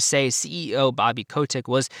 Workers say CEO Bobby Kotick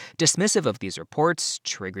was dismissive of these reports,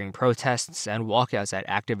 triggering protests and walkouts at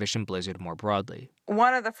Activision Blizzard more broadly.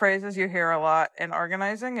 One of the phrases you hear a lot in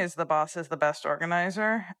organizing is the boss is the best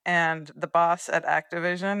organizer. And the boss at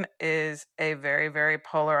Activision is a very, very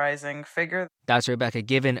polarizing figure. That's Rebecca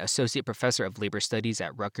Given, Associate Professor of Labor Studies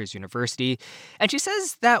at Rutgers University. And she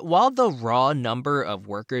says that while the raw number of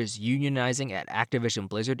workers unionizing at Activision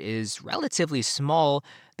Blizzard is relatively small,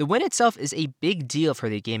 the win itself is a big deal for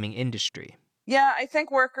the gaming industry. Yeah, I think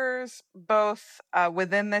workers, both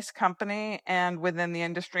within this company and within the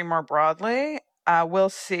industry more broadly, will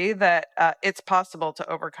see that it's possible to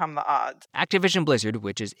overcome the odds. Activision Blizzard,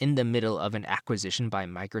 which is in the middle of an acquisition by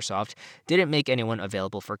Microsoft, didn't make anyone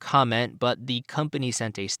available for comment, but the company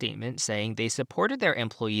sent a statement saying they supported their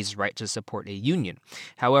employees' right to support a union.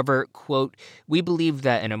 However, quote, "We believe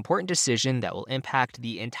that an important decision that will impact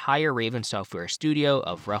the entire Raven Software studio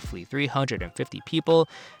of roughly 350 people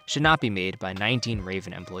should not be made by 19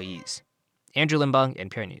 Raven employees." Andrew Limbong,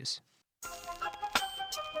 NPR News.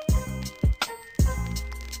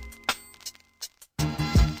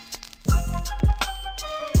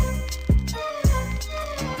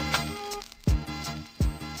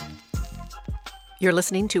 You're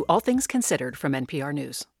listening to All Things Considered from NPR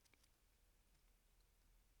News.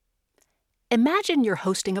 Imagine you're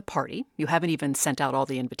hosting a party, you haven't even sent out all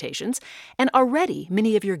the invitations, and already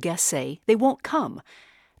many of your guests say they won't come.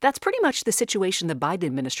 That's pretty much the situation the Biden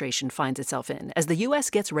administration finds itself in as the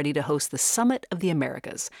U.S. gets ready to host the Summit of the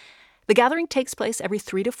Americas. The gathering takes place every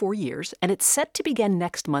 3 to 4 years, and it's set to begin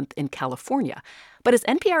next month in California. But as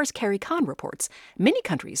NPR's Carrie Kahn reports, many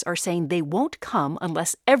countries are saying they won't come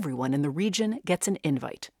unless everyone in the region gets an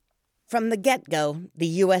invite. From the get-go, the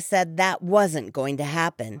U.S. said that wasn't going to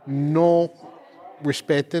happen. No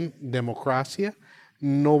respeten democracia,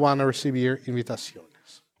 no van a recibir invitaciones.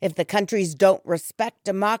 If the countries don't respect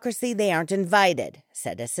democracy, they aren't invited,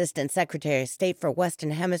 said Assistant Secretary of State for Western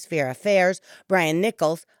Hemisphere Affairs Brian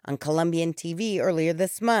Nichols on Colombian TV earlier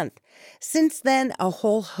this month. Since then, a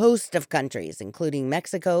whole host of countries, including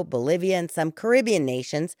Mexico, Bolivia, and some Caribbean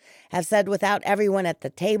nations, have said without everyone at the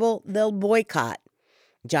table, they'll boycott.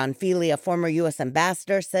 John Feely, a former U.S.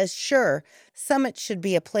 ambassador, says sure, summits should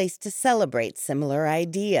be a place to celebrate similar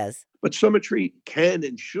ideas. But summitry can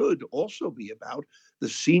and should also be about the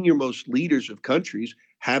senior-most leaders of countries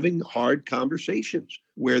having hard conversations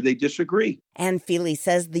where they disagree. And Feely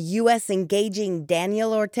says the U.S. engaging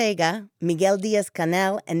Daniel Ortega, Miguel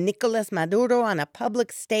Diaz-Canel, and Nicolas Maduro on a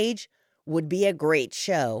public stage would be a great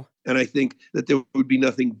show. And I think that there would be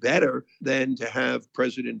nothing better than to have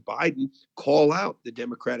President Biden call out the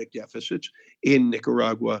democratic deficits in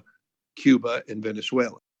Nicaragua, Cuba, and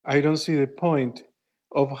Venezuela. I don't see the point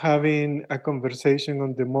of having a conversation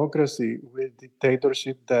on democracy with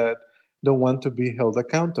dictatorship that don't want to be held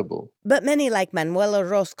accountable. But many, like Manuel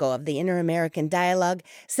Orozco of the Inter-American Dialogue,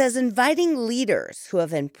 says inviting leaders who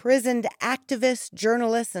have imprisoned activists,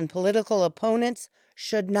 journalists, and political opponents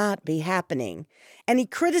should not be happening. And he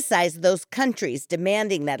criticized those countries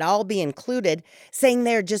demanding that all be included, saying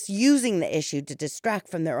they're just using the issue to distract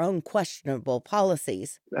from their own questionable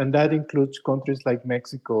policies. And that includes countries like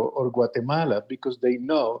Mexico or Guatemala, because they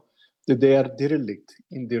know that they are derelict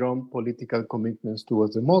in their own political commitments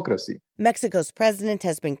towards democracy. Mexico's president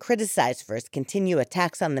has been criticized for his continued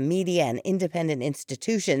attacks on the media and independent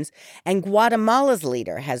institutions, and Guatemala's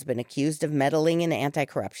leader has been accused of meddling in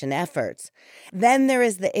anti-corruption efforts. Then there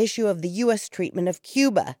is the issue of the U.S. treatment of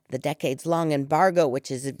Cuba, the decades-long embargo which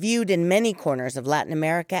is viewed in many corners of Latin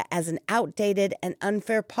America as an outdated and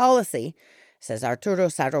unfair policy, says Arturo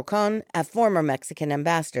Sarrocon, a former Mexican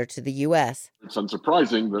ambassador to the U.S. It's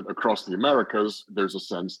unsurprising that across the Americas, there's a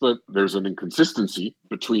sense that there's an inconsistency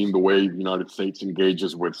between the way the United States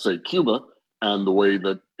engages with, say, Cuba, and the way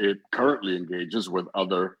that it currently engages with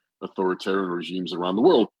other authoritarian regimes around the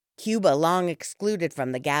world. Cuba, long excluded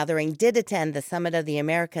from the gathering, did attend the Summit of the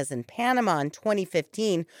Americas in Panama in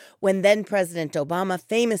 2015, when then-President Obama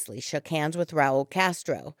famously shook hands with Raul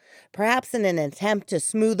Castro. Perhaps in an attempt to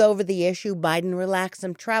smooth over the issue, Biden relaxed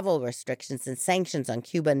some travel restrictions and sanctions on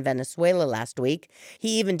Cuba and Venezuela last week.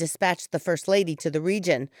 He even dispatched the First Lady to the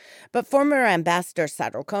region. But former Ambassador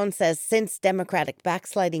Sarrocon says since Democratic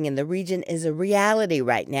backsliding in the region is a reality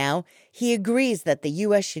right now, he agrees that the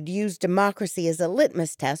U.S. should use democracy as a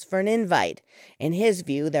litmus test for an invite. In his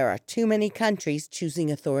view, there are too many countries choosing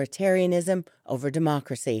authoritarianism over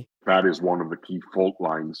democracy. That is one of the key fault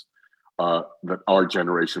lines that our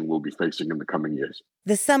generation will be facing in the coming years.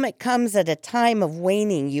 The summit comes at a time of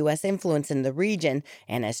waning U.S. influence in the region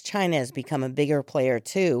and as China has become a bigger player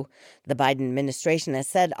too. The Biden administration has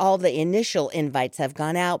said all the initial invites have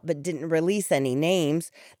gone out but didn't release any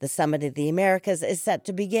names. The Summit of the Americas is set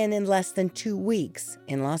to begin in less than 2 weeks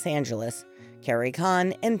in Los Angeles. Carrie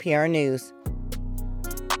Kahn, NPR News.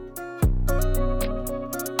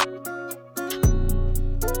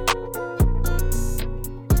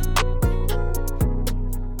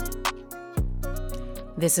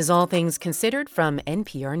 This is All Things Considered from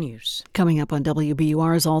NPR News. Coming up on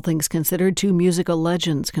WBUR's All Things Considered, two musical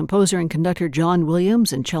legends, composer and conductor John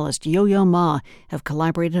Williams and cellist Yo-Yo Ma, have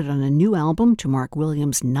collaborated on a new album to mark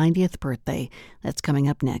Williams' 90th birthday. That's coming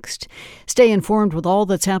up next. Stay informed with all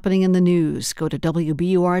that's happening in the news. Go to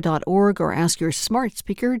WBUR.org or ask your smart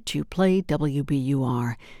speaker to play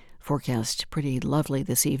WBUR. Forecast pretty lovely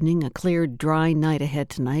this evening. A clear, dry night ahead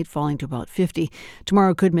tonight, falling to about 50.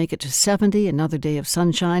 Tomorrow could make it to 70, another day of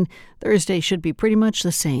sunshine. Thursday should be pretty much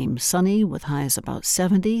the same. Sunny with highs about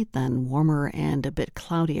 70, then warmer and a bit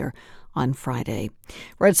cloudier on Friday.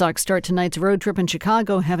 Red Sox start tonight's road trip in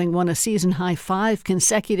Chicago, having won a season-high 5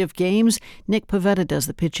 consecutive games. Nick Pivetta does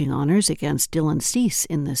the pitching honors against Dylan Cease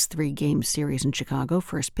in this 3-game series in Chicago.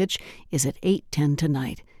 First pitch is at 8:10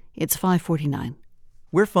 tonight. It's 5:49.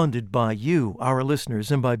 We're funded by you, our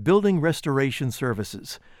listeners, and by Building Restoration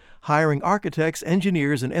Services, hiring architects,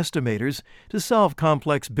 engineers, and estimators to solve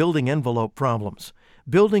complex building envelope problems.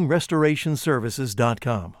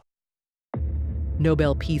 BuildingRestorationServices.com.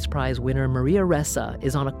 Nobel Peace Prize winner Maria Ressa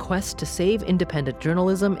is on a quest to save independent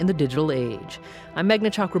journalism in the digital age. I'm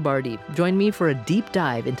Meghna Chakrabarti. Join me for a deep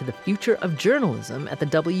dive into the future of journalism at the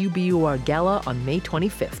WBUR Gala on May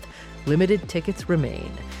 25th. Limited tickets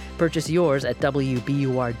remain. Purchase yours at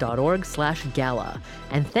wbur.org/gala.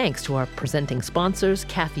 And thanks to our presenting sponsors,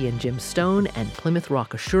 Kathy and Jim Stone and Plymouth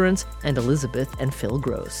Rock Assurance and Elizabeth and Phil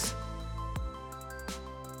Gross.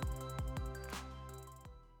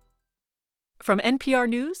 From NPR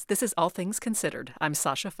News, this is All Things Considered. I'm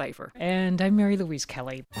Sasha Pfeiffer. And I'm Mary Louise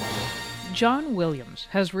Kelly. John Williams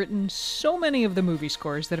has written so many of the movie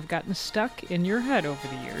scores that have gotten stuck in your head over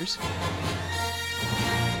the years.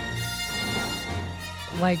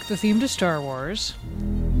 Like the theme to Star Wars,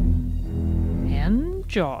 and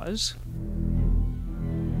Jaws,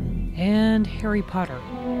 and Harry Potter.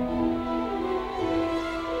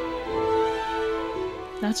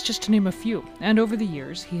 That's just to name a few. And over the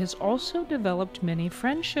years, he has also developed many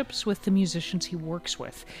friendships with the musicians he works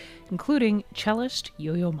with, including cellist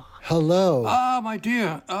Yo-Yo Ma. Hello. My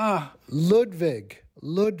dear. Ludwig.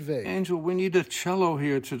 Angel, we need a cello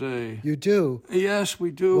here today. You do? Yes, we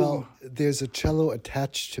do. Well, there's a cello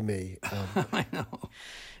attached to me. I know.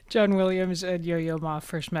 John Williams and Yo-Yo Ma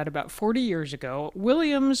first met about 40 years ago.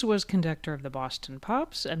 Williams was conductor of the Boston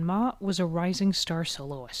Pops, and Ma was a rising star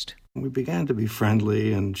soloist. We began to be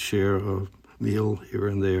friendly and share a meal here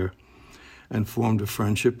and there, and formed a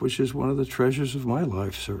friendship, which is one of the treasures of my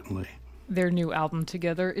life, certainly. Their new album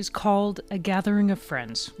together is called A Gathering of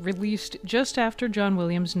Friends, released just after John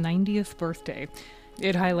Williams' 90th birthday.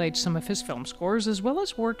 It highlights some of his film scores as well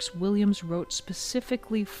as works Williams wrote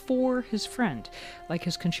specifically for his friend, like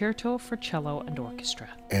his concerto for cello and orchestra.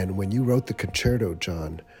 And when you wrote the concerto,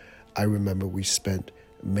 John, I remember we spent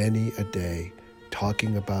many a day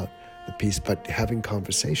talking about the piece, but having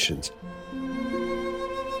conversations.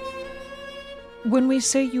 When we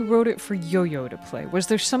say you wrote it for Yo-Yo to play, was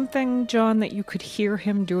there something, John, that you could hear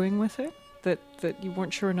him doing with it that you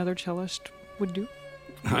weren't sure another cellist would do?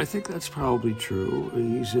 I think that's probably true.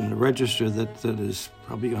 He's in a register that is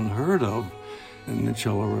probably unheard of in the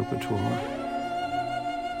cello repertoire.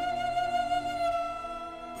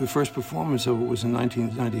 The first performance of it was in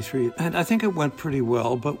 1993, and I think it went pretty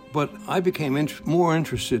well, but I became more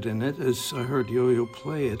interested in it as I heard Yo-Yo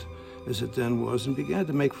play it, as it then was, and began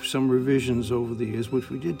to make some revisions over the years, which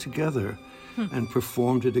we did together, and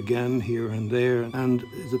performed it again here and there, and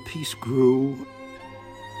the piece grew.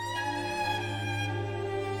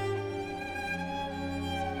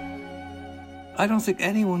 I don't think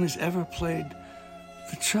anyone has ever played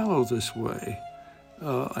the cello this way.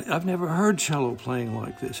 I've never heard cello playing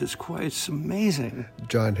like this. It's amazing.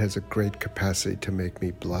 John has a great capacity to make me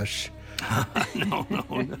blush. No.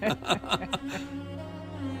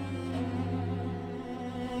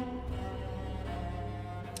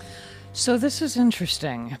 So this is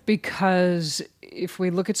interesting because if we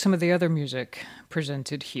look at some of the other music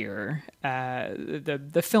presented here,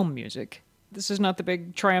 the film music, this is not the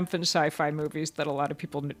big triumphant sci-fi movies that a lot of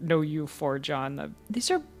people know you for, John.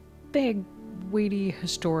 These are big, weighty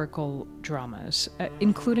historical dramas,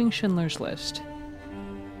 including Schindler's List.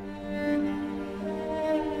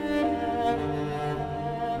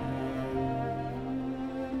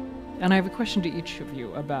 And I have a question to each of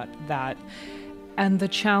you about that and the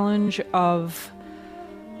challenge of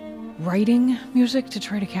writing music to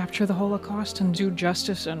try to capture the Holocaust and do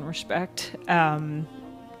justice and respect. And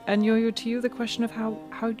Yo-Yo, to you, the question of how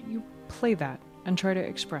do you play that and try to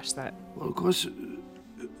express that? Well, of course,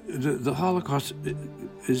 the Holocaust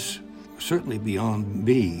is certainly beyond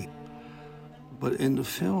me. But in the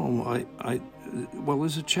film, well,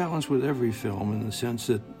 there's a challenge with every film in the sense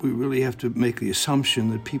that we really have to make the assumption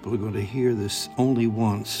that people are going to hear this only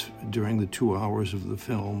once during the 2 hours of the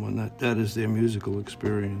film, and that is their musical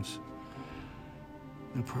experience.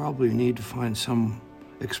 And probably need to find some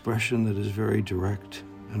expression that is very direct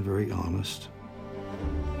and very honest.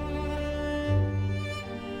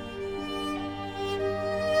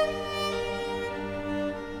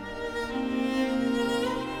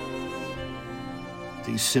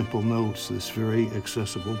 These simple notes, this very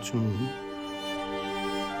accessible tune.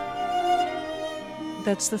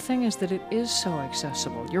 That's the thing, is that it is so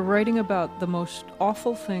accessible. You're writing about the most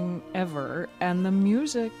awful thing ever, and the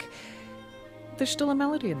music, there's still a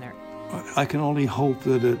melody in there. I can only hope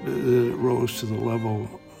that it rose to the level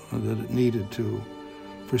that it needed to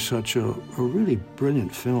for such a really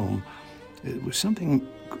brilliant film. It was something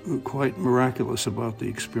quite miraculous about the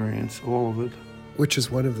experience, all of it. Which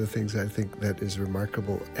is one of the things I think that is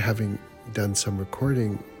remarkable, having done some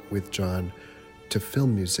recording with John to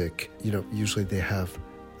film music. You know, usually they have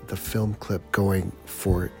the film clip going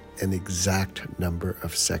for an exact number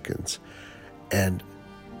of seconds. And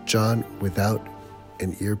John, without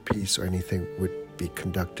an earpiece or anything, would be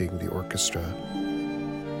conducting the orchestra.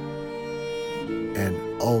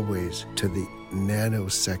 And always to the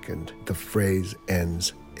nanosecond, the phrase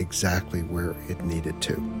ends exactly where it needed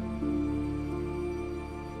to.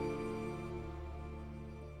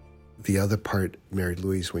 The other part, Mary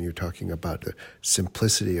Louise, when you're talking about the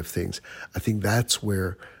simplicity of things, I think that's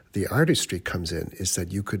where the artistry comes in, is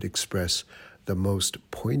that you could express the most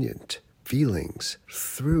poignant feelings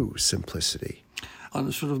through simplicity. On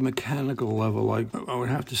a sort of mechanical level, I would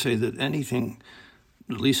have to say that anything,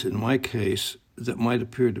 at least in my case, that might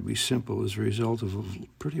appear to be simple is a result of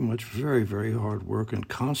pretty much very, very hard work and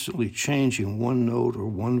constantly changing one note or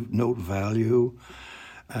one note value.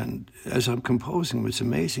 And as I'm composing, it's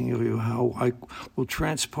amazing how I will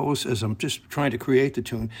transpose, as I'm just trying to create the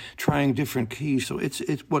tune, trying different keys. So it's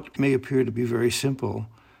what may appear to be very simple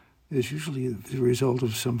is usually the result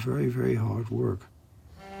of some very, very hard work.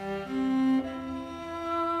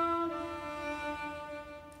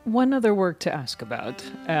 One other work to ask about.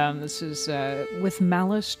 This is With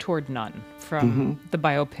Malice Toward None from the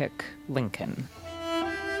biopic Lincoln.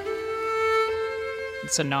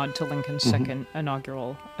 It's a nod to Lincoln's second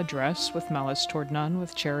inaugural address, With Malice Toward None,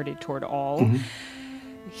 with charity toward all.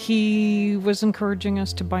 He was encouraging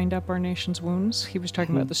us to bind up our nation's wounds. He was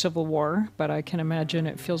talking about the Civil War, but I can imagine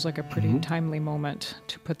it feels like a pretty timely moment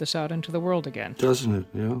to put this out into the world again. Doesn't it?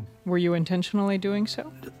 Yeah. Were you intentionally doing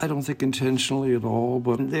so? I don't think intentionally at all,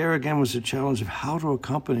 but there again was a challenge of how to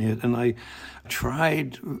accompany it, and I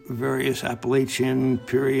tried various Appalachian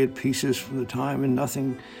period pieces from the time, and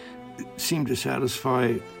nothing seemed to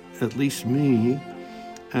satisfy at least me,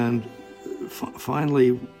 and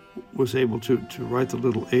finally was able to write the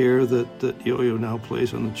little air that Yo-Yo now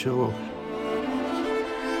plays on the cello.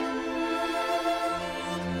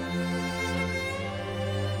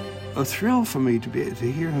 A thrill for me to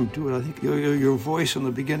hear him do it. I think your voice on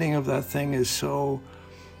the beginning of that thing is so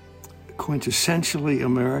quintessentially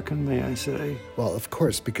American, may I say? Well, of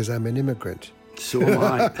course, because I'm an immigrant. So am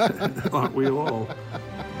I. Aren't we all?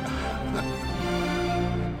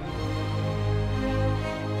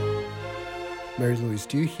 Mary Louise,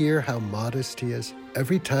 do you hear how modest he is?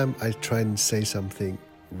 Every time I try and say something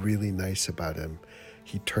really nice about him,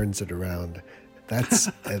 he turns it around. That's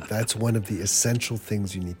one of the essential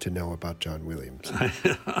things you need to know about John Williams.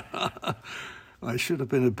 I should have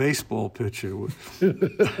been a baseball pitcher. You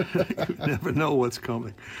never know what's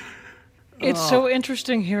coming. It's so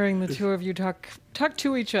interesting hearing the two of you talk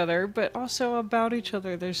to each other, but also about each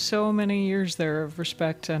other. There's so many years there of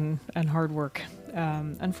respect and hard work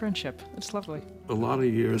and friendship. It's lovely. A lot of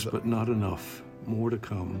years, but not enough. More to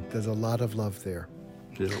come. There's a lot of love there.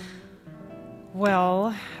 Yeah.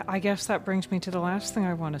 Well, I guess that brings me to the last thing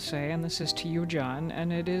I want to say, and this is to you, John,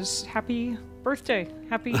 and it is happy birthday.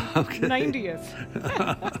 Happy 90th.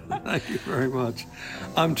 Thank you very much.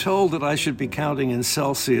 I'm told that I should be counting in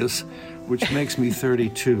Celsius, which makes me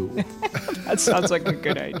 32. That sounds like a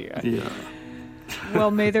good idea. Yeah.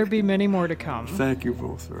 Well, may there be many more to come. Thank you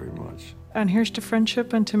both very much. And here's to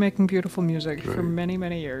friendship and to making beautiful music for many,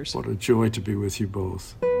 many years. What a joy to be with you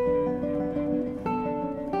both.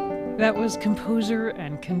 That was composer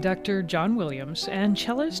and conductor John Williams and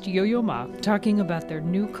cellist Yo-Yo Ma talking about their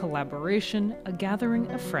new collaboration, A Gathering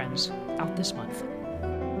of Friends, out this month.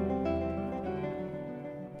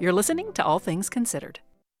 You're listening to All Things Considered.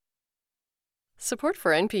 Support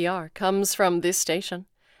for NPR comes from this station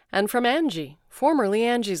and from Angie, formerly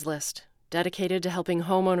Angie's List, dedicated to helping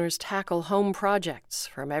homeowners tackle home projects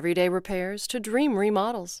from everyday repairs to dream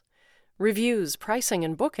remodels. Reviews, pricing,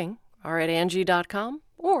 and booking are at Angie.com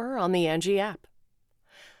or on the Angie app.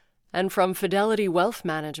 And from Fidelity Wealth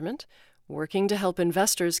Management, working to help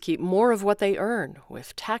investors keep more of what they earn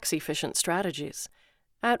with tax-efficient strategies.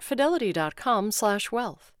 At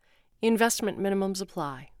Fidelity.com/wealth. Investment minimums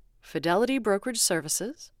apply. Fidelity Brokerage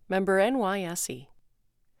Services, member NYSE.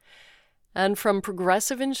 And from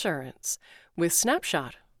Progressive Insurance, with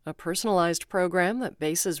Snapshot, a personalized program that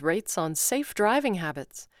bases rates on safe driving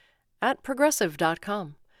habits. At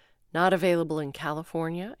Progressive.com. Not available in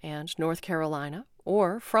California and North Carolina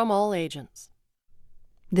or from all agents.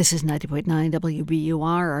 This is 90.9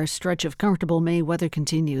 WBUR. Our stretch of comfortable May weather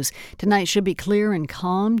continues. Tonight should be clear and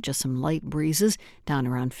calm, just some light breezes, down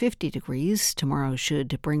around 50 degrees. Tomorrow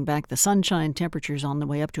should bring back the sunshine, temperatures on the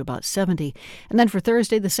way up to about 70. And then for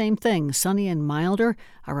Thursday, the same thing, sunny and milder,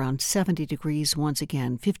 around 70 degrees once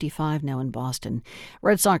again, 55 now in Boston.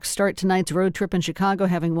 Red Sox start tonight's road trip in Chicago,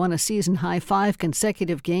 having won a season-high 5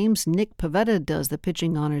 consecutive games. Nick Pivetta does the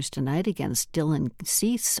pitching honors tonight against Dylan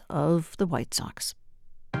Cease of the White Sox.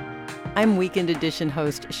 I'm Weekend Edition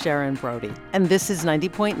host Sharon Brody, and this is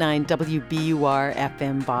 90.9 WBUR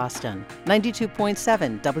FM Boston,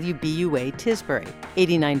 92.7 WBUA Tisbury,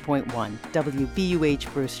 89.1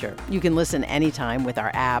 WBUH Brewster. You can listen anytime with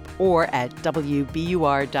our app or at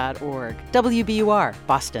WBUR.org. WBUR,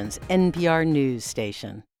 Boston's NPR news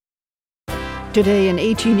station. Today, an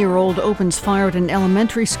 18-year-old opens fire at an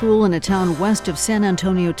elementary school in a town west of San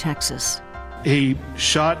Antonio, Texas. He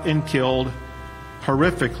shot and killed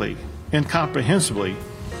horrifically, incomprehensibly,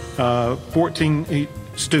 14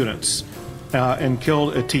 students and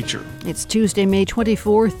killed a teacher. It's Tuesday, May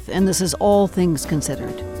 24th, and this is All Things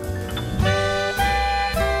Considered.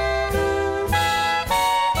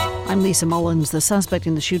 I'm Lisa Mullins. The suspect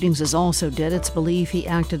in the shootings is also dead. It's believed he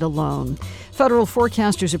acted alone. Federal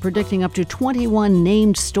forecasters are predicting up to 21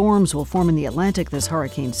 named storms will form in the Atlantic this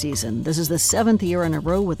hurricane season. This is the 7th year in a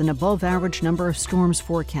row with an above-average number of storms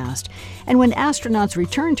forecast. And when astronauts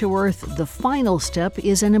return to Earth, the final step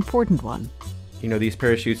is an important one. You know, these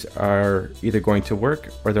parachutes are either going to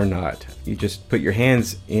work or they're not. You just put your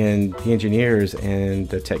hands in the engineers and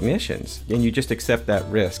the technicians, and you just accept that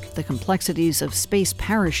risk. The complexities of space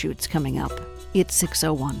parachutes coming up. It's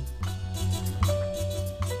 6:01.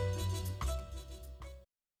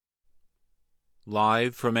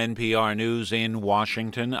 Live from NPR News in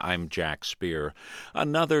Washington, I'm Jack Speer.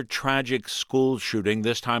 Another tragic school shooting,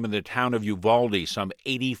 this time in the town of Uvalde, some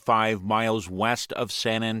 85 miles west of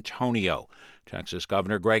San Antonio. Texas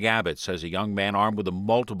Governor Greg Abbott says a young man armed with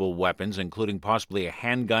multiple weapons, including possibly a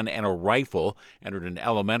handgun and a rifle, entered an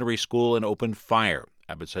elementary school and opened fire.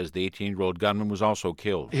 Abbott says the 18-year-old gunman was also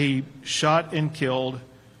killed. He shot and killed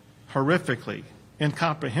horrifically,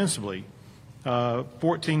 incomprehensibly,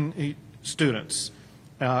 14 students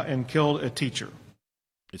and killed a teacher.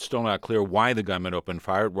 It's still not clear why the gunman opened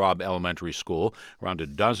fire at Robb Elementary School. Around a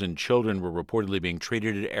dozen children were reportedly being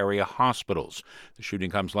treated at area hospitals. The shooting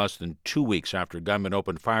comes less than 2 weeks after a gunman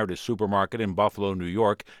opened fire at a supermarket in Buffalo, New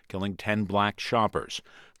York, killing 10 black shoppers.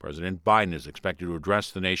 President Biden is expected to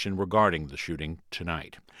address the nation regarding the shooting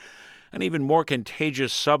tonight. An even more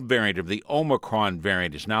contagious subvariant of the Omicron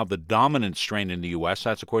variant is now the dominant strain in the U.S.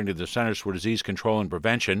 That's according to the Centers for Disease Control and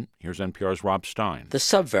Prevention. Here's NPR's Rob Stein. The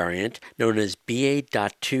subvariant, known as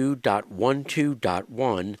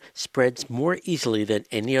BA.2.12.1, spreads more easily than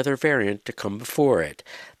any other variant to come before it.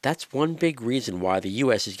 That's one big reason why the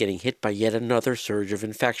U.S. is getting hit by yet another surge of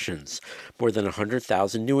infections. More than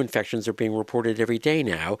 100,000 new infections are being reported every day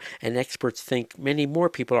now, and experts think many more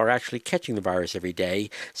people are actually catching the virus every day,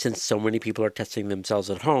 since so many people are testing themselves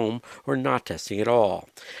at home or not testing at all.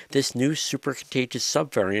 This new super contagious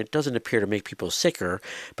subvariant doesn't appear to make people sicker,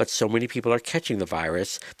 but so many people are catching the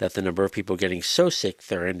virus that the number of people getting so sick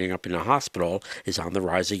they're ending up in a hospital is on the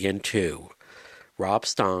rise again too. Rob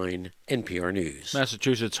Stein, NPR News.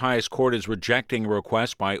 Massachusetts' highest court is rejecting a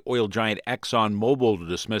request by oil giant ExxonMobil to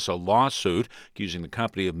dismiss a lawsuit accusing the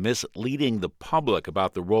company of misleading the public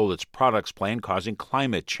about the role its products play in causing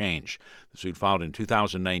climate change. The suit, filed in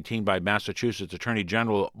 2019 by Massachusetts Attorney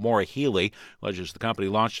General Maura Healey, alleges the company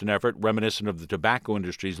launched an effort reminiscent of the tobacco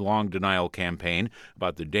industry's long denial campaign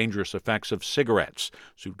about the dangerous effects of cigarettes.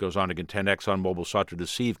 The suit goes on to contend ExxonMobil sought to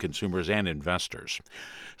deceive consumers and investors.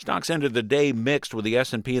 Stocks ended the day mixed, with the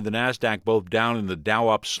S&P and the Nasdaq both down and the Dow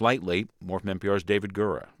up slightly. More from NPR's David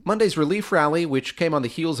Gura. Monday's relief rally, which came on the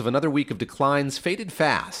heels of another week of declines, faded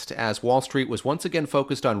fast as Wall Street was once again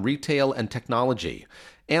focused on retail and technology.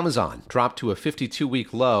 Amazon dropped to a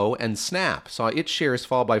 52-week low, and Snap saw its shares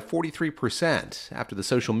fall by 43% after the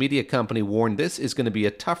social media company warned this is going to be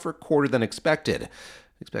a tougher quarter than expected. It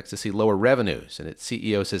expects to see lower revenues, and its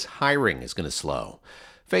CEO says hiring is going to slow.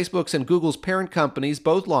 Facebook's and Google's parent companies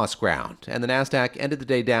both lost ground, and the Nasdaq ended the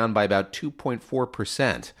day down by about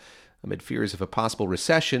 2.4%. Amid fears of a possible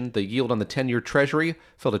recession, the yield on the 10-year Treasury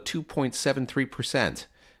fell to 2.73%.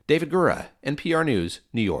 David Gura, NPR News,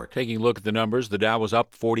 New York. Taking a look at the numbers, the Dow was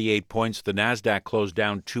up 48 points. The Nasdaq closed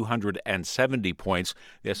down 270 points.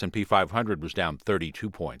 The S&P 500 was down 32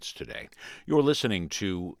 points today. You're listening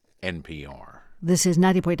to NPR. This is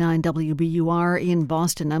 90.9 WBUR in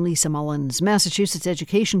Boston. I'm Lisa Mullins. Massachusetts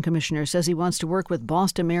Education Commissioner says he wants to work with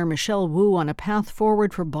Boston Mayor Michelle Wu on a path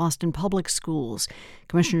forward for Boston public schools.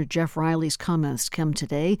 Commissioner Jeff Riley's comments come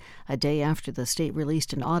today, a day after the state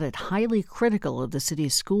released an audit highly critical of the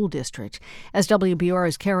city's school district. As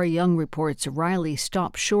WBUR's Kara Young reports, Riley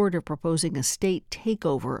stopped short of proposing a state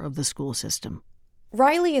takeover of the school system.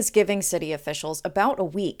 Riley is giving city officials about a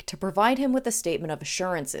week to provide him with a statement of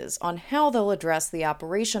assurances on how they'll address the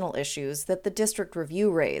operational issues that the district review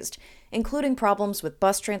raised, including problems with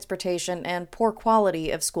bus transportation and poor quality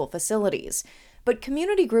of school facilities. But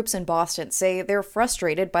community groups in Boston say they're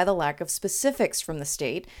frustrated by the lack of specifics from the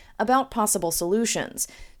state about possible solutions.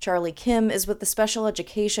 Charlie Kim is with the Special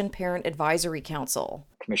Education Parent Advisory Council.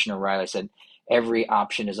 Commissioner Riley said, every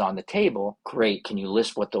option is on the table. Great. Can you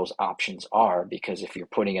list what those options are? Because if you're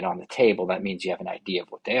putting it on the table, that means you have an idea of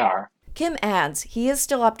what they are. Kim adds he is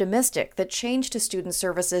still optimistic that change to student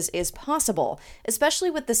services is possible,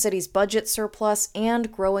 especially with the city's budget surplus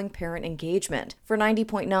and growing parent engagement. For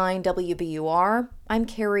 90.9 WBUR, I'm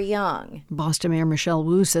Carrie Young. Boston Mayor Michelle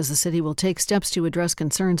Wu says the city will take steps to address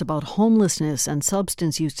concerns about homelessness and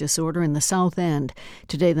substance use disorder in the South End.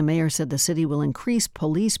 Today, the mayor said the city will increase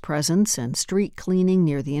police presence and street cleaning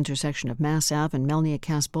near the intersection of Mass Ave and Melnia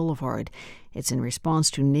Cass Boulevard. It's in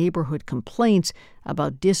response to neighborhood complaints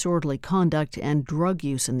about disorderly conduct and drug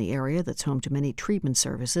use in the area that's home to many treatment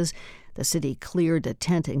services. The city cleared a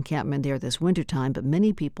tent encampment there this wintertime, but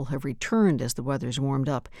many people have returned as the weather's warmed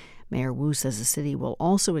up. Mayor Wu says the city will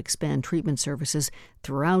also expand treatment services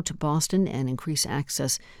throughout Boston and increase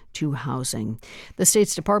access to housing. The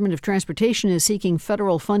state's Department of Transportation is seeking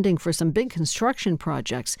federal funding for some big construction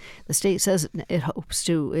projects. The state says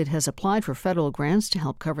it has applied for federal grants to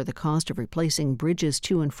help cover the cost of replacing bridges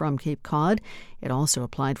to and from Cape Cod. It also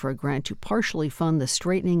applied for a grant to partially fund the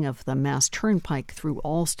straightening of the Mass Turnpike through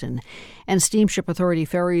Alston. And Steamship Authority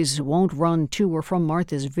ferries won't run to or from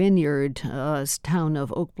Martha's Vineyard, town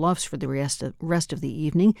of Oak Bluffs, for the rest of the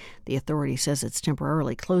evening. The authority says it's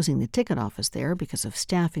temporarily closing the ticket office there because of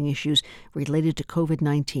staffing issues related to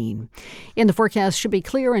COVID-19. In the forecast, should be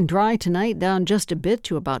clear and dry tonight, down just a bit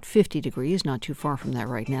to about 50 degrees, not too far from that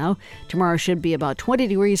right now. Tomorrow should be about 20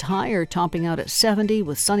 degrees higher, topping out at 70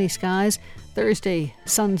 with sunny skies. Thursday,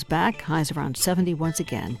 sun's back, highs around 70 once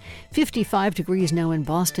again. 55 degrees now in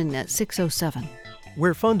Boston at 6:07.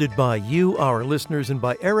 We're funded by you, our listeners, and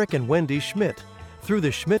by Eric and Wendy Schmidt through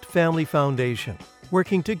the Schmidt Family Foundation,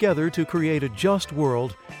 working together to create a just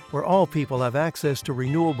world where all people have access to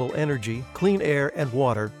renewable energy, clean air and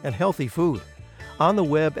water, and healthy food. On the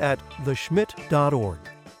web at theschmidt.org.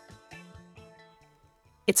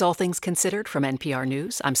 It's All Things Considered from NPR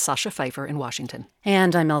News. I'm Sasha Pfeiffer in Washington.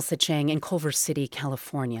 And I'm Elsa Chang in Culver City,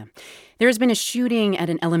 California. There has been a shooting at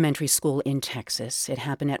an elementary school in Texas. It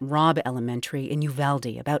happened at Robb Elementary in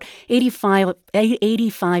Uvalde, about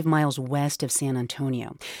 85 miles west of San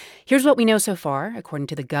Antonio. Here's what we know so far. According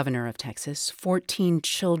to the governor of Texas, 14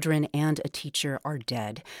 children and a teacher are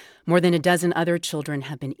dead. More than a dozen other children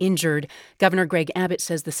have been injured. Governor Greg Abbott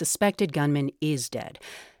says the suspected gunman is dead.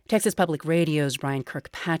 Texas Public Radio's Brian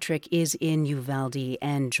Kirkpatrick is in Uvalde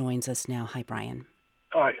and joins us now. Hi, Brian.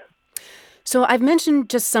 Hi. So I've mentioned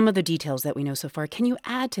just some of the details that we know so far. Can you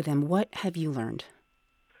add to them? What have you learned?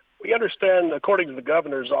 We understand, according to the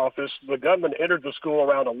governor's office, the gunman entered the school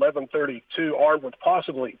around 11:32, armed with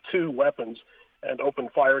possibly two weapons. and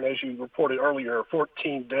opened fire. And as you reported earlier,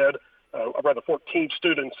 14 dead, 14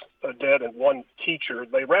 students dead and one teacher.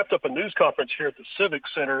 They wrapped up a news conference here at the Civic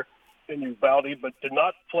Center in Uvalde, but did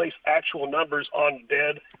not place actual numbers on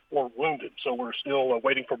dead or wounded. So we're still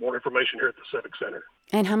waiting for more information here at the Civic Center.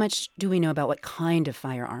 And how much do we know about what kind of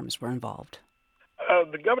firearms were involved?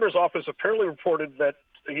 The governor's office apparently reported that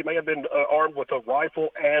he may have been armed with a rifle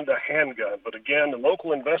and a handgun. But again, the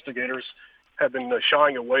local investigators have been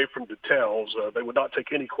shying away from details. They would not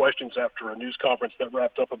take any questions after a news conference that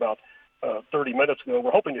wrapped up about 30 minutes ago.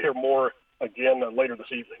 We're hoping to hear more again later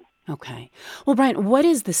this evening. Okay. Well, Brian, what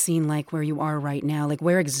is the scene like where you are right now? Like,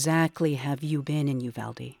 where exactly have you been in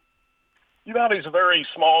Uvalde? Uvalde is a very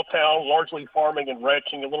small town, largely farming and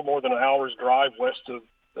ranching, a little more than an hour's drive west of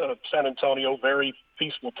San Antonio, very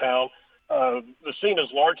peaceful town. The scene is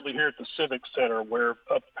largely here at the Civic Center, where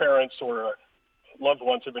parents or loved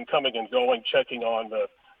ones have been coming and going, checking on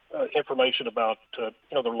information about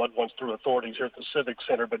their loved ones through authorities here at the Civic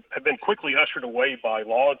Center, but have been quickly ushered away by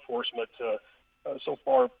law enforcement. So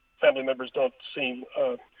far, family members don't seem,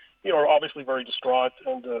 are obviously very distraught,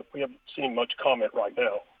 and we haven't seen much comment right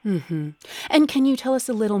now. Mm-hmm. And can you tell us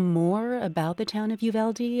a little more about the town of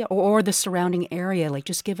Uvalde or the surrounding area? Like,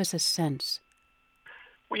 just give us a sense.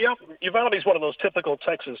 Well, yeah, Uvalde is one of those typical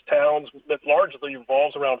Texas towns that largely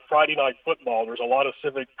revolves around Friday night football. There's a lot of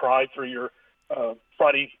civic pride through your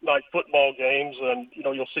Friday night football games, and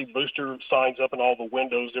you'll see booster signs up in all the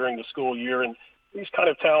windows during the school year. And these kind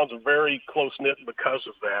of towns are very close knit because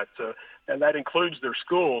of that, and that includes their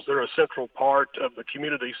schools. They're a central part of the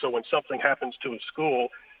community. So when something happens to a school,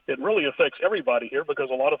 it really affects everybody here because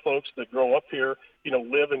a lot of folks that grow up here,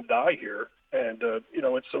 live and die here, and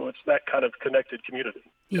it's that kind of connected community.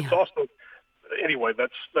 Yeah. It's also, anyway,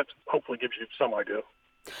 that's hopefully gives you some idea.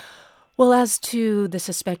 Well, as to the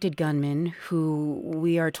suspected gunman, who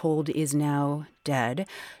we are told is now dead,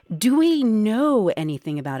 do we know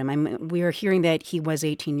anything about him? We are hearing that he was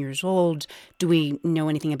 18 years old. Do we know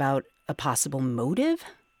anything about a possible motive?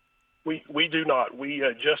 We do not. We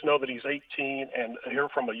just know that he's 18 and hear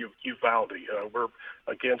from Uvalde. We're,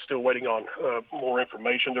 again, still waiting on more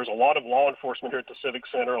information. There's a lot of law enforcement here at the Civic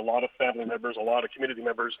Center, a lot of family members, a lot of community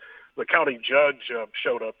members. The county judge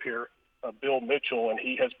showed up here, Bill Mitchell, and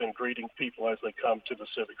he has been greeting people as they come to the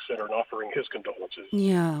Civic Center and offering his condolences.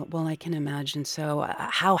 Yeah, well, I can imagine so.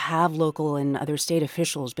 How have local and other state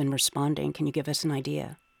officials been responding? Can you give us an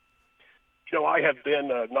idea? I have been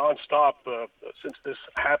nonstop since this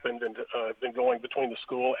happened, and been going between the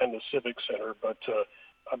school and the Civic Center. But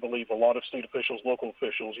I believe a lot of state officials, local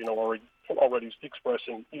officials, are already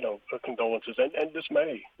expressing, condolences and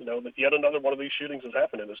dismay, that yet another one of these shootings has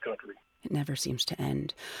happened in this country. It never seems to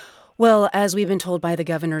end. Well, as we've been told by the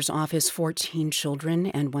governor's office, 14 children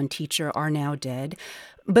and one teacher are now dead.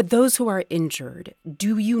 But those who are injured,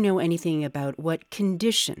 do you know anything about what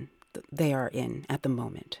condition they are in at the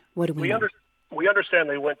moment? What do we know? We understand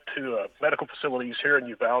they went to medical facilities here in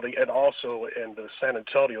Uvalde and also in San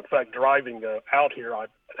Antonio. In fact, driving out here, I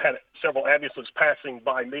had several ambulances passing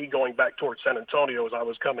by me going back towards San Antonio as I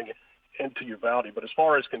was coming into Uvalde. But as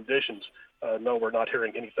far as conditions, no, we're not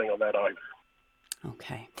hearing anything on that either.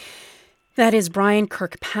 Okay. That is Brian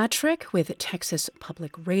Kirkpatrick with Texas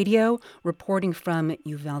Public Radio, reporting from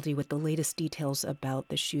Uvalde with the latest details about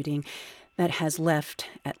the shooting that has left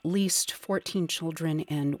at least 14 children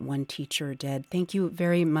and one teacher dead. Thank you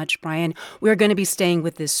very much, Brian. We're going to be staying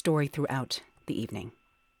with this story throughout the evening.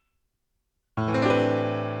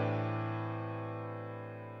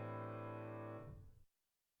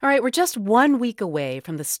 All right, we're just 1 week away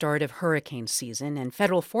from the start of hurricane season, and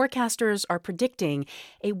federal forecasters are predicting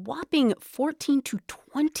a whopping 14 to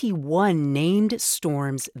 21 named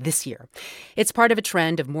storms this year. It's part of a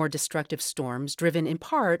trend of more destructive storms driven in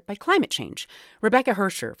part by climate change. Rebecca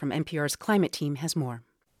Hersher from NPR's climate team has more.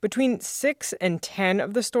 Between 6 and 10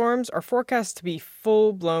 of the storms are forecast to be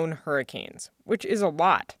full-blown hurricanes, which is a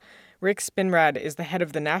lot. Rick Spinrad is the head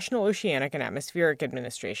of the National Oceanic and Atmospheric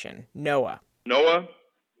Administration, NOAA. NOAA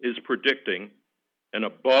is predicting an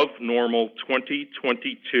above-normal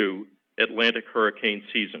 2022 Atlantic hurricane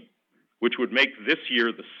season, which would make this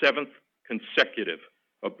year the 7th consecutive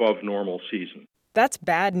above-normal season. That's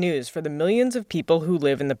bad news for the millions of people who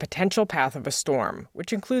live in the potential path of a storm,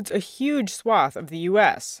 which includes a huge swath of the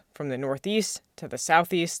U.S., from the Northeast to the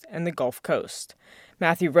Southeast and the Gulf Coast.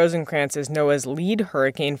 Matthew Rosenkrantz is NOAA's lead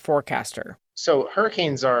hurricane forecaster. So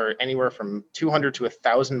hurricanes are anywhere from 200 to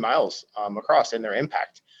 1,000 miles across in their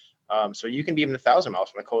impact. So you can be even 1,000 miles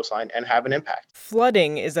from the coastline and have an impact.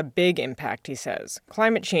 Flooding is a big impact, he says.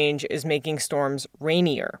 Climate change is making storms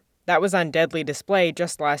rainier. That was on deadly display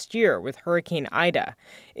just last year with Hurricane Ida.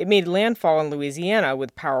 It made landfall in Louisiana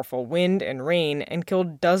with powerful wind and rain and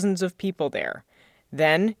killed dozens of people there.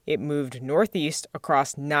 Then it moved northeast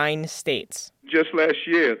across 9 states. Just last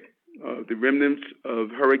year, the remnants of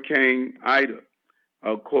Hurricane Ida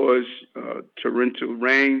caused torrential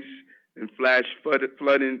rains and flash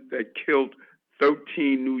flooding that killed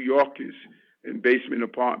 13 New Yorkers in basement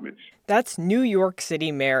apartments. That's New York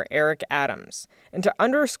City Mayor Eric Adams. And to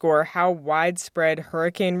underscore how widespread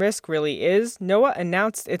hurricane risk really is, NOAA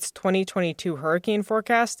announced its 2022 hurricane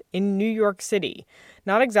forecast in New York City,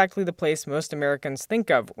 not exactly the place most Americans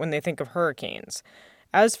think of when they think of hurricanes.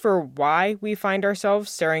 As for why we find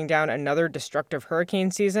ourselves staring down another destructive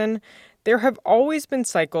hurricane season, there have always been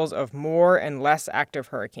cycles of more and less active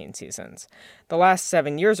hurricane seasons. The last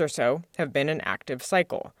 7 years or so have been an active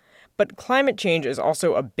cycle. But climate change is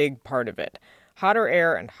also a big part of it. Hotter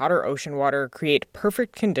air and hotter ocean water create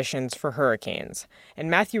perfect conditions for hurricanes. And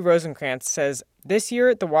Matthew Rosenkrantz says this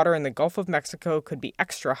year the water in the Gulf of Mexico could be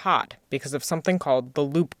extra hot because of something called the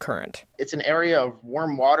loop current. It's an area of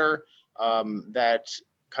warm water that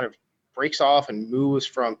kind of breaks off and moves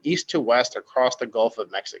from east to west across the Gulf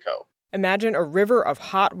of Mexico. Imagine a river of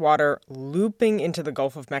hot water looping into the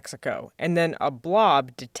Gulf of Mexico, and then a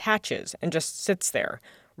blob detaches and just sits there,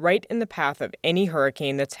 right in the path of any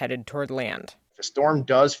hurricane that's headed toward land. If a storm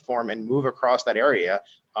does form and move across that area,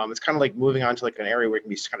 it's kind of like moving onto like an area where it can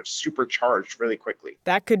be kind of supercharged really quickly.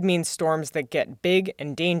 That could mean storms that get big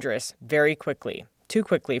and dangerous very quickly, too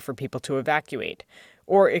quickly for people to evacuate.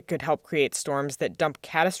 Or it could help create storms that dump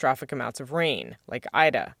catastrophic amounts of rain, like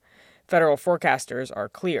Ida. Federal forecasters are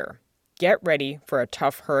clear. Get ready for a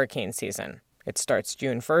tough hurricane season. It starts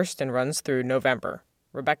June 1st and runs through November.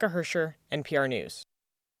 Rebecca Hersher, NPR News.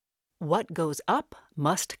 What goes up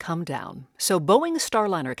must come down. So Boeing's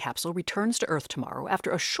Starliner capsule returns to Earth tomorrow after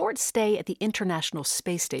a short stay at the International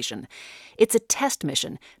Space Station. It's a test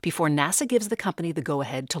mission before NASA gives the company the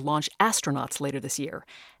go-ahead to launch astronauts later this year.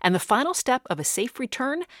 And the final step of a safe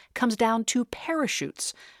return comes down to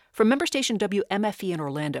parachutes. From member station WMFE in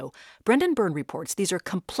Orlando, Brendan Byrne reports these are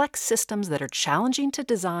complex systems that are challenging to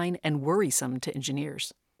design and worrisome to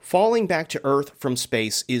engineers. Falling back to Earth from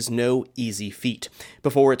space is no easy feat.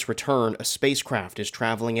 Before its return, a spacecraft is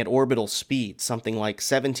traveling at orbital speed, something like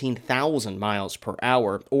 17,000 miles per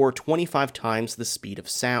hour, or 25 times the speed of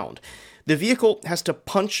sound. The vehicle has to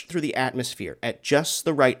punch through the atmosphere at just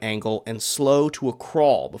the right angle and slow to a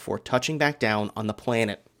crawl before touching back down on the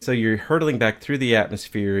planet. So you're hurtling back through the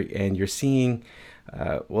atmosphere and you're seeing,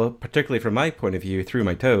 particularly from my point of view, through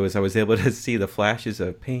my toes, I was able to see the flashes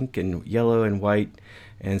of pink and yellow and white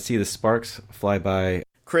and see the sparks fly by.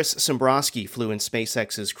 Chris Simbrowski flew in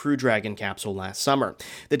SpaceX's Crew Dragon capsule last summer.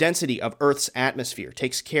 The density of Earth's atmosphere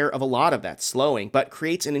takes care of a lot of that slowing, but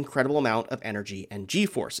creates an incredible amount of energy and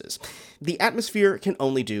G-forces. The atmosphere can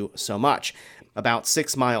only do so much. About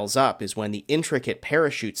 6 miles up is when the intricate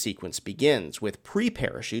parachute sequence begins, with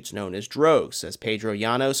pre-parachutes known as drogues, says Pedro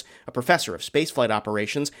Llanos, a professor of spaceflight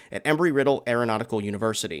operations at Embry-Riddle Aeronautical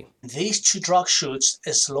University. These 2 drug chutes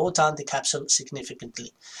slow down the capsule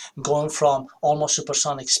significantly, going from almost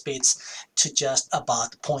supersonic speeds to just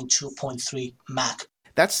about 0.2, 0.3 Mach.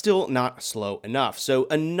 That's still not slow enough, so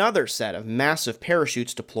another set of massive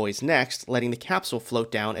parachutes deploys next, letting the capsule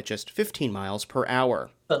float down at just 15 miles per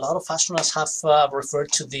hour. A lot of astronauts have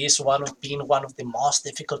referred to this being one of the most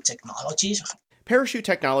difficult technologies. Parachute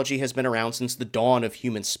technology has been around since the dawn of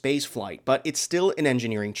human spaceflight, but it's still an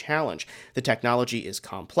engineering challenge. The technology is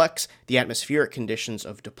complex, the atmospheric conditions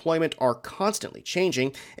of deployment are constantly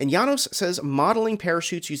changing, and Llanos says modeling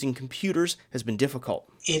parachutes using computers has been difficult.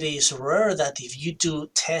 It is rare that if you do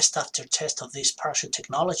test after test of these parachute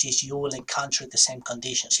technologies, you will encounter the same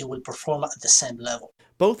conditions. It will perform at the same level.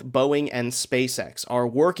 Both Boeing and SpaceX are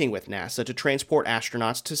working with NASA to transport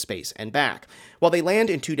astronauts to space and back. While they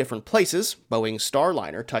land in 2 different places, Boeing's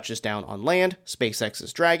Starliner touches down on land,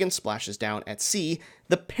 SpaceX's Dragon splashes down at sea,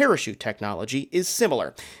 the parachute technology is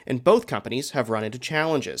similar, and both companies have run into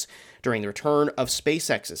challenges. During the return of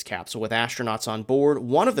SpaceX's capsule with astronauts on board,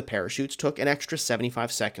 one of the parachutes took an extra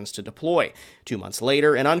 75 seconds to deploy. 2 months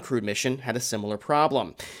later, an uncrewed mission had a similar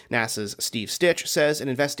problem. NASA's Steve Stitch says an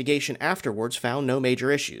investigation afterwards found no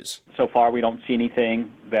major issues. So far, we don't see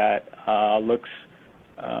anything that looks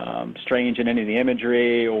strange in any of the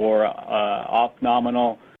imagery or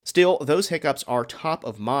off-nominal. Still, those hiccups are top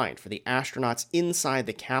of mind for the astronauts inside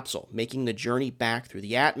the capsule, making the journey back through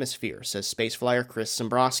the atmosphere, says spaceflyer Chris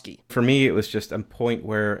Simbrowski. For me, it was just a point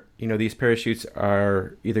where, these parachutes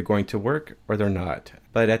are either going to work or they're not.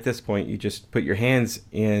 But at this point, you just put your hands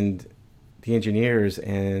in the engineers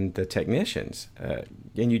and the technicians,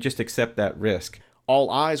 and you just accept that risk. All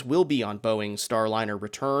eyes will be on Boeing's Starliner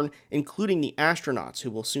return, including the astronauts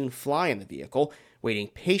who will soon fly in the vehicle, waiting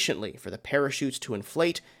patiently for the parachutes to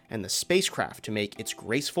inflate and the spacecraft to make its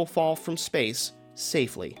graceful fall from space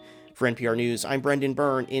safely. For NPR News, I'm Brendan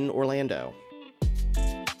Byrne in Orlando.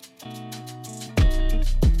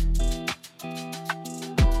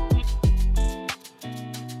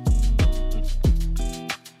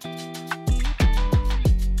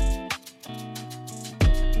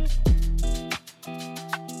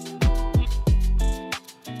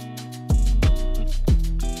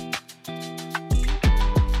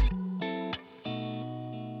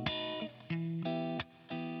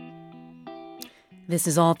 This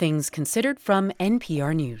is All Things Considered from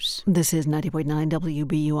NPR News. This is 90.9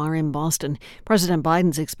 WBUR in Boston. President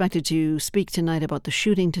Biden's expected to speak tonight about the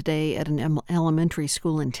shooting today at an elementary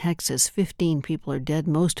school in Texas. 15 people are dead,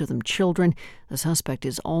 most of them children. The suspect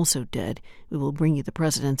is also dead. We will bring you the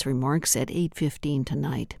president's remarks at 8:15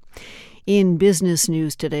 tonight. In business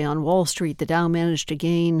news today on Wall Street, the Dow managed to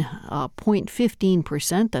gain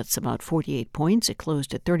 0.15%. That's about 48 points. It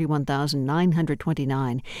closed at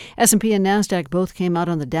 31,929. S&P and NASDAQ both came out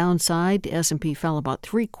on the downside. S&P fell about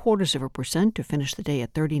 0.75% to finish the day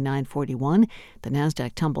at 3941. The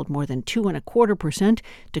NASDAQ tumbled more than 2.25%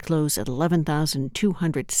 to close at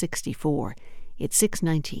 11,264. It's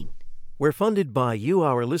 6:19. We're funded by you,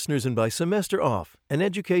 our listeners, and by Semester Off, an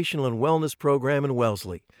educational and wellness program in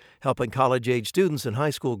Wellesley, helping college-age students and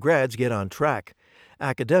high school grads get on track.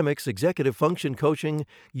 Academics, executive function coaching,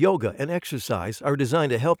 yoga, and exercise are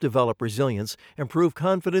designed to help develop resilience, improve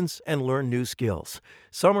confidence, and learn new skills.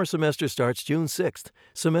 Summer semester starts June 6th.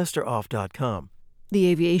 SemesterOff.com. The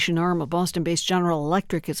aviation arm of Boston-based General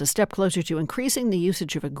Electric is a step closer to increasing the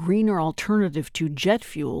usage of a greener alternative to jet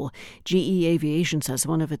fuel. GE Aviation says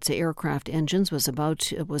one of its aircraft engines was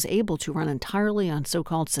able to run entirely on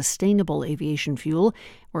so-called sustainable aviation fuel.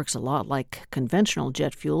 Works a lot like conventional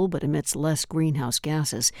jet fuel, but emits less greenhouse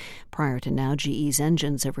gases. Prior to now, GE's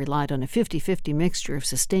engines have relied on a 50-50 mixture of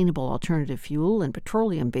sustainable alternative fuel and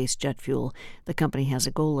petroleum-based jet fuel. The company has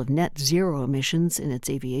a goal of net zero emissions in its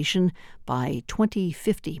aviation by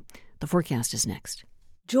 2050. The forecast is next.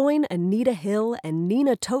 Join Anita Hill and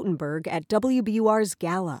Nina Totenberg at WBUR's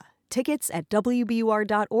Gala. Tickets at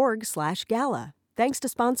WBUR.org/gala. Thanks to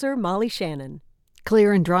sponsor Molly Shannon.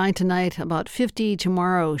 Clear and dry tonight, about 50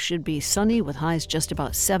 tomorrow. Should be sunny with highs just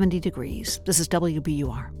about 70 degrees. This is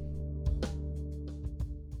WBUR.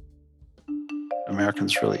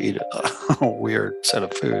 Americans really eat a weird set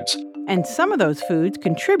of foods. And some of those foods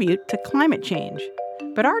contribute to climate change.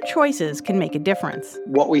 But our choices can make a difference.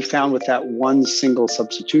 What we found with that one single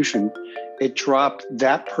substitution, it dropped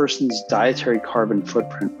that person's dietary carbon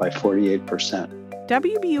footprint by 48%.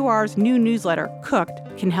 WBUR's new newsletter, Cooked,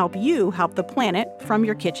 can help you help the planet from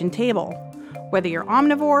your kitchen table, whether you're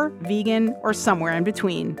omnivore, vegan, or somewhere in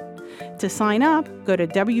between. To sign up, go to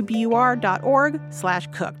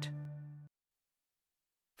WBUR.org/cooked.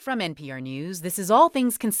 From NPR News, this is All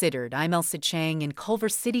Things Considered. I'm Elsa Chang in Culver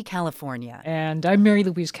City, California. And I'm Mary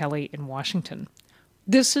Louise Kelly in Washington.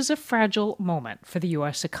 This is a fragile moment for the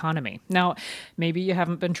U.S. economy. Now, maybe you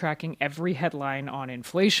haven't been tracking every headline on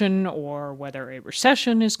inflation or whether a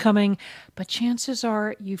recession is coming, but chances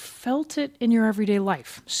are you felt it in your everyday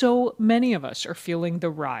life. So many of us are feeling the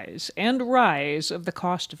rise of the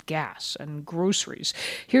cost of gas and groceries.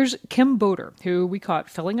 Here's Kim Boder, who we caught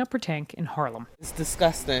filling up her tank in Harlem. It's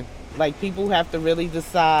disgusting. Like, people have to really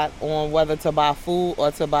decide on whether to buy food or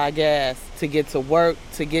to buy gas to get to work,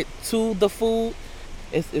 to get to the food.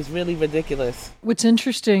 It's really ridiculous. What's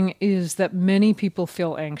interesting is that many people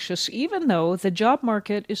feel anxious, even though the job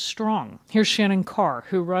market is strong. Here's Shannon Carr,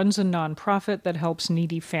 who runs a nonprofit that helps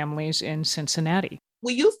needy families in Cincinnati.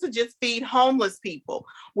 We used to just feed homeless people.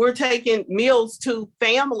 We're taking meals to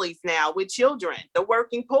families now with children, the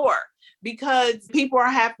working poor, because people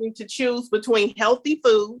are having to choose between healthy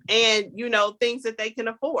food and, things that they can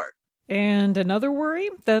afford. And another worry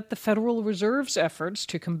that the Federal Reserve's efforts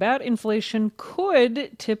to combat inflation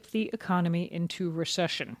could tip the economy into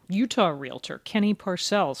recession. Utah realtor Kenny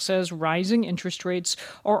Parcell says rising interest rates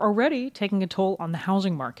are already taking a toll on the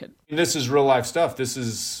housing market. This is real life stuff. This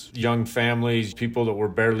is young families, people that were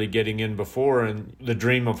barely getting in before, and the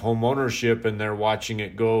dream of home ownership, and they're watching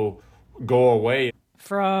it go away.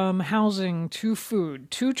 From housing to food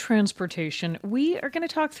to transportation, we are going to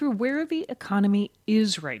talk through where the economy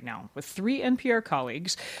is right now with three NPR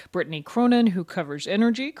colleagues, Brittany Cronin, who covers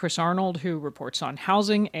energy, Chris Arnold, who reports on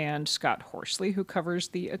housing, and Scott Horsley, who covers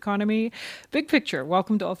the economy. Big picture.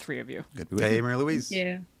 Welcome to all three of you. Good day, Mary Louise.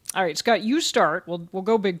 Yeah. All right, Scott, you start. We'll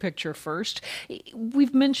go big picture first.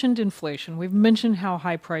 We've mentioned inflation. We've mentioned how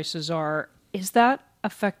high prices are. Is that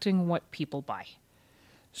affecting what people buy?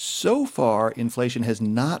 So far, inflation has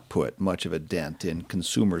not put much of a dent in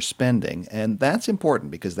consumer spending, and that's important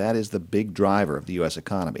because that is the big driver of the U.S.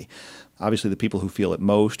 economy. Obviously, the people who feel it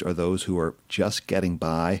most are those who are just getting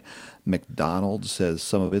by. McDonald's says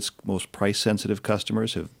some of its most price-sensitive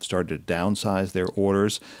customers have started to downsize their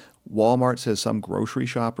orders. Walmart says some grocery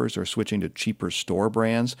shoppers are switching to cheaper store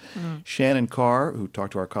brands. Shannon Carr, who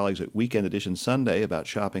talked to our colleagues at Weekend Edition Sunday about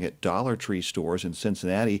shopping at Dollar Tree stores in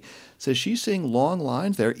Cincinnati, says she's seeing long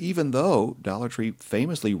lines there, even though Dollar Tree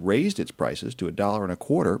famously raised its prices to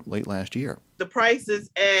 $1.25 late last year. The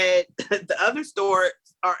prices at the other stores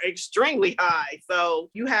are extremely high,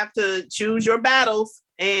 so you have to choose your battles.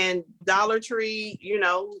 And Dollar Tree,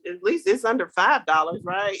 at least it's under $5,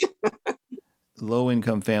 right?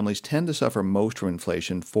 Low-income families tend to suffer most from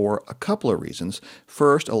inflation for a couple of reasons.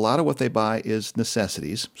 First, a lot of what they buy is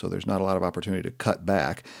necessities, so there's not a lot of opportunity to cut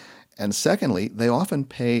back. And secondly, they often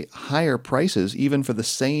pay higher prices even for the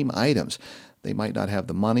same items. They might not have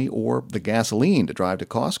the money or the gasoline to drive to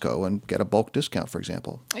Costco and get a bulk discount, for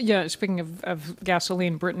example. Yeah, speaking of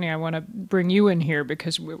gasoline, Brittany, I want to bring you in here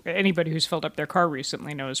because anybody who's filled up their car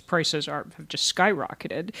recently knows prices have just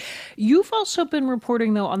skyrocketed. You've also been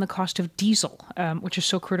reporting, though, on the cost of diesel, which is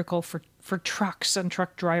so critical for trucks and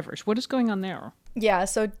truck drivers. What is going on there? Yeah,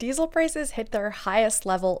 so diesel prices hit their highest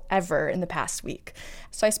level ever in the past week.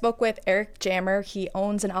 So I spoke with Eric Jammer. He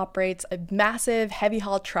owns and operates a massive heavy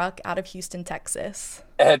haul truck out of Houston, Texas.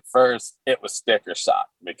 At first, it was sticker shock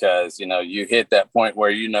because, you hit that point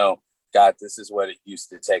where, God, this is what it used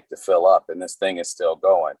to take to fill up and this thing is still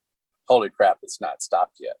going. Holy crap, it's not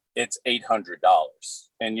stopped yet. It's $800.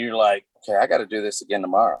 And you're like, okay, I got to do this again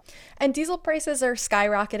tomorrow. And diesel prices are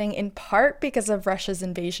skyrocketing in part because of Russia's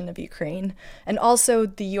invasion of Ukraine. And also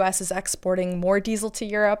the U.S. is exporting more diesel to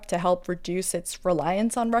Europe to help reduce its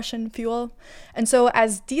reliance on Russian fuel. And so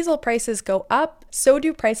as diesel prices go up, so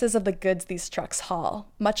do prices of the goods these trucks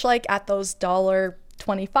haul, much like at those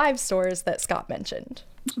 $1.25 stores that Scott mentioned.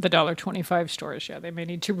 The $1.25 stores, yeah, they may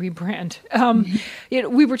need to rebrand.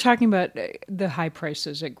 We were talking about the high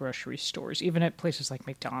prices at grocery stores, even at places like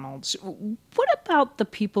McDonald's. What about the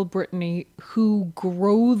people, Brittany, who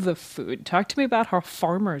grow the food? Talk to me about how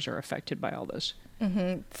farmers are affected by all this.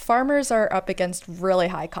 Farmers are up against really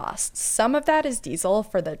high costs. Some of that is diesel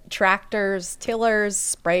for the tractors, tillers,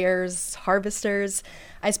 sprayers, harvesters.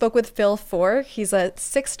 I spoke with Phil Four. He's a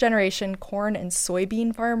 6th-generation corn and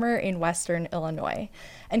soybean farmer in western Illinois.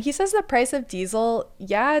 And he says the price of diesel,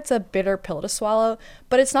 it's a bitter pill to swallow,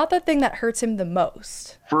 but it's not the thing that hurts him the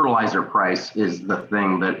most. Fertilizer price is the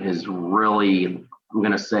thing that is really, I'm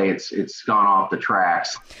going to say it's gone off the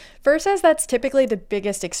tracks. Fur says that's typically the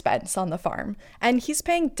biggest expense on the farm, and he's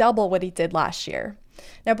paying double what he did last year.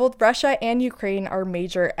 Now, both Russia and Ukraine are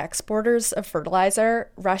major exporters of fertilizer.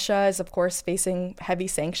 Russia is, of course, facing heavy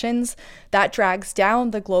sanctions. That drags down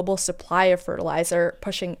the global supply of fertilizer,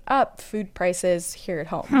 pushing up food prices here at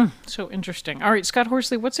home. So interesting. All right, Scott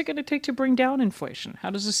Horsley, what's it going to take to bring down inflation? How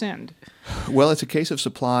does this end? Well, it's a case of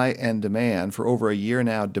supply and demand. For over a year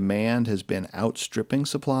now, demand has been outstripping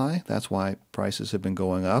supply. That's why prices have been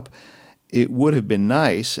going up. It would have been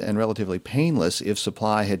nice and relatively painless if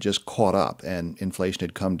supply had just caught up and inflation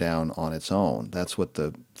had come down on its own. That's what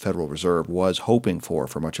the Federal Reserve was hoping for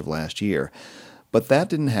much of last year. But that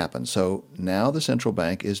didn't happen. So now the central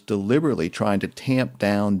bank is deliberately trying to tamp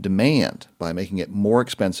down demand by making it more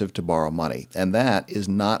expensive to borrow money. And that is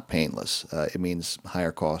not painless. It means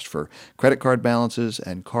higher cost for credit card balances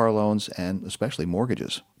and car loans and especially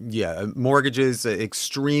mortgages. Yeah, mortgages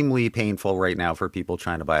extremely painful right now for people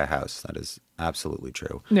trying to buy a house. That is absolutely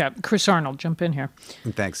true. Yeah, Chris Arnold, jump in here.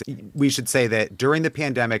 Thanks. We should say that during the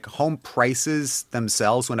pandemic, home prices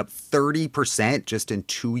themselves went up 30% just in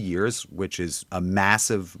 2 years, which is a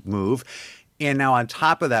massive move. And now on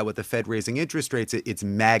top of that, with the Fed raising interest rates, it's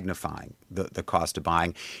magnifying the cost of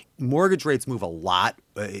buying. Mortgage rates move a lot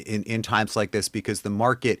in times like this because the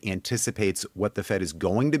market anticipates what the Fed is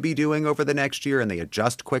going to be doing over the next year, and they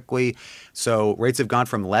adjust quickly. So rates have gone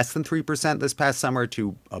from less than 3% this past summer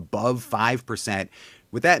to above 5%.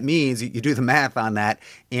 What that means, you do the math on that,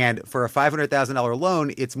 and for a $500,000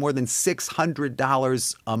 loan, it's more than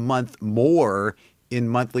 $600 a month more in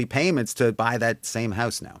monthly payments to buy that same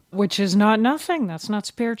house now. Which is not nothing. That's not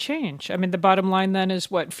spare change. I mean, the bottom line then is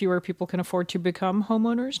what, fewer people can afford to become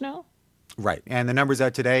homeowners now? Right. And the numbers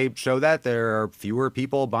out today show that there are fewer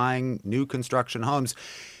people buying new construction homes.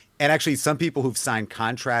 And actually, some people who've signed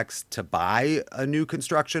contracts to buy a new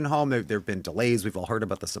construction home, there have been delays. We've all heard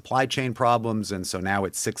about the supply chain problems. And so now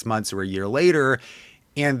it's 6 months or a year later.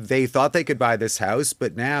 And they thought they could buy this house,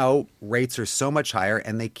 but now rates are so much higher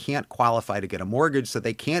and they can't qualify to get a mortgage, so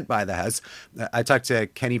they can't buy the house. I talked to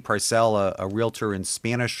Kenny Parcell, a realtor in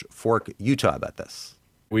Spanish Fork, Utah, about this.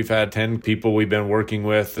 We've had 10 people we've been working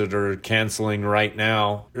with that are canceling right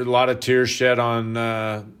now. There's a lot of tears shed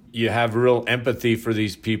on, you have real empathy for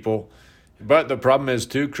these people. But the problem is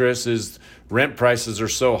too, Chris, is rent prices are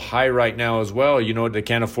so high right now as well. You know, they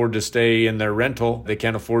can't afford to stay in their rental. They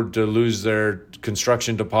can't afford to lose their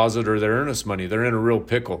construction deposit or their earnest money. They're in a real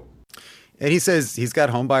pickle. And he says he's got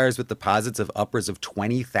home buyers with deposits of upwards of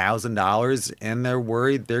 $20,000, and they're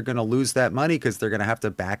worried they're going to lose that money because they're going to have to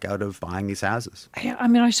back out of buying these houses. I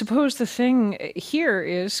mean, I suppose the thing here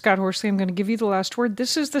is, Scott Horsley, I'm going to give you the last word.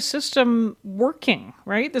 This is the system working,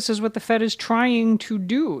 right? This is what the Fed is trying to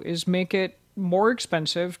do, is make it more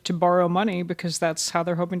expensive to borrow money because that's how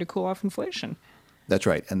they're hoping to cool off inflation. That's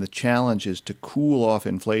right. And the challenge is to cool off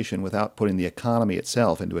inflation without putting the economy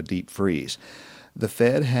itself into a deep freeze. The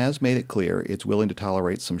Fed has made it clear it's willing to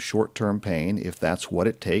tolerate some short-term pain if that's what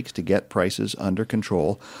it takes to get prices under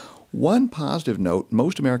control. One positive note,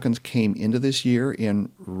 most Americans came into this year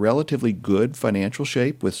in relatively good financial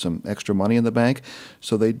shape with some extra money in the bank,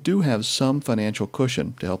 so they do have some financial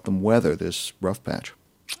cushion to help them weather this rough patch.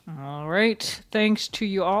 All right. Thanks to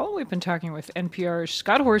you all. We've been talking with NPR's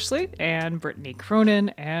Scott Horsley and Brittany Cronin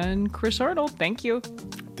and Chris Arnold. Thank you.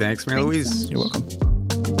 Thanks, Mary Louise. You're welcome.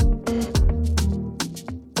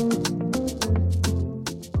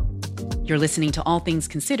 You're listening to All Things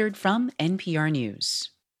Considered from NPR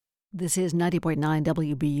News. This is 90.9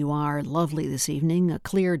 WBUR. Lovely this evening. A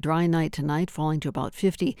clear, dry night tonight, falling to about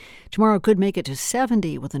 50. Tomorrow could make it to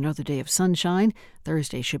 70 with another day of sunshine.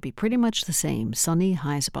 Thursday should be pretty much the same. Sunny,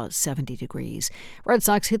 highs about 70 degrees. Red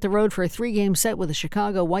Sox hit the road for a 3-game set with the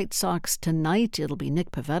Chicago White Sox tonight. It'll be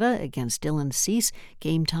Nick Pivetta against Dylan Cease.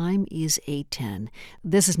 Game time is 8:10.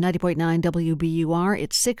 This is 90.9 WBUR.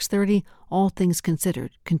 It's 6:30. All Things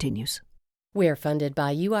Considered continues. We're funded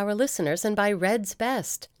by you, our listeners, and by Red's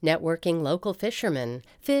Best, networking local fishermen.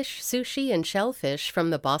 Fish, sushi, and shellfish from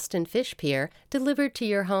the Boston Fish Pier, delivered to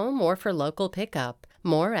your home or for local pickup.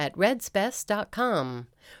 More at redsbest.com.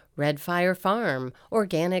 Red Fire Farm,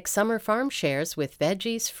 organic summer farm shares with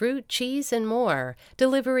veggies, fruit, cheese, and more.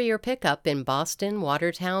 Delivery or pickup in Boston,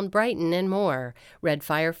 Watertown, Brighton, and more.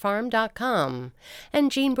 redfirefarm.com.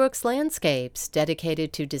 And Gene Brooks Landscapes,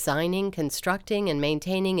 dedicated to designing, constructing, and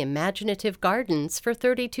maintaining imaginative gardens for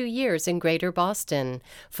 32 years in Greater Boston.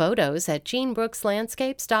 Photos at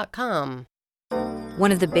genebrookslandscapes.com.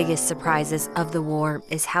 One of the biggest surprises of the war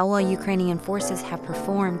is how well Ukrainian forces have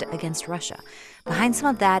performed against Russia. Behind some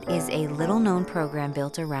of that is a little-known program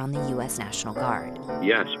built around the U.S. National Guard.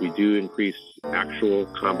 Yes, we do increase actual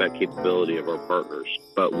combat capability of our partners,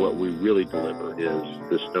 but what we really deliver is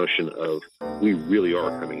this notion of we really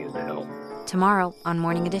are coming in to help. Tomorrow on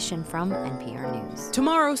Morning Edition from NPR News.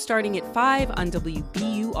 Tomorrow starting at 5 on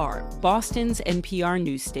WBUR, Boston's NPR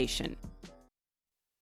news station.